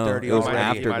Deltron 3030 No, it was already.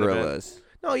 after might have been. Gorillas.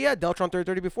 No, yeah, Deltron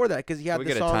 3030 before that because he had Can we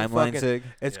the get a song timeline, fucking, Sig?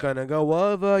 It's gonna go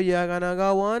over, you're gonna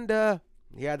go under.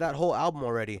 He had that whole album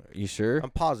already. You sure? I'm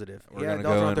positive. We're Yeah, gonna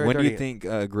Deltron go. When do you 3030.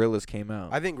 think Gorillas came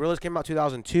out? I think Gorillaz came out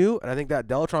 2002, and I think that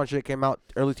Deltron shit came out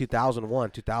early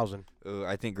 2001, 2000.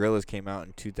 I think Gorillas came out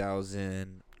in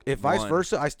 2000. If vice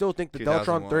versa, I still think the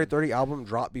Deltron 2001. 3030 album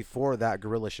dropped before that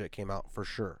Gorilla shit came out for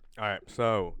sure. All right,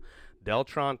 so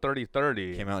Deltron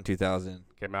 3030 Came out in 2000.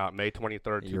 Came out May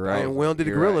 23rd. You're right. And when did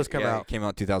the You're Gorillaz right. come Yeah, out? It came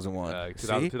out 2001.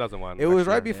 2001. It was next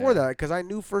right year. before that because I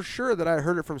knew for sure that I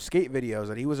heard it from skate videos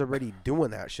that he was already doing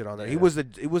that shit on there. It was the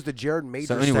Jared Major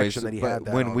So anyways, section that he but had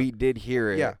that when on. we did hear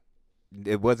it, Yeah.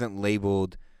 it wasn't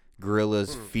labeled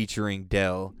Gorillas featuring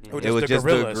Del. Oh, It was just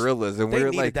the Gorillas, and They we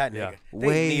were needed like, that nigga. They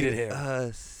 "Wait needed him.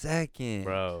 a second,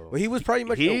 Bro. Well, he was pretty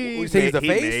much. He you say he's the made-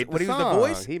 he face. made When the he was the song.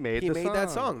 voice, He made the that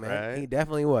song, song, man. right? He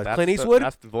definitely was. That's Clint the- Eastwood.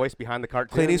 that's the voice behind the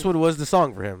cartoon. Clint Eastwood was the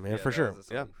song for him, man, for sure.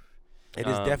 Yeah. It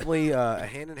is definitely a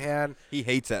hand in hand. He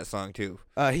hates that song too.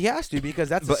 He has to because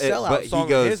that's a But sellout he song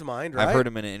goes, in his mind, right? I've heard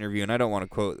him in an interview, and I don't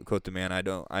want to quote the man.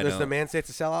 Does the man say it's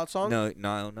a sellout song? No,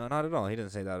 not at all. He doesn't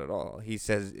say that at all. He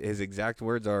says his exact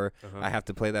words are, "I have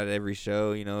to play that at every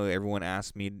show. You know, everyone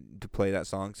asks me to play that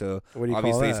song, so What do you call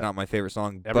obviously it's that? not my favorite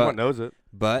song. Everyone but, knows it.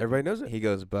 But Everybody knows it. He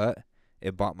goes, but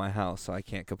it bought my house, so I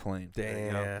can't complain.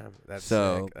 Damn, that's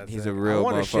so sick. That's he's sick. a real I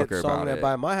want a shit motherfucker song about that it.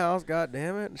 by my house. God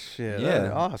damn it, shit. Yeah,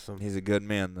 that'd be awesome. He's a good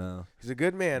man though. He's a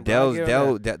good man. Bro. I'll give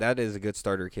him that. That is a good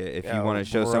starter kit. If Yeah, you want to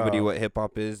show somebody bro. what hip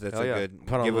hop is, that's Hell a yeah. good.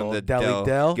 Put on Give a him little the Deli Del.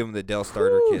 Del. Give him the Del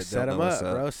starter Woo, kit. set They'll him know up, what's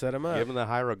bro. Set him up. Give him the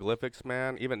hieroglyphics,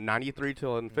 man. Even 93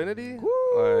 till infinity. Like,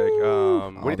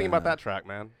 All what do you think about that. that track,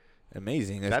 man?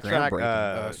 Amazing. That That's track,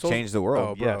 groundbreaking. Changed the world.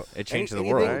 Oh, bro. Yes. It changed the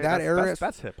Anything world. Right? That That's- era,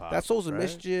 that's hip-hop, that Souls of right?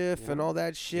 Mischief and all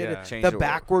that shit. Yeah. Changed The the world.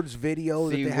 backwards video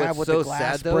See, that they have what's with so the glass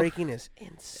sad, though, breaking is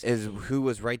insane. Is who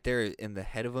was right there in the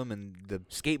head of them, and the that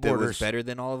Skateboarders. was better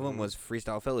than all of them was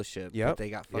Freestyle Fellowship. Yep. But they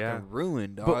got fucking Yeah.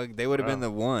 ruined, But- dog. They would have been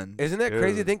the one. Isn't that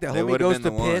crazy to Dude. think that They homie would've goes been to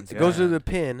the pin, ones, goes to yeah. the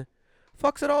pin,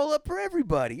 fucks it all up for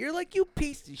everybody. You're like, you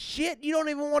piece of shit. You don't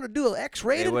even want to do an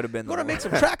X-rated. They would've been You the want to make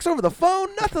one. some tracks over the phone?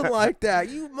 Nothing like that.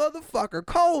 You motherfucker.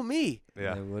 Call me.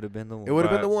 Yeah. It would have been the one. It would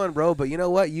have been the But- one, bro. But you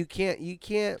know what? You can't.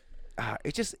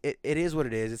 It's just it is what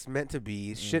it is. It's meant to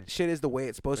be. Shit is the way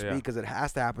it's supposed to be Yeah. because it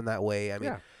has to happen that way. I mean,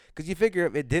 Yeah. because you figure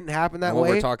if it didn't happen that And what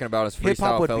way, we're talking about is hip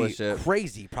hop Freestyle would Fellowship. be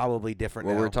crazy, probably different.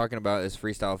 What now. we're talking about is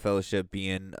Freestyle Fellowship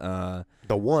being the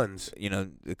ones. you know,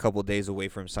 a couple days away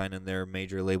from signing their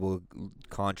major label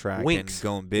contract Winks. and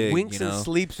going big. Winks you know? and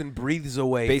sleeps and breathes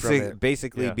away from it.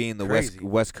 Basically Yeah. being the Crazy.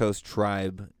 West Coast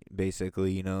Tribe.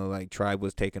 Basically, you know, like Tribe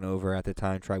was taken over at the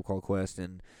time, Tribe Called Quest,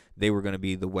 and they were going to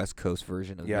be the West Coast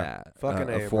version of that. Fucking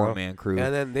a bro. four-man crew.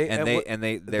 And then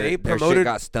their shit promoted-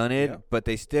 got stunted, Yeah. but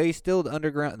they still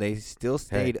underground. They still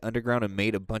stayed underground and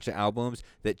made a bunch of albums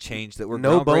that changed that were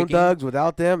No Bone groundbreaking. Thugs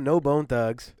without them. No Bone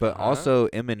Thugs. But also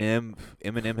Eminem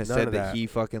has None said of that that. he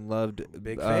fucking loved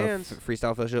Big fans.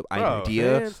 Freestyle Fellowship. Bro,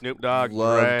 Idea, Snoop Dogg,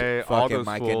 loved Dre, all fucking those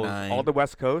Mike fools, and Nine. all the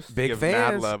West Coast, Big give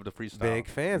fans. mad love to freestyle. Big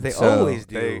fans. They So, always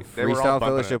do. they were all Freestyle bumping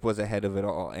Fellowship it. was ahead of it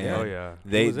all, and Oh, yeah.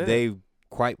 they Who was in they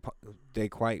quite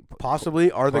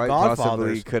Possibly are the quite Godfathers.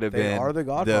 possibly could have They been are the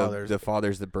Godfathers. the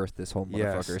fathers that birthed this whole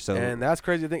motherfucker. Yes. So and that's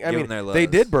crazy to think. I give mean, them their they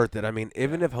loves. did birth it. I mean,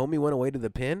 even if homie went away to the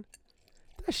pin,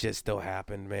 That shit still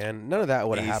happened, man. None of that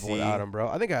would have happened without him, bro.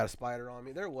 I think I had a spider on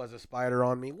me. There was a spider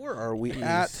on me. Where are we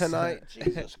at tonight?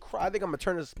 Jesus Christ. I think I'm going to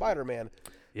turn to Spider-Man.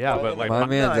 Yeah, but like my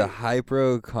man's a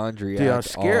hypochondriac. Dude, I'm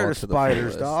scared of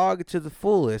spiders, dog, to the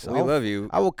fullest. We love you.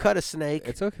 I will cut a snake.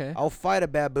 It's okay. I'll fight a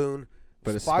baboon.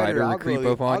 But a spider will creep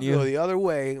up on you? I'll go the other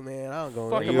way, man. I don't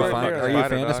go. Are you a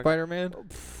fan of Spider-Man?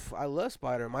 I love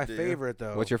Spider. My favorite,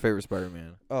 though. What's your favorite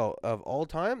Spider-Man? Oh, of all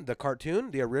time? The cartoon?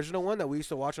 The original one that we used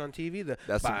to watch on TV?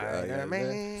 That's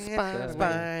Spider-Man.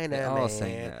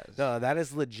 Spider-Man. No, that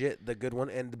is legit the good one.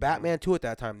 And the Batman, too, at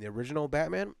that time. The original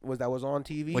Batman that was on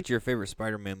TV. What's your favorite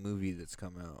Spider-Man movie that's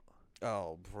come out?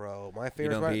 Oh, bro. My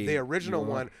favorite the original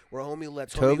one where homie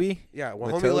lets Toby? Yeah,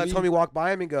 when homie lets homie walk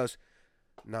by him and goes,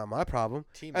 not my problem.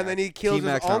 And then he kills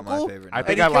his uncle. I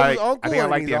think I like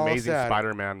the Amazing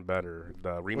Spider-Man better.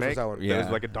 The remake. Yeah, it was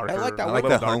like a darker. I like that. I like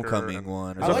the Homecoming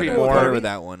one. I like whatever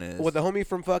that one is. With the homie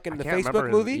from fucking the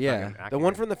Facebook movie. Yeah, the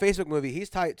one from the Facebook movie.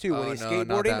 He's tight too when he's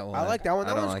skateboarding. I like that one.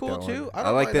 That one's cool too. I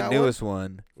like the newest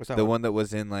one. The one that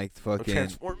was in like fucking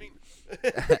Transforming.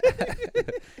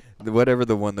 Whatever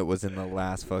the one that was in the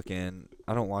last fucking.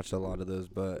 I don't watch a lot of those,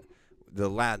 but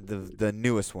the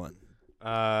newest one. You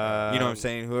know what I'm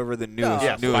saying? Whoever the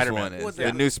newest one is.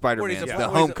 The new Spider-Man. The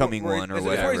Homecoming one or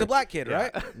whatever. Where he's a black kid,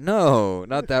 right? No,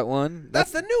 not that one. That's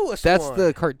the newest one. That's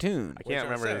the cartoon. I can't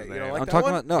remember his name. I'm talking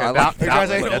about... No, I like that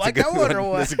one. That's a good one or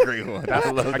what? That's a great one. I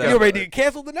love that. You ready to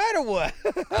cancel tonight or what?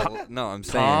 No, I'm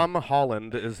saying... Tom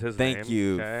Holland is his name. Thank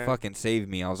you. Fucking saved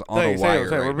me. I was on a wire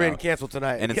right We're being now. canceled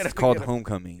tonight. And it's called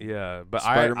Homecoming. Yeah, but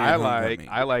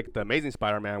I like the Amazing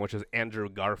Spider-Man, which is Andrew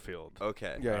Garfield.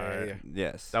 Okay. Yeah.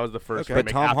 Yes. That was the first. But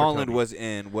Tom Holland was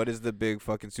in what is the big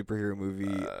fucking superhero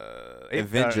movie?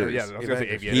 Avengers. Yeah, I was gonna say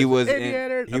Aviators. He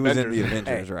was in the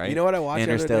Avengers, right? You know what I watched?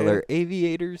 Interstellar,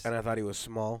 Aviators, and I thought he was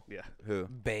small. Yeah. Who?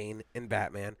 Bane in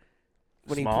Batman.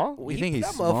 Small? You think he's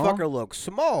that small? motherfucker looks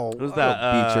small. Who's that?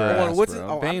 Beat your ass,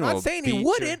 bro. I'm not saying he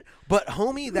wouldn't, but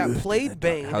homie that played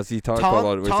Bane. How's he talking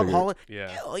about Tom Holland.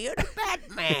 Yeah. Oh, you're the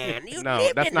Batman. You No,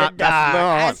 live that's in not- the dark.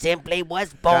 that's I simply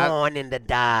was born in the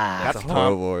dark. That's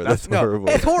horrible. That's horrible.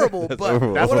 It's horrible, but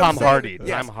That's what I'm Tom saying- Hardy.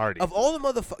 yes, Tom Hardy. Of all the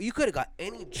motherfuckers, you could have got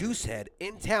any juice head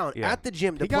in town Yeah. at the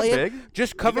gym to He got play big. him.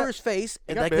 Just He cover got- his face,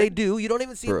 and got like big. they do, you don't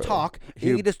even see him talk.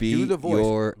 You just do the voice.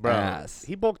 Your Bro, ass.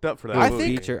 he bulked up for that. I movie.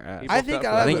 think- Beat your ass. He I bulked think up for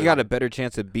I that I think movie. you got a better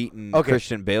chance of beating Okay.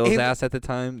 Christian Bale's Even- ass at the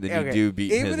time than you do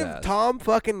beating Even his if ass. Tom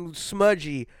fucking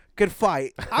Smudgy could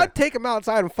fight, I'd take him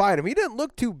outside and fight him. He didn't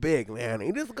look too big, man.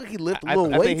 He just looked like he lifted I little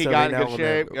think weights he every got in now good and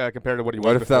shape then. compared to what he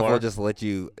What was if that before. fool just let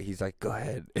you? He's like, go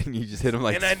ahead, and you just hit him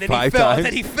like And then he 5 fell, times. and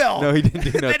then he fell. No, he didn't do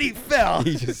And nothing. then he fell.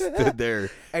 He just stood there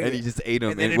and he just ate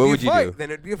him. And then And it'd what be a would you fight. do?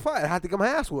 Then it'd be a fight. I'd have to get my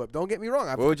ass whooped. Don't get me wrong.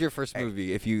 What was your first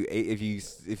movie? If you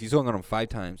swung on him 5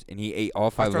 times and he ate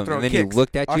all 5 of start them, and then throwing he kicks.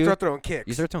 looked at you, I start throwing kicks.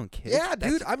 You start throwing kicks. Yeah,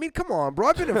 dude. I mean, come on, bro.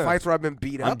 I've been in fights where I've been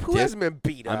beat up. Who hasn't been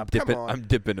beat up? Dipping, Come on. I'm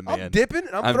dipping a man. I'm dipping.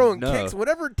 And I'm throwing no. kicks.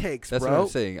 Whatever it takes, That's bro. what I'm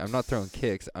saying. I'm not throwing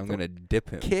kicks. I'm gonna dip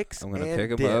him. Kicks I'm gonna and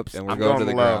pick him up dips. and we're I'm going to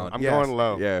going the low. ground. I'm going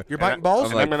low. Yeah. You're biting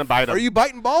balls? I'm going to bite him. Are you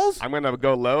biting balls? I'm going to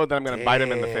go low, then I'm going to bite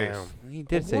him in the face. He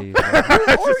did say. Where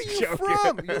are you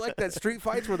from? You like that street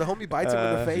fights where the homie bites him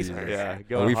in the face? Yeah.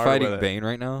 Are we fighting Bane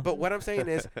right now? But what I'm saying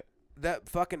is, that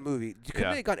fucking movie, couldn't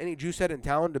they have got any juice head in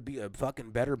town to be a fucking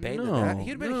better Bane than that? He'd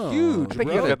have been huge, I think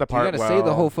bro. you fit the part You gotta well. say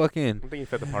the whole fucking. I think you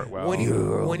fit the part well. When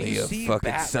you a see fucking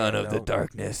Batman, son of the though,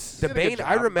 darkness. The Bane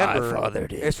I remember My father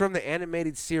did. is from the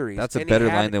animated series. That's a and better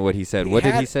he had- line than what he said. What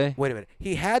did he say? Wait a minute.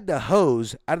 He had the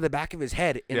hose out of the back of his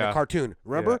head in the cartoon.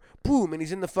 Remember? Boom, and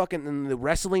he's in the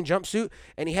wrestling jumpsuit,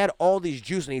 and he had all these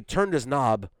juice, and he turned his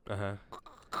knob,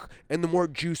 and the more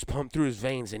juice pumped through his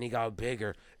veins, and he got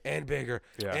bigger and bigger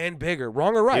and bigger.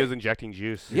 Wrong or right? He was injecting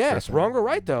juice. Yes, wrong or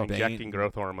right though. Injecting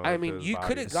growth hormones. I mean, into you his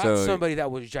could have body. got somebody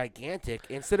that was gigantic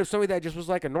instead of somebody that just was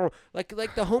like a normal, like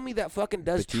the homie that fucking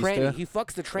does Batista? tranny. He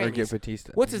fucks the Or get trannies.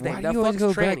 Batista. What's his name? Why That do you always fucks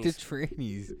go back to trannies.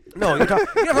 trannies? No, you're talking.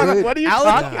 What are you Alec,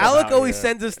 talking Alec about always here?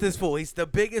 sends us this fool. He's the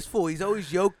biggest fool. He's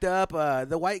always yoked up.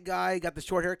 The white guy got the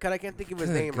short haircut. I can't think of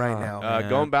his name right now.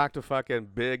 Going back to fucking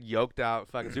big yoked out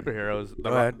fucking superheroes.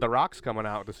 The Rock's coming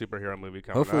out with a superhero movie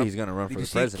coming Hopefully up. he's gonna run Did for you the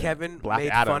see president. Kevin Black made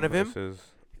Adam fun of him? versus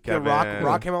The Kevin.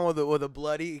 Rock came on with a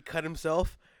bloody. He cut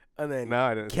himself. And then No,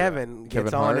 I didn't see Kevin gets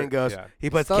Kevin on Hart? and goes. Yeah. He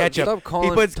puts Stop ketchup. calling-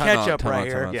 He puts time out, ketchup time right out,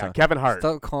 here. time out, Yeah, time Kevin Hart.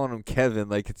 Stop calling him Kevin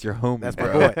like it's your homie. That's my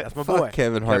bro. boy. That's my Fuck boy.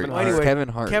 Kevin Hart. Kevin Hart. It's Anyway, Kevin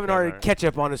Hart. Kevin Hart had Hart.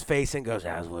 ketchup on his face and goes,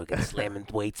 "I was looking slamming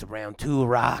weights around too,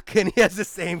 Rock," and he has the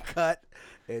same cut.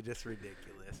 It's just ridiculous.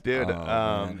 Dude,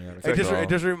 man, you're It just so- it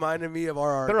just reminded me of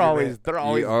our. they're argument.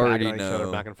 always already bagging on each other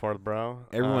know. back and forth, bro.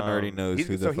 Everyone already knows he's,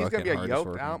 who the so he's gonna be a fucking hardest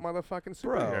yoked out working. motherfucking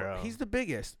Bro, superhero. he's the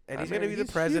biggest, and I he's mean, gonna be the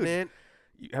he's president.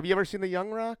 Have you ever seen The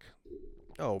Young Rock?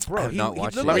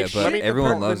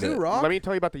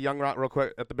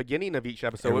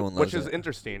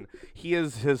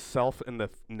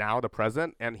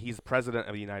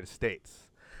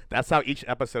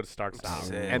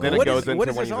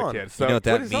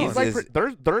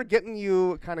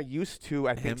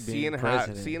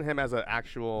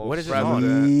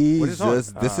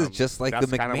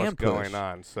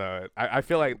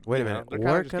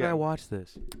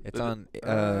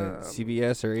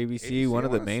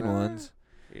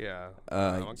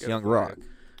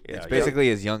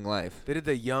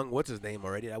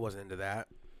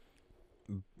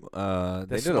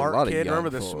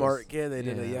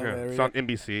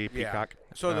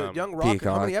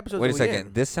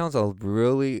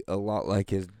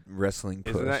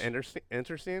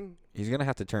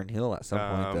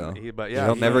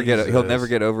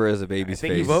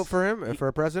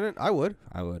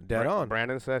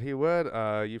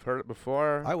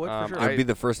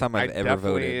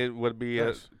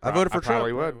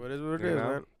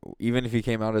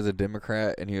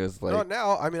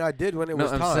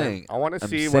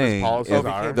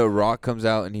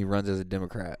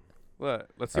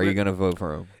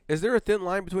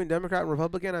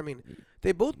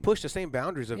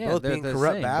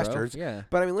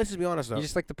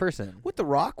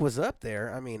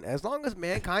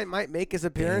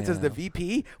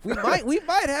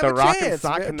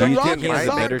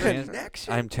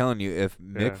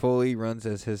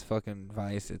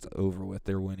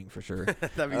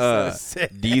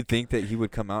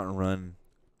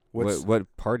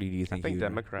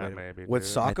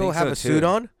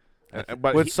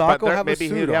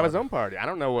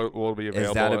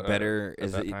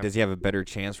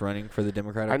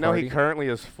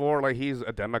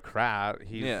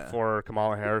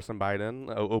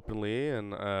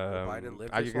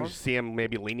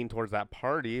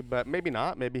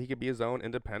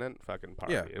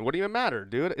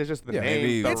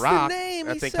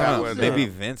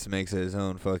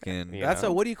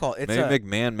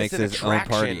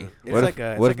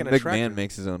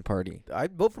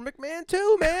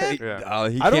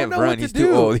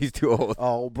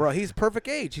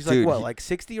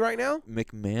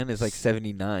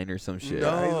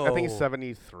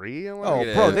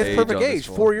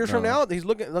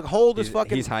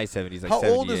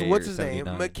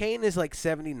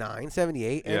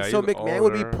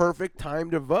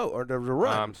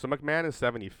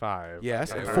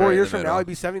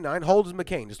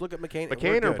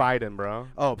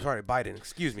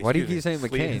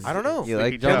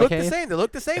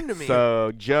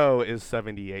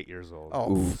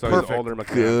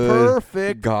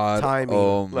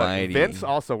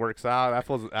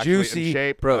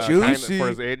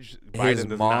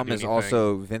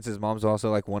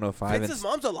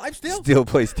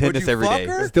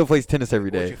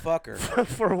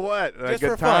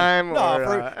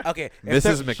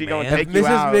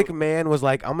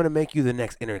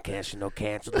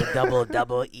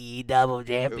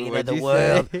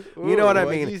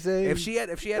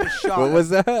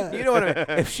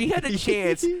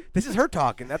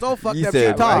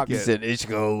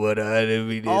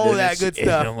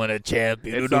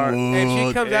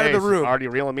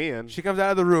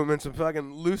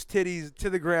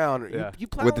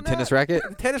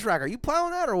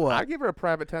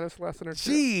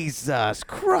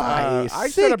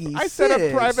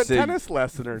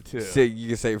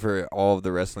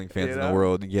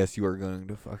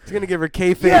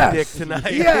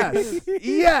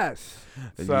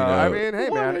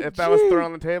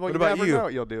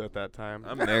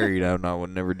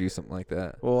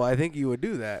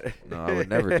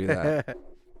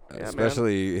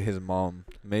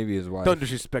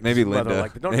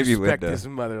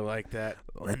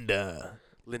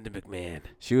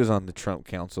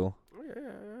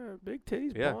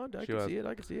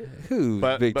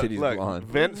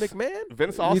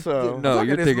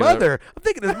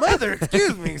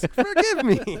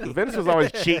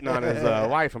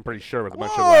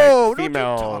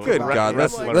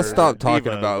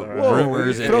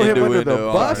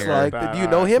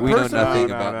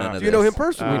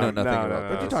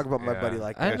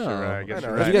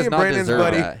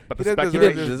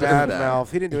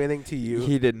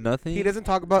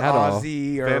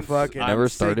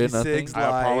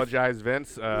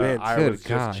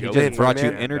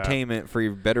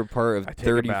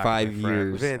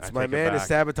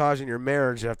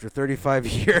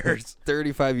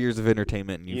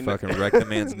 and you fucking wrecked the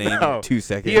man's name in 2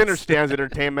 seconds. He understands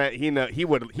entertainment. He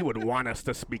would want us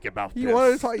to speak about this. You'd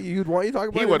want you to talk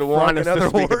about. He would want us to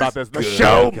speak about this. The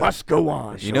show must go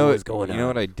on. You know what's going on. You know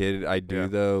what I did? I do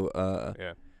though.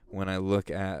 when I look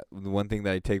at the one thing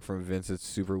that I take from Vince, it's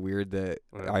super weird that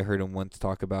I heard him once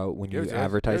talk about when you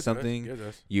advertise something,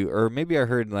 or maybe I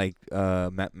heard like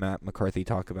Matt McCarthy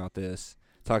talk about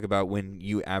when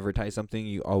you advertise something,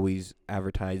 you always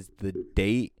advertise the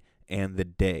date and the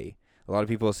day. A lot of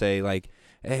people say like,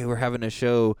 hey, we're having a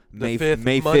show May 5th,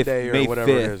 May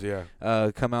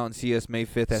 5th. Come out and see us May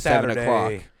 5th at 7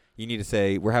 o'clock. You need to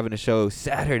say, we're having a show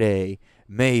Saturday,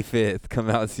 May 5th. Come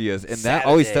out and see us. And that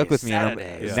always stuck with me.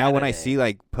 And now when I see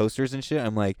like posters and shit,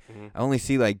 I'm like, I only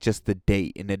see like just the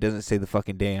date, and it doesn't say the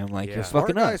fucking day. I'm like, you're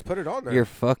fucking up. Guys put it on there. You're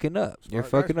fucking up. You're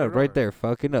fucking up right there.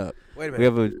 Fucking up. Wait a minute. We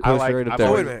have a poster right up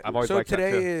there. Wait a minute. So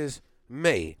today is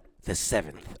May the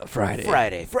 7th. Friday.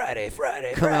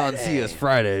 Come out and see us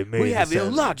Friday, May We have the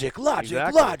 7th.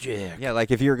 Logic. Yeah, like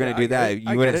if you were going to do that,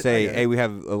 you wouldn't say, hey, we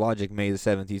have a Logic May the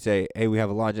 7th. You say, hey, we have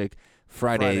a Logic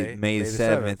Friday, May the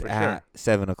 7th at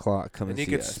 7 o'clock. Come and see us.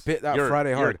 And you could spit that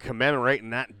Friday hard. You're commemorating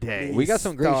that day. We got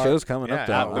some great shows coming up,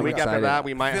 though. The week after that,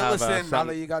 we might have some. Now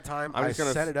that you got time, I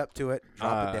set it up to it.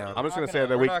 Drop it down. I'm just going to say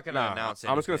the week. I'm just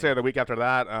going to say the week after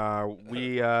that,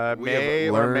 we may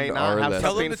or may not have something.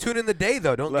 Tell them to tune in the day,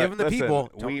 though. Don't give them the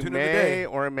people. We may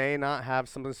or may not have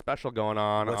something special going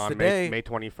on May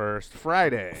 21st,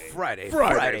 Friday. Friday,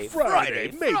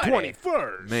 May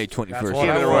 21st. May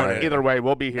 21st. Either way,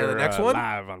 we'll be here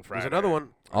live on Friday. There's another one.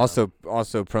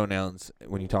 Also pronouns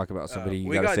when you talk about somebody,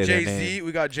 you gotta say their name.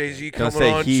 We got Jay-Z coming on.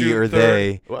 Don't say he or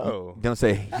they. Whoa. Don't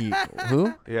say he.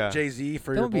 Who? Yeah. Jay-Z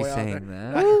for Don't your boy be saying out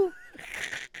there. that.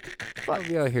 Don't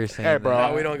be out here saying hey, bro,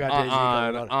 that. No, we don't got Jay-Z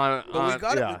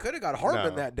on. We could have got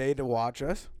Hartman that day to watch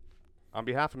us. On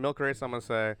behalf of Milk Race, I'm gonna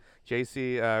say,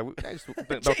 JC.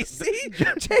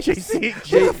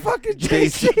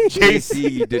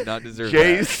 JC did not deserve that.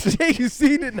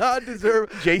 JC did not deserve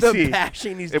the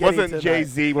bashing he's getting. It wasn't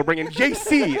Jay-Z. We're bringing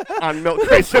JC on Milk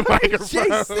Race and microphone.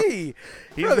 JC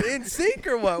from NSYNC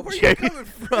or what? Where are you coming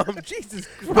from? Jesus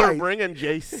Christ. We're bringing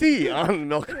JC on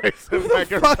Milk Race and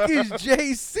microphone. Who the fuck is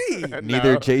JC?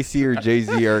 Neither JC or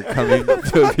Jay-Z are coming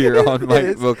to appear on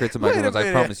Milk Race and microphones. I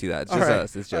promise you that. It's just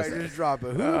us. It's just us. Just drop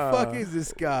it. Who the fuck is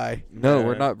this guy? No,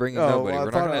 we're not bringing nobody. We're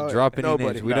not going to drop any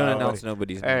names. We don't announce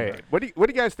nobody's name. Hey, what do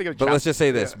you guys think of? But let's just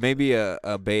say this: maybe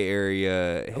a Bay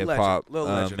Area hip hop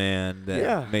man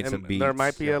that made some beats. There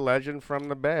might be a legend from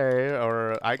the Bay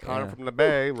or icon from the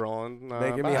Bay rolling.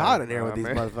 Making me hot in here with these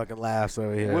motherfucking laughs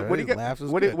over here.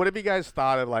 What have you guys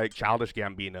thought of like Childish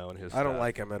Gambino and his? I don't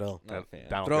like him at all.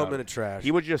 Throw him in the trash.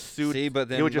 He was just sued. He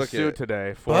was just sued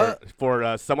today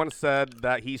for someone said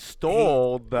that he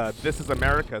stole the "This Is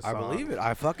America" song. I believe it.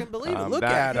 I fucking believe it. Look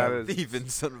at him. Steven,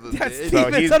 son of a That's bitch.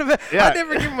 Steven, son of a. I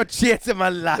never give him a chance in my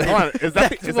life. Is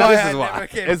that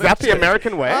the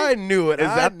American way? I knew it. Is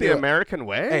that the American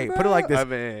way? Hey, put it like this: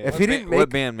 if he didn't make what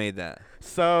band made that?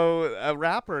 So a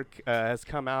rapper has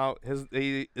come out.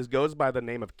 He goes by the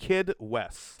name of Kid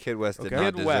West. Kid West did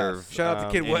not deserve. Shout out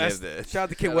to Kid West. Shout out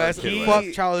to Kid West. Fuck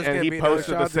Childish Gambino. And he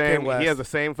posted the same. He has the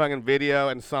same fucking video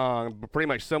and song, pretty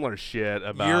much similar shit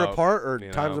about year apart or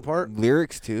times apart.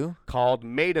 Lyrics too. Called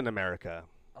 "Made in America."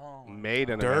 Made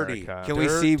in Dirty. America. Can we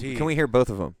see? Can we hear both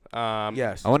of them?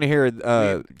 Yes. I want to hear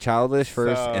Childish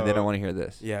first, and then I want to hear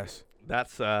this. Yes.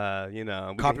 That's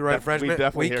copyright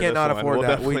infringement. We cannot afford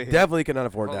that. We definitely cannot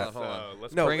afford that. Hold on.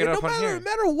 Let's no, bring it up on here. No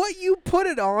matter what you put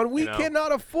it on, we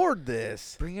cannot afford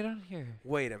this. Bring it on here.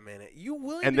 Wait a minute. You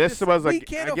willing? And this was we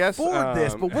can't afford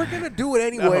this, but we're gonna do it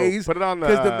anyways. Put it on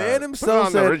because the man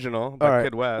himself said the original. All right.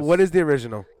 Kid West. What is the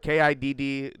original?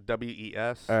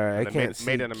 KIDDWES. All right. I can't see.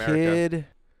 Made in America. Kid.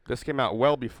 This came out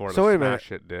well before so the Smash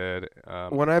shit did.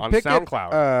 When I on pick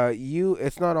SoundCloud.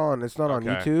 it's not on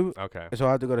YouTube. Okay. So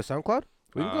I have to go to SoundCloud.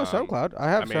 We can go to SoundCloud.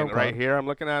 I have SoundCloud. Right here, I'm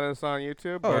looking at it. It's on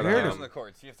YouTube. Oh, here it is.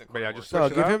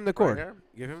 Give him the cord.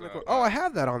 Give him the cord. Oh, I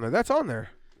have that on there. That's on there.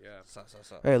 Yeah.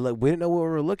 Hey, look, we didn't know what we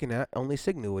were looking at. Only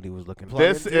Sig knew what he was looking at.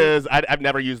 This is. I've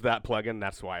never used that plugin.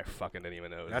 That's why I fucking didn't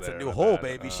even know. That's a new hole,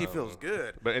 baby. She feels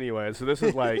good. But anyway, so this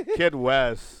is like Kid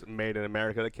West, Made in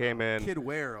America, that came in. Kid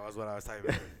Ware was what I was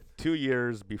typing. 2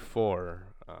 years before.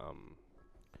 All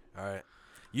right.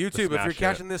 YouTube, if you're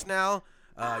catching this now,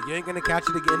 you ain't gonna catch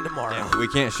it again tomorrow. Yeah, we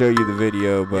can't show you the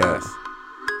video, but yes.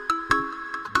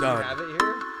 Done. You have it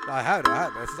here? No, I have it.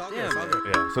 It's all good. It's all good.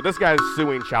 Yeah. So this guy's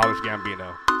suing Childish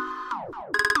Gambino.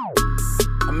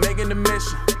 I'm making the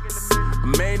mission.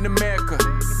 I'm made in America.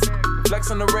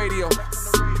 Flex on the radio.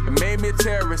 It made me a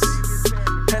terrorist.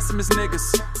 Pessimist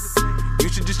niggas. You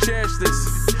should just cherish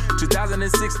this.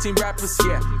 2016 rappers,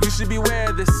 yeah. You should be aware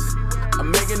of this.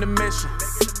 I'm making the mission.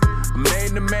 I'm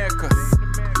made in America.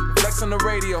 Flex on the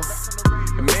radio.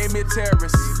 It made me a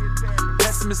terrorist.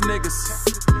 Pessimist niggas.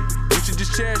 You should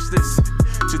just cherish this.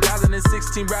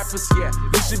 2016 rappers, yeah,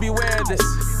 you should be aware of this.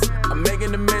 I'm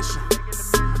making the mission.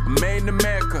 I'm made in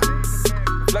America.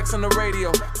 Flex on the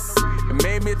radio. It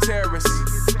made me a terrorist.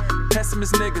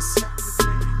 Pessimist niggas.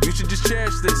 You should just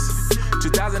cherish this.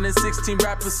 2016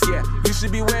 rappers, yeah, you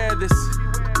should be aware of this.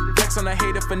 Flex on the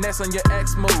hater, finesse on your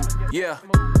ex move. Yeah.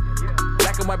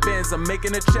 Black and white Benz, I'm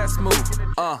making a chess move.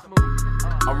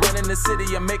 I'm running the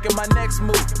city, I'm making my next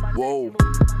move. Whoa.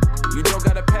 You don't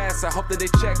gotta pass, I hope that they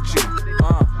checked you.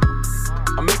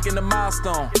 I'm making a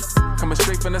milestone, coming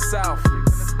straight from the south.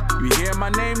 You hear my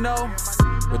name, no?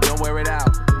 But don't wear it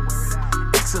out.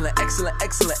 Excellent, excellent,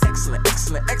 excellent, excellent,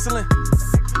 excellent, excellent.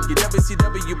 Your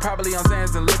WCW probably on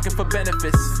Zans and looking for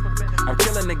benefits. I'm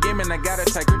killing the game and I got a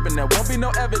tight grip and there won't be no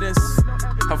evidence.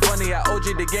 How funny I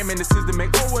OG the game and this is to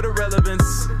make what a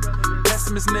relevance.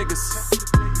 Pessimist niggas,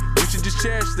 you should just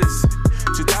cherish this.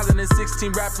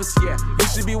 2016 rappers, yeah, you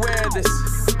should be aware of this.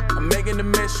 I'm making the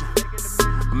mission.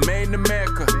 I'm made in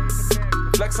America.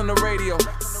 Flex on the radio.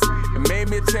 It made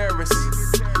me a terrorist.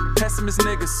 Pessimist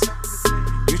niggas.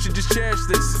 You should just cherish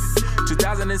this.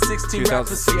 2016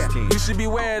 rappers, yeah, you should be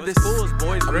aware of this.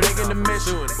 I'm making the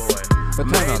mission. But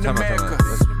time out.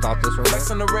 Let's stop this real quick.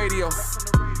 Flex on the radio.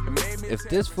 If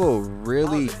this fool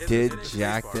really did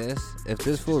jack this,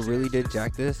 this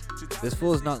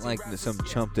fool is not like some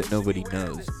chump that nobody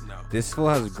knows. This fool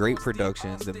has great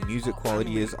production. The music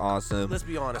quality is awesome. Let's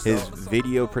be honest. His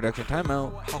video production,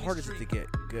 timeout. How hard is it to get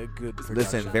good production?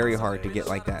 Listen, very hard to get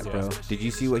like that, bro. Did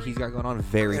you see what he's got going on?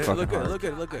 Very fucking hard. Look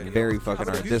good. Very fucking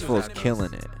hard. This fool's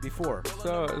killing it. Before.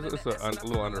 So it's a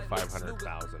little under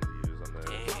 500,000 views on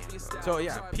this. So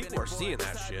yeah, people are seeing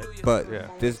that shit. But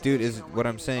this dude is what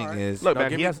I'm saying is. Look, man,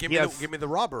 give me the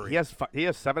robbery. He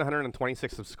has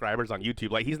 726 subscribers on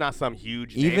YouTube. Like he's not some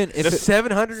huge. Even name. if it's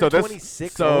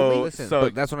 726. Listen,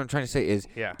 but that's what I'm trying to say is.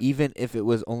 Yeah. Even if it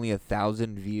was only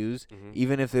 1,000 views,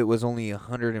 even if it was only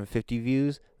 150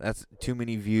 views, that's too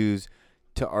many views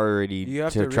to already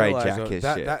to try jack his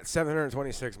shit. That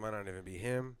 726 might not even be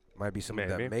him. Might be someone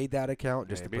that made that account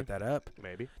just to put that up.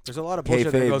 Maybe. There's a lot of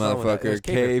bullshit that goes on with that.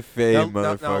 Kayfabe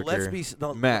motherfucker. Now let's be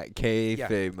Matt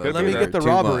Kayfabe motherfucker. Let me get the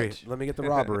robbery. Let me get the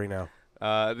robbery now.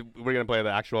 We're gonna play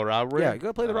the actual robbery. Yeah,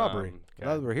 go play the robbery.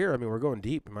 Now that we're here, I mean, we're going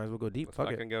deep. Might as well go deep. Fuck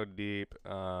it. I can go deep.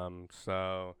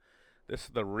 So this is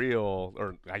the real,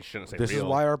 or I shouldn't say this real. This is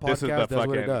why our podcast does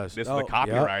what it does. This is the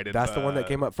copyrighted. That's the one that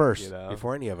came up first,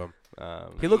 before any of them.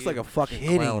 He looks like a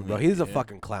fucking clown, bro. He's a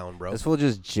fucking clown, bro. This will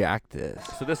just jack this.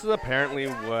 So this is apparently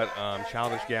what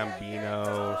Childish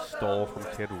Gambino stole from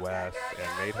Kid West and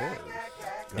made his.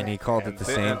 And he called it the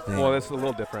same thing. Well, this is a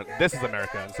little different. This is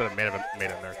America instead of Made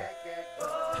in America.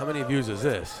 How many views is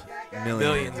this?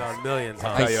 Millions on millions.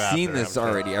 I've seen this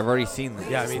already. I've already seen this.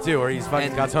 Yeah, me too. Where he's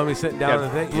fucking got somebody sitting down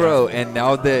and thing. Bro, and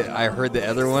now that I heard the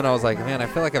other one, I was like, man, I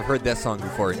feel like I've heard that song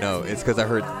before. No, it's because I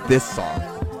heard this song.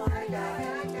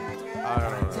 I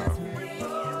don't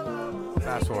know.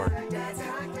 Fast forward.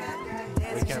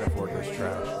 We can't afford this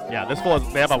trash. Yeah, this fool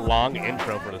they have a long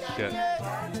intro for this shit.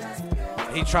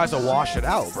 He tries to wash it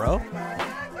out, bro.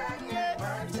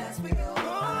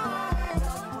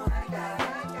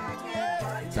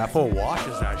 That fool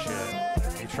washes that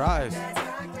shit. He tries.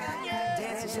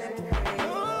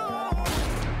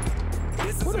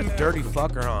 What a dirty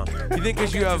fucker, huh? You think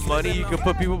because you have money, you can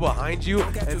put people behind you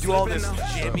and do all this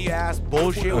Jimmy-ass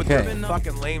bullshit with your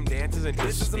fucking lame dances and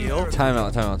just steal? Time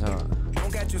out. Don't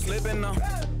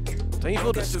you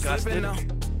feel disgusted?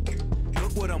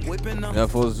 That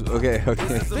fool's okay. Do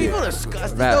you feel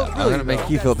disgusted? Matt, I'm gonna make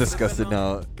you feel disgusted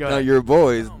now. No, your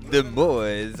boys, them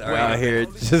boys are out here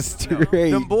just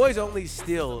straight. Them boys only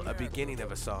steal a beginning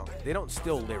of a song. They don't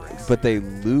steal lyrics. But they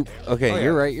loop. Okay,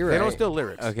 you're right. They don't steal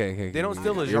lyrics. Okay. They don't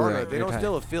steal a genre. They don't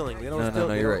steal a feeling. They don't steal.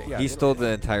 No, you're right. He stole the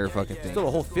entire fucking thing. He stole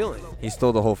the whole feeling. He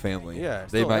stole the whole family. Yeah.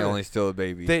 They might only steal a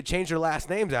baby. They changed their last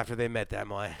names after they met that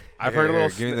boy. I've heard a little.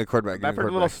 Give me the chord back. I've heard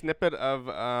a little snippet of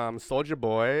Soulja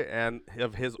Boy and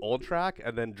of his old track,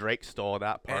 and then Drake stole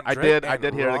that part. I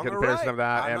did hear the comparison of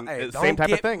that, and it's the same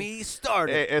type of thing. Don't get me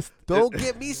started. Don't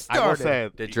get me started. I will say,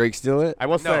 did Drake steal it? I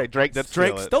will say Drake did steal it.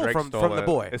 Drake stole from the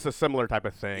boy. It's a similar type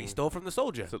of thing. He stole from the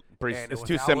Soulja. It's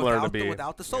too similar to be.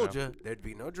 Without the Soulja, there'd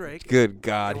be no Drake. Good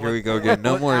God, here we go again.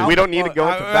 No more. We don't need to go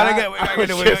into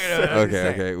that.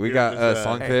 Okay. We got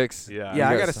song picks. Yeah,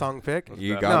 I got a song pick.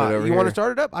 You got it over here. You want to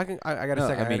start it up? I got a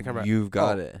second. I mean, you've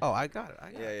got it. Oh, I got it.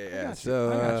 Yeah.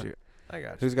 So, I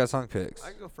got you. Who's got song picks? I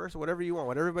can go first. Whatever you want.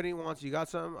 What everybody wants. You got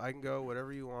some? I can go.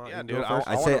 Whatever you want. Yeah, dude.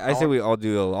 I say we all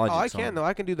do a Logic song. I song. can though.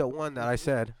 I can do the one that I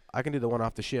said. I can do the one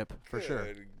off the ship for sure.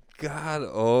 God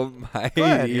almighty. Go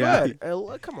ahead.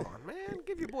 Come on, man.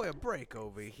 Give your boy a break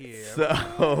over here.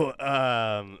 So,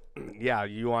 yeah,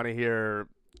 you want to hear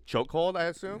Chokehold, I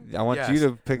assume. I want you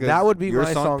to pick. That would be your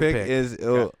my song pick. Is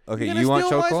okay. You want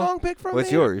Chokehold? My song pick from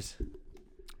What's me? yours?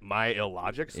 My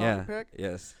Illogic song pick.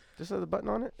 Yes. Does it have the button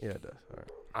on it? Yeah, it does. All right.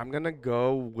 I'm gonna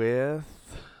go with.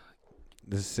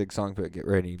 This is 6 song pick. Get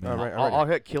ready, man. All right, I'll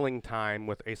hit Killing Time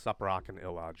with Aesop Rock and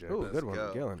Illogic. Ooh, good one,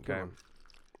 Gillen. Okay.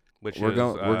 Which we're is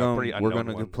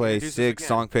going to play 6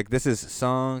 song pick. This is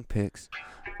song picks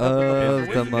of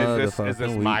the motherfucking Is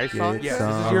this my song? week. Yes,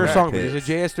 this is your song pick. This is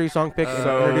a JS3 song pick.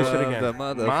 Introduce it again.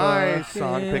 My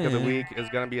song pick of the week is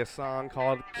going to be a song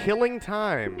called Killing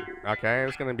Time. Okay,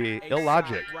 it's going to be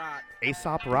Illogic,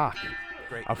 Aesop Rock.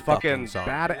 A fucking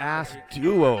badass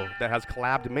duo that has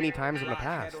collabed many times in the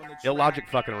past. Illogic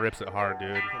fucking rips it hard,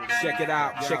 dude. Check it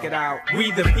out, check it out.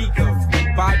 We the peak of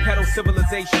bipedal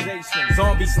civilization.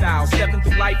 Zombie style, stepping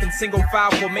through life in single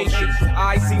file formation.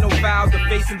 I see no foul,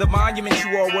 defacing the monument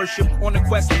you all worship. On the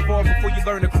quest to fall before you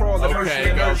learn to crawl.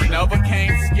 Okay, girls,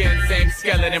 Novocaine skin, same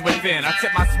skeleton within. I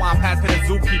tip my swamp past to the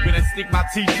zookeeper and sneak my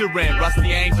teacher in.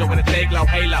 Rusty angel with a day glow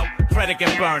halo.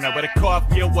 Predicate burner with a cough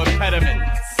guild with pediment.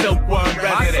 Silkworm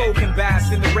resident. My soul can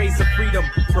bask in the rays of freedom,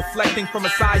 reflecting from a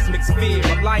seismic sphere.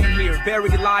 I'm lying here,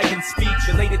 buried alive in speech,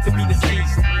 elated to be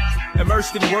deceased.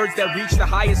 Immersed in words that reach the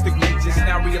highest degree, just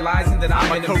now realizing that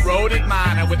I'm a corroded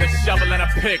miner with a shovel and a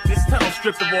pick. This tunnel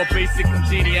stripped of all basic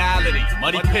congeniality.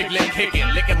 Muddy piglet kicking,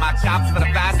 licking my chops for the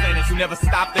fastlanders who never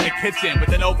stopped in the kitchen.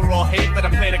 With an overall hate for the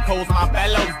plate of coals my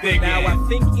bellows digging. Now I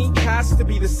think ink has to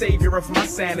be the savior of my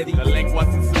sanity. The link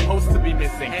wasn't supposed to be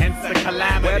missing, hence the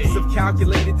calamity. Webs of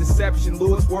calculated deception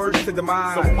lures words to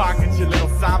demise. So pocket your little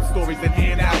sob stories and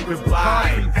hand out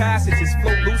goodbye. Concrete passages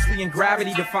float loosely in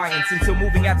gravity defiance until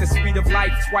moving at the speed of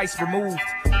light twice removed.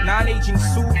 Non-aging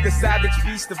soothe the savage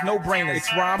beast of no-brainers.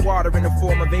 It's rhyme water in the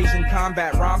form of Asian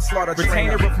combat rhyme slaughter.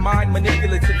 Retainer of mind,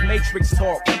 manipulative matrix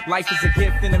talk. Life is a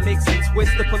gift in a mix and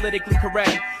twist the politically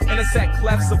correct. Intersect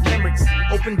clefts of limericks.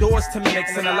 Open doors to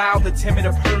mimics and allow the timid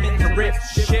of hermit to rip.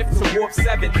 Shift to warp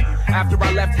 7. After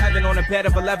I left heaven on a bed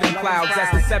of 11 clouds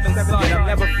as the 7th sun. I'm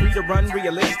never free to run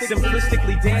realistic.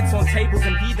 Simplistically dance on tables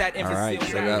and be that imbecile. Alright,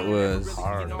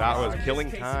 so that was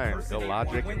Killing Time,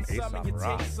 Illogic, and Aesop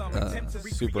Rock.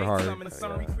 Super hard.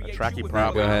 A track you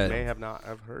probably may have not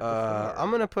have heard before.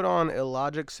 I'm gonna put on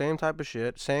Illogic, same type of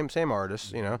shit, same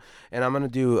artist, you know, and I'm gonna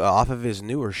do off of his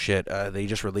newer shit. They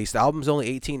just released. The album's only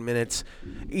 18 minutes,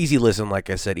 easy listen, like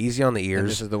I said, easy on the ears. And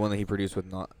this is the one that he produced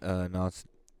with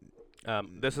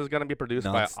This is going to be produced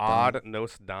by Odd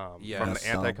Nosdam from the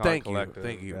Anti-Con Collective.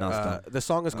 Thank you. The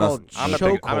song is called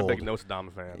Chokehold. I'm a big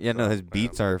Nosdam fan. Yeah, no, his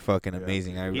beats are fucking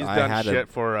amazing. He's done shit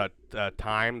for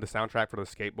Time, the soundtrack for the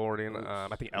skateboarding.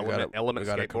 I think Element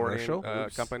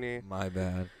Skateboarding company. My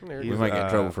bad. We might get in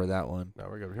trouble for that one. No,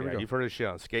 we're good. Here we go. You've heard his shit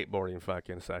on skateboarding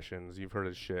fucking sessions. You've heard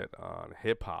his shit on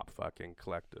hip hop fucking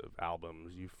collective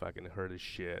albums. You've fucking heard his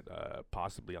shit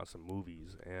possibly on some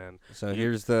movies. And so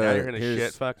here's you're hearing his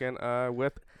shit fucking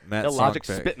with Illogic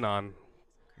spitting on.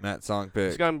 Matt song pick.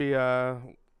 It's gonna be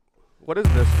what is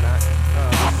this, Matt?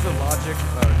 This is Illogic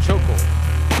Chokehold.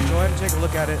 Go ahead and take a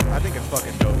look at it. I think it's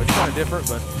fucking dope. It's kind of different,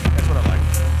 but that's what I like.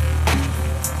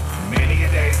 Many a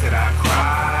days that I've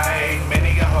cried,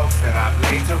 many a hopes that I've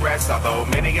laid to rest, although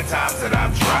many a times that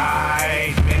I've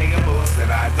tried, many a moves that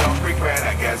I don't regret.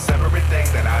 I guess everything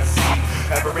that I see,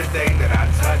 everything that I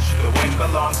touch, the wind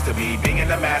belongs to me. Being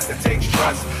the master takes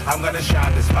trust. I'm gonna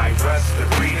shine despite rust,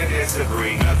 agree to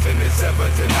disagree. Nothing is ever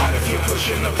denied if you're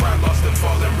pushing the pride, lost and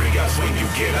falling, re-us when you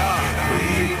get up.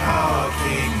 We all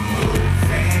keep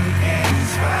moving in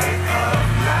spite of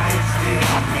lights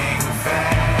dimming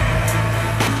fast.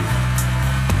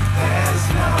 There's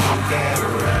no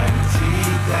guarantee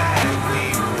that we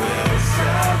will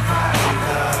survive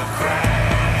the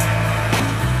crash,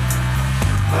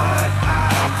 but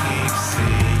I'll keep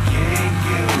seeing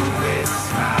you with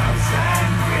smiles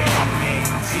and grinning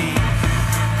teeth.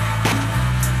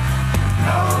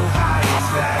 No heights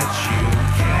that you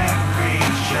can't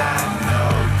reach. I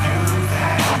know you've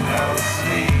had no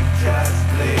sleep, just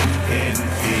live in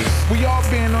peace. We all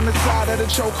been on the side of the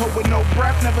chokehold with no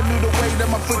breath. Never knew the weight of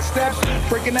my footsteps.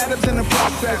 Breaking atoms in the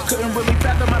process. Couldn't really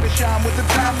fathom how to shine with the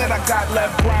time that I got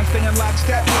left. Grind staying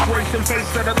lockstep with grace and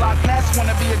face of the Loch Ness.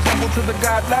 Wanna be a temple to the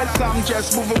godless. I'm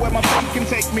just moving where my faith can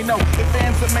take me. No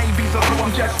ifs or maybes, although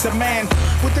I'm just a man.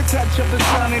 With the touch of the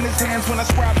sun in his hands when I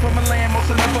scribe from a land.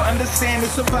 Most will never understand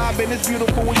it's a vibe and it's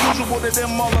beautiful. Unusual to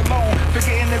them all alone.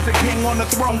 Forgetting there's a king on the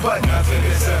throne, but nothing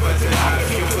is ever denied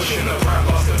if you're pushing the pride,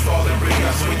 lost and falling, bring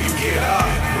us when you get up.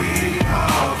 We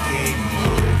all keep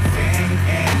moving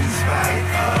in spite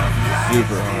of life.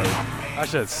 Super hard. That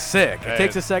shit's sick. It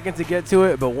takes a second to get to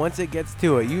it, but once it gets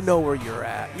to it, you know where you're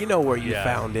at. You know where you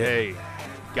found it. Hey,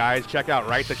 Guys, check out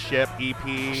Right the Ship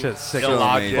EP. Shit's sick.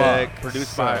 Illogic,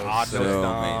 produced by Odd so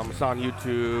Nosdom. It's on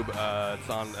YouTube. It's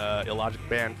on Illogic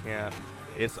Bandcamp.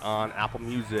 It's on Apple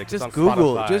Music. Just it's on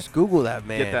Spotify. Just Google that,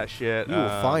 man. Get that shit. You will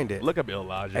find it. Look up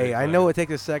Illogic. Hey, I know it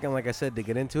takes a second, like I said, to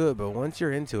get into it, but once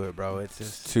you're into it, bro, it's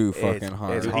just too fucking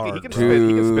hard. It's He hard. can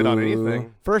spit on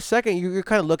anything. For a second, you're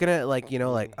kind of looking at it like,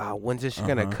 when's this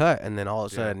gonna cut? And then all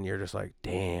of a sudden, you're just like,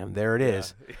 damn, there it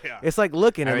is. Yeah. It's like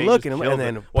looking I mean, and he looking, just and killed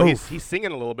then it. Well, poof. he's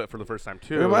singing a little bit for the first time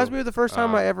too. It reminds me of the first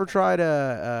time I ever tried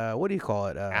what do you call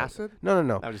it? Acid?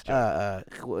 No. I'm just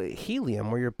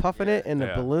helium, where you're puffing it in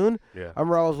a balloon. Yeah. I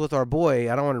remember I was with our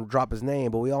boy. I don't want to drop his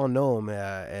name, but we all know him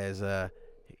as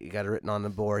he got it written on the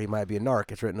board. He might be a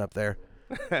narc. It's written up there.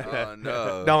 Oh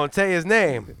no! Don't say his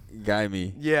name. Guy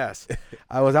me. Yes.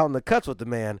 I was out in the cuts with the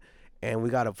man, and we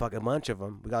got a fucking bunch of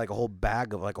them. We got like a whole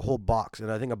bag of, like a whole box,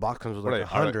 and I think a box comes with like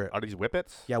 100. Are these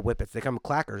whippets? Yeah, whippets. They come with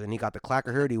clackers, and he got the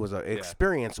clacker here. He was an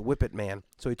experienced whippet man,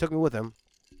 so he took me with him.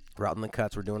 We're out in the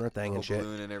cuts. We're doing our thing and shit.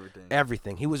 Balloon and everything.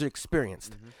 Everything. He was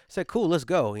experienced. Said, cool, let's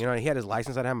go. You know, he had his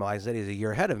license. I had my license. He's a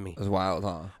year ahead of me. It was wild,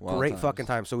 huh? Wild Great times. fucking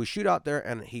time. So we shoot out there,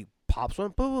 and he pops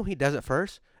one. Boom, boom. He does it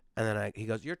first, and then he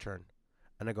goes, your turn.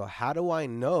 And I go, how do I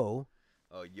know?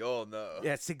 Oh, you'll know.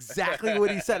 Yeah, it's exactly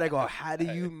what he said. I go, how do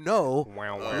you know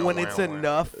when it's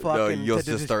enough fucking? No, you'll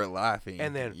just start laughing.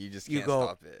 And then you just you can't go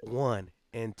stop it. 1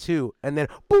 and 2, and then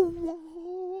boom.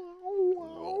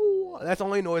 That's the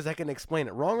only noise I can explain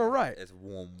it. Wrong or right? It's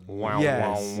wom.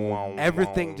 Yes.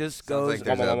 Everything just goes. Sounds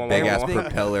like there's a big ass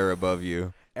propeller above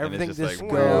you. Everything just just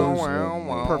like, goes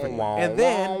perfect. And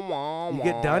then you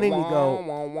get done and you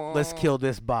go, let's kill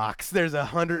this box. There's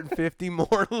 150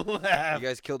 more left. You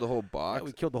guys killed the whole box? Yeah,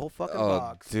 we killed the whole fucking Oh,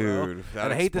 box. dude. Bro. That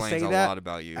And I hate to say explains a that. lot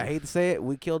about you. I hate to say it.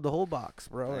 We killed the whole box,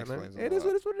 bro. That And explains a it is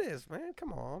lot. what it is, man.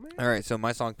 Come on, man. All right, so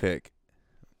my song pick.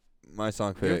 Give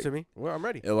it to me. Well, I'm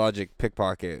ready. Illogic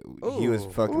Pickpocket. He was Ooh.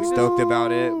 fucking stoked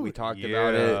about it. We talked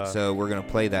about Yeah. it, so we're gonna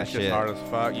play that That's just shit. hard as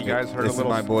fuck. You guys heard this a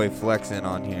little. is my boy flexing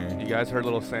on here. You guys heard a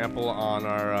little sample on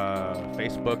our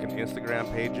Facebook and Instagram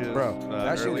pages, Bro,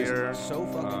 that earlier. shit is so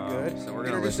fucking good. So we're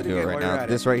gonna Introduce listen it to it again right while you're now. at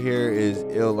This it. right here is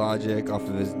Illogic off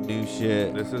of his new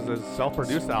shit. This is a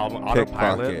self-produced album,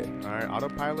 Autopilot. Pickpocket. All right,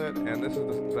 Autopilot, and this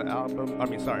is the album.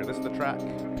 This is the track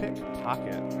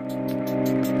Pickpocket.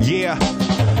 Yeah,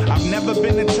 I've never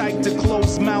been the type to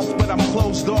close mouth, but I'm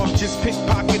closed off. Just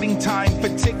pickpocketing time for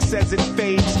ticks as it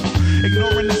fades.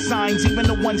 Ignoring the signs, even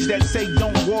the ones that say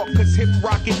don't walk, cause hip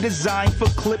rocket designed for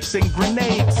clips and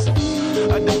grenades.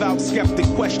 A devout skeptic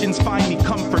questions find me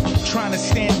comfort, trying to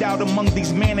stand out among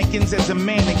these mannequins as a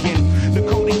mannequin.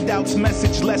 Decoding doubts,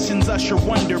 message lessons, usher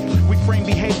wonder. We frame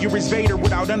behavior as Vader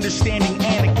without understanding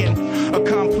Anakin. A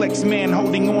complex man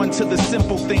holding on to the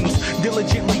simple things,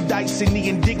 diligently dicing the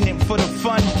indignant for the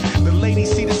fun. The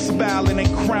ladies see the smile and they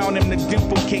crown him the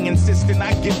dimple king, insisting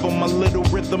I give them a little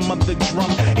rhythm of the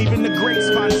drum. Even the greats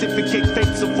pontificate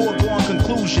fate's a foregone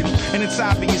conclusion, and it's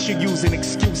obvious you're using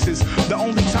excuses. The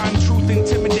only time truth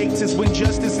intimidates is when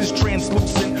justice is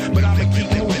translucent. But I'ma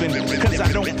keep moving, cause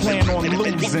I don't plan on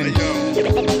losing.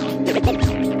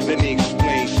 Let me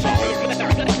explain something.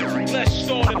 Let's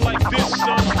start it like this, son.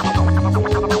 I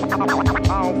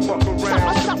don't fuck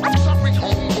around. Sorry,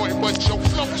 homeboy, but your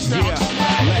flow sounds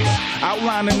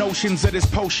outline the notions of this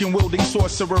potion-wielding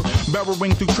sorcerer,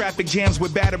 burrowing through traffic jams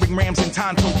with battering rams and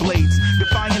tonto blades,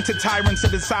 defiant to tyrants of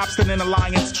this obstinate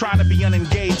alliance, trying to be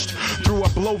unengaged through a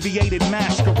bloviated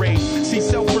masquerade. See,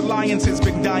 self-reliance has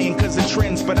been dying cause of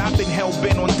trends, but I've been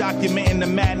hell-bent on documenting the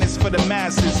madness for the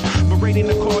masses, berating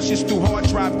the cautious through hard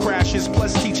drive crashes,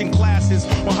 plus teaching classes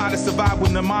on how to survive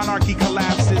when the monarchy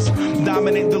collapses.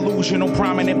 Dominant, delusional,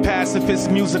 prominent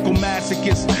pacifist, musical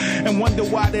masochist, and wonder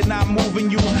why they're not moving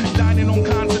you. Dining on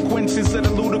consequences of the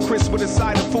ludicrous with a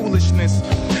side of foolishness.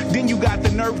 Then you got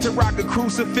the nerve to rock a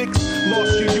crucifix.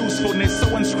 Lost your usefulness,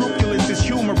 so unscrupulous is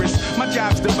humorous. My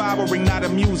job's devouring, not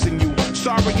amusing you.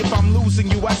 Sorry if I'm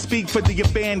losing you, I speak for the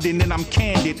abandoned and I'm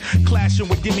candid. Clashing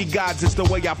with demigods is the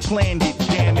way I planned it,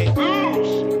 damn it.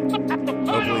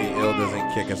 Hopefully Ill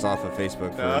doesn't kick us off of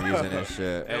Facebook for using his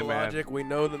shit. Hey, man. Logic, we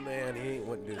know the man. He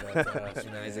wouldn't do that to us.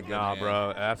 No, he's a good Nah, man.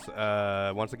 bro. That's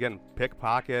once again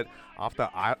Pickpocket off the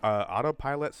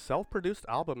Autopilot self-produced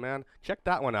album, man. Check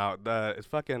that one out. It's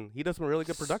fucking. He does some really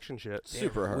good production shit.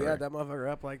 Super hard. We had that motherfucker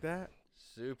up like that.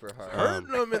 Super hard.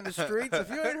 Hurting them in the streets. If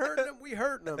you ain't hurting them, we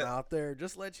hurting them out there.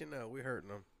 Just let you know, we hurting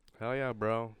them. Hell yeah,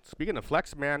 bro. Speaking of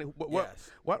flex, man, what Yes.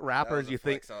 what rappers you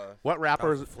think? flex off. What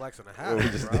rappers? That was a flex and a half,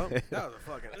 bro. That was a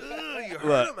fucking. You Look,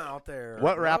 hurt them out there.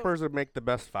 What bro. rappers would make the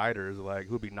best fighters? Like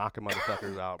who'd be knocking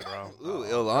motherfuckers out, bro? Ooh,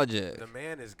 Illogic. The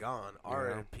man is gone.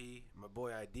 R.I.P. My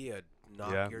boy Idea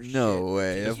knock your shit. No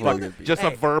way. Just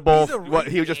a verbal. What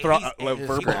he would just throw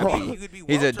verbal.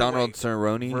 He's a Donald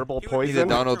Cerrone. Verbal poison. He's a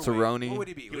Donald Cerrone. What would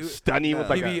he be? Stun you with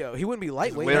like he wouldn't be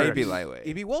lightweight. He'd be lightweight.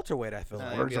 He'd be welterweight. I feel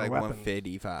like. He'd be like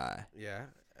 155. Yeah.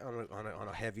 On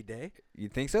a heavy day. You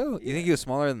think so? You think he was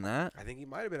smaller than that? I think he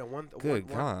might have been a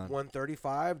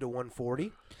 135 to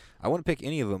 140. I wouldn't pick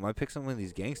any of them. I pick some of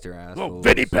these gangster assholes. Oh,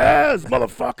 Vinny Paz,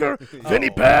 motherfucker. Vinny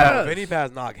Paz. Vinny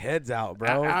Paz knock heads out,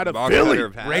 bro. Out of Philly.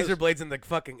 Razor blades in the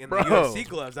UFC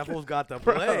gloves. That fool's got the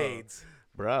blades.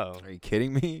 Bro. Are you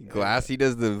kidding me? Glass, he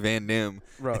does the Van Damme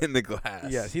in the glass.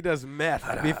 Yes, he does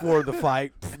meth before the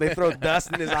fight. They throw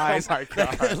dust in his eyes. Oh, my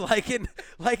God. like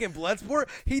in Bloodsport,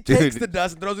 he takes the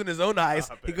dust and throws it in his own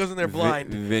eyes. He goes in there blind.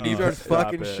 Vinny starts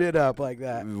fucking shit up like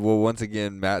that. Well, once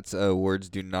again, Matt's words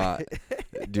do not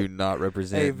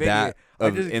represent Vinny, that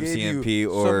of MCMP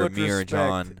or me or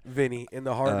John. Vinny, in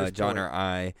the heart John or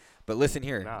I. But listen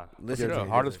here. Listen here.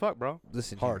 Hard as fuck, bro.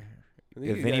 Listen hard. Here.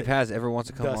 If Vinny Paz ever wants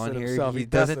to come on here, he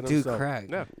doesn't do crack.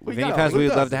 No. Vinny Paz, we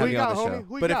would love to have you on the show.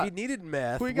 But if he needed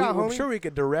meth, I'm sure we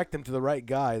could direct him to the right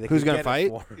guy. Who's going to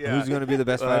fight? Yeah. Who's going to be the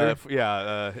best fighter?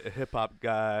 Hip-hop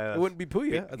guy. It wouldn't be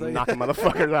Puya. Knocking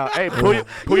motherfuckers out. Hey,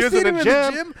 Puya's in the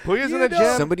gym. Puya's in the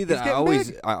gym. Somebody that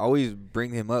I always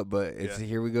bring him up, but it's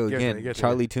here we go again.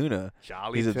 Charlie Tuna.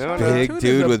 He's a big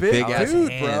dude with big ass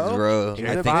hands, bro.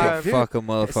 I think he'll fuck a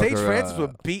motherfucker. Sage Francis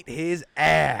would beat his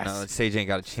ass. No, Sage ain't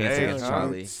got a chance against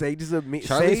Charlie.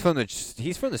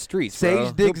 Charlie's from the streets.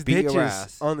 Sage bro. digs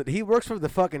ditches he works for the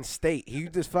fucking state. He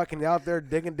just fucking out there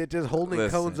digging ditches, holding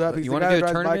cones up. He's you the want guy to do that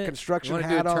a drives by tournament? construction you hat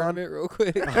do a on. tournament real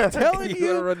quick? I'm telling you.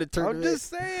 Want to run the tournament? I'm just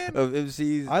saying. Of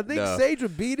MCs. I think Sage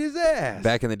would beat his ass.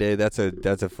 Back in the day, that's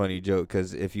a funny joke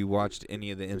because if you watched any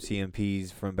of the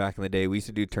MCMPs from back in the day, we used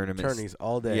to do tournaments. Tourneys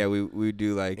all day. Yeah, we would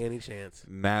do like any chance.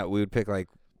 Matt, we would pick like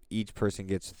each person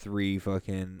gets 3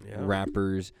 fucking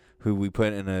rappers who we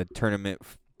put in a tournament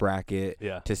bracket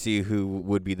to see who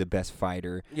would be the best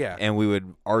fighter. Yeah. And we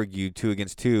would argue 2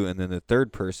 against 2, and then the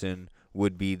third person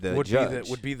would be the judge.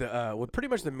 Would be pretty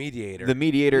much the mediator. The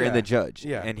mediator and the judge.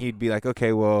 Yeah. And he'd be like,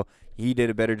 okay, well, he did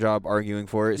a better job arguing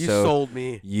for it. You so sold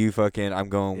me. You fucking, I'm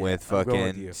going with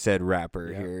fucking said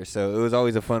rapper here. So it was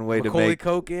always a fun way to make.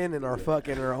 Culkin and our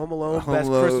Home Alone, Best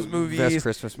Christmas movies. Best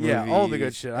Christmas movies. Yeah, all the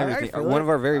good shit. Everything. One of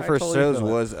our very first shows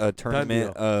was a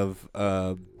tournament of.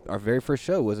 Our very first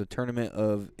show was a tournament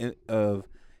of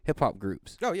hip hop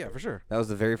groups. Oh yeah, for sure. That was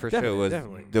the very first show. Was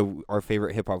our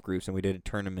favorite hip hop groups, and we did a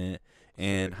tournament,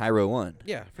 and Hyro won.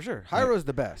 Yeah, for sure. Hyro's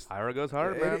the best. Hyro goes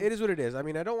hard, man. It is what it is. I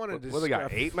mean, I don't want to. What they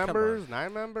got? 8 members,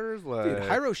 9 members. What? Dude,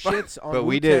 Hyro shits on. But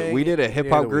we did a hip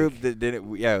hop group that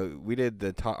didn't. Yeah, we did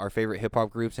our favorite hip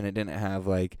hop groups, and it didn't have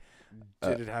like.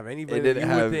 Did it have anybody that you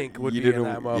would think would be in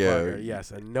that motherfucker?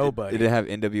 Yes, and nobody. It didn't have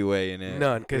NWA in it.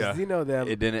 None, because you know them.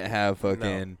 It didn't have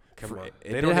fucking. Come on.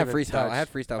 It didn't have freestyle. I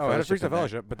had freestyle. I had freestyle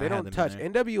fellowship, but they don't touch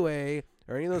NWA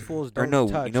or any of those fools. Don't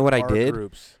touch. You know what I did?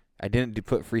 Groups. I didn't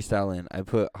put freestyle in. I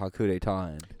put Hakude Ta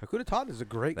in. Hakude Ta is a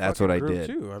great. That's what I group did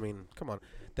too. I mean, come on,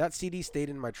 that CD stayed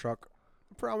in my truck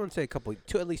for I want to say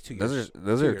at least 2 years.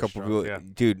 Those are a couple people,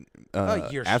 dude.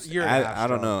 Year I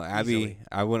don't know. Abby, easily.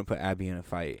 I wouldn't put Abby in a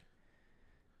fight.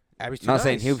 Abby's too not nice.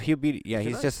 saying he'll beat. Yeah,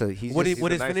 he's just a. He's what just,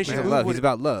 his finishing move? Love. He's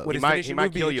about love. He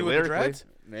might kill you lyrically.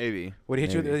 Maybe. Would he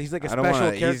hit you? He's like a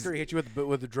special character. He hit you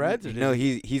with the dreads. No,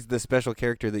 he's the special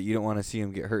character that you don't want to see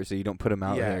him get hurt, so you don't put him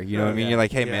out there. You know what I mean? You're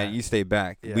like, hey man, you stay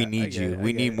back. We need you.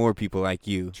 We need more people like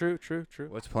you. True.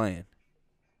 What's playing?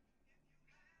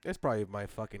 It's probably my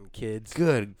fucking kids.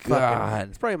 Good God!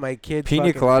 It's probably my kids.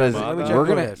 Pina coladas. We're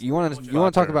gonna. You want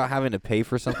to talk about having to pay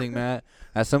for something, Matt?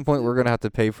 At some point, we're gonna have to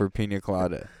pay for pina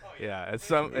colada. Yeah, it's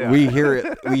some. Yeah. We hear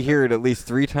it. We hear it at least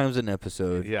 3 times an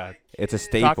episode. Yeah, it's a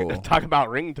staple. Talk about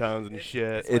ringtones and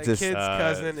shit. It's a kid's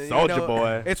cousin. Soldier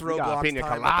Boy. It's Roblox pina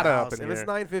time. colada up in if it's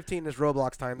 9:15, it's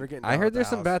Roblox time. They're getting. I heard there's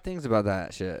some bad things about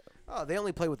that shit. Oh, they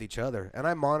only play with each other, and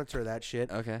I monitor that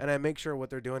shit. Okay. And I make sure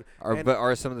what they're doing. But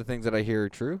are some of the things that I hear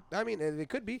true? I mean, it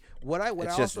could be.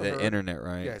 It's just the internet,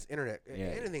 right? Yes, internet. Yeah.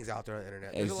 Anything's out there on the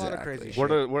internet. There's exactly. a lot of crazy shit.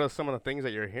 shit. What are some of the things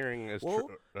that you're hearing is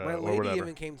true? My lady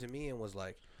even came to me and was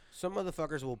like, some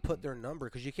motherfuckers will put their number,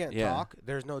 because you can't talk.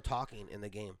 There's no talking in the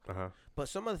game. But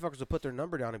some motherfuckers will put their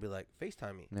number down and be like,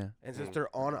 FaceTime me. Yeah. And since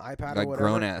they're on an iPad like or whatever.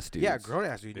 grown-ass dudes. Yeah,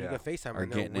 grown-ass dudes. You can FaceTime or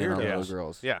and getting they're in on weirdos. those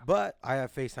girls. Yeah. But I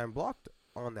have FaceTime blocked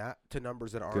on that to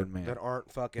numbers that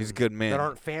aren't fucking. He's a good man. That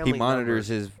aren't family. He monitors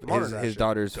his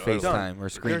daughter's FaceTime or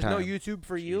screen There's time. no YouTube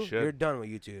for you. You're done with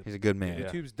YouTube. He's a good man.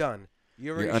 YouTube's done.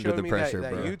 You're under the pressure,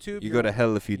 that bro. YouTube, You go to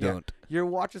hell if you don't. You're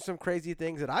watching some crazy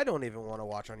things that I don't even want to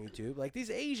watch on YouTube, like these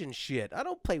Asian shit. I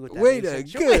don't play with that. Wait Asian a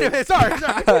shit. good Wait a minute. Sorry.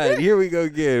 God, here we go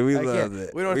again. We love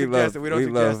it. We don't suggest it. We don't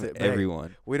suggest it.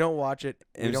 Everyone. We don't watch it.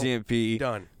 MCMP.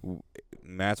 Done.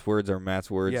 Matt's words are Matt's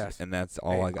words, Yes. and that's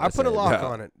all I got. I put a lock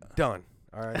on it. Done.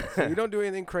 All right. So we don't do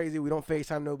anything crazy. We don't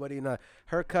FaceTime nobody.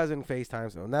 Her cousin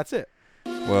FaceTimes them, and that's it.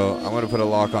 Well, I'm going to put a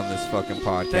lock on this fucking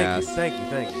podcast.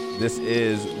 Thank you. This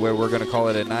is where we're going to call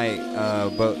it a night.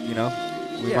 But, you know,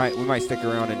 we might stick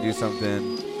around and do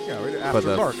something for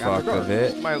the fuck of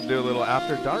it. Might do a little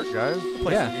after dark, guys.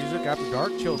 Play some music after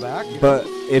dark, chill back. But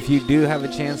if you do have a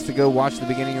chance to go watch the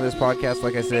beginning of this podcast,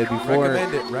 like I said before,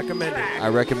 recommend it. I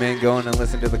recommend going and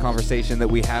listen to the conversation that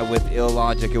we had with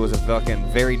Illogic. It was a fucking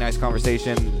very nice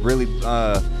conversation. Really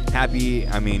happy.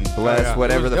 I mean, blessed.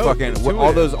 Whatever the fucking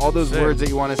all those words that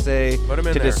you want to say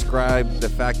to describe the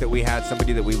fact that we had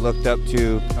somebody that we looked up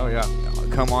to. Oh yeah.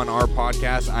 Come on our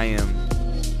podcast.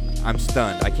 I'm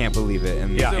stunned. I can't believe it.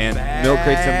 And Milk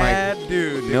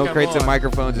Crates and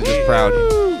Microphones is just proud.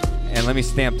 And let me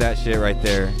stamp that shit right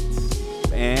there.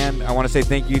 And I want to say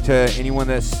thank you to anyone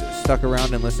that's stuck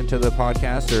around and listened to the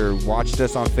podcast or watched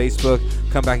us on Facebook.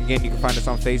 Come back again. You can find us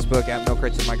on Facebook at Milk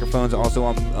Crates and Microphones. Also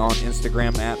on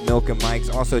Instagram at Milk and Mics.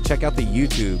 Also check out the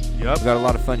YouTube. Yep. We've got a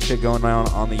lot of fun shit going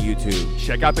on the YouTube.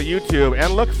 Check out the YouTube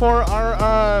and look for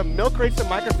our Milk Crates and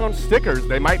Microphones stickers.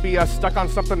 They might be stuck on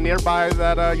something nearby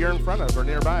that you're in front of or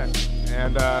nearby.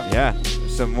 And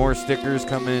some more stickers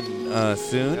coming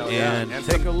soon. And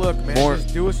take a look, man.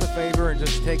 Just do us a favor and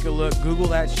just take a look. Google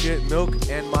that shit. Milk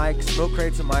and Mics, Milk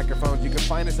Crates and Microphones. You can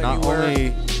find us anywhere. Not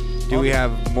only do we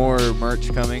have more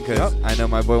merch coming, because I know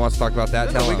my boy wants to talk about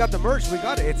that. We got the merch. We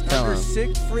got it. It's under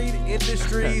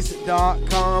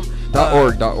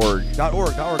SiegfriedIndustries.com.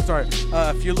 .org. Sorry.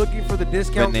 If you're looking for the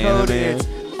discount code, it's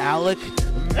Alec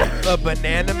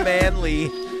Banana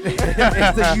Manly. It's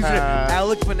the user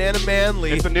Alec Banana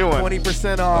Manly. It's the new one.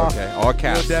 20% off. Okay, all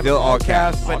caps. Still all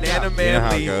caps. Banana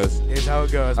Manly. You know how it goes. Is how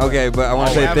it goes. Okay, but I want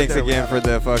to say thanks again for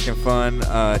the fucking fun.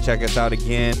 Check us out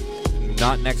again.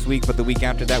 Not next week, but the week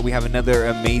after that, we have another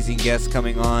amazing guest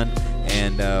coming on,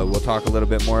 and we'll talk a little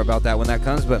bit more about that when that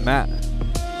comes. But Matt,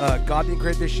 God didn't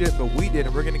create this shit, but we did,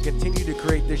 and we're going to continue to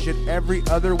create this shit every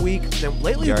other week. And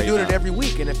lately, we've been doing it every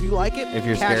week, and if you like it, if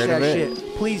you're cash scared that of it,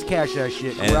 shit. Please cash that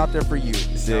shit. We're out there for you.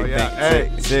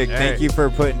 Sig, thank you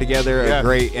for putting together a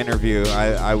great interview.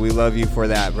 We love you for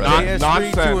that, bro.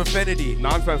 Nonsense to infinity.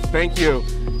 Nonsense. Thank you.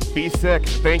 Be Sick.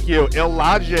 Thank you.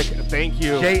 Illogic. Thank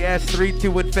you. JS3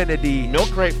 to infinity. Milk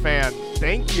Crate fan.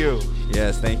 Thank you.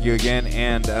 Yes, thank you again,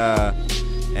 and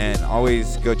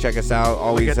always go check us out.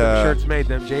 Always get them shirts made.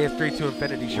 Them JS3 to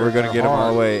infinity shirts. We're gonna get them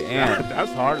all the way. And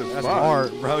that's hard as fuck. That's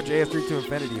hard, bro. JS3 to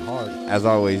infinity, hard. As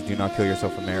always, do not kill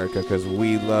yourself, America, because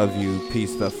we love you.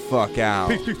 Peace the fuck out.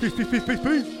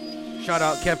 Peace. Shout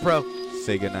out Kev Pro.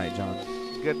 Say goodnight, John.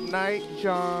 Good night,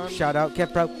 John. Shout out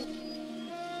Kev Pro.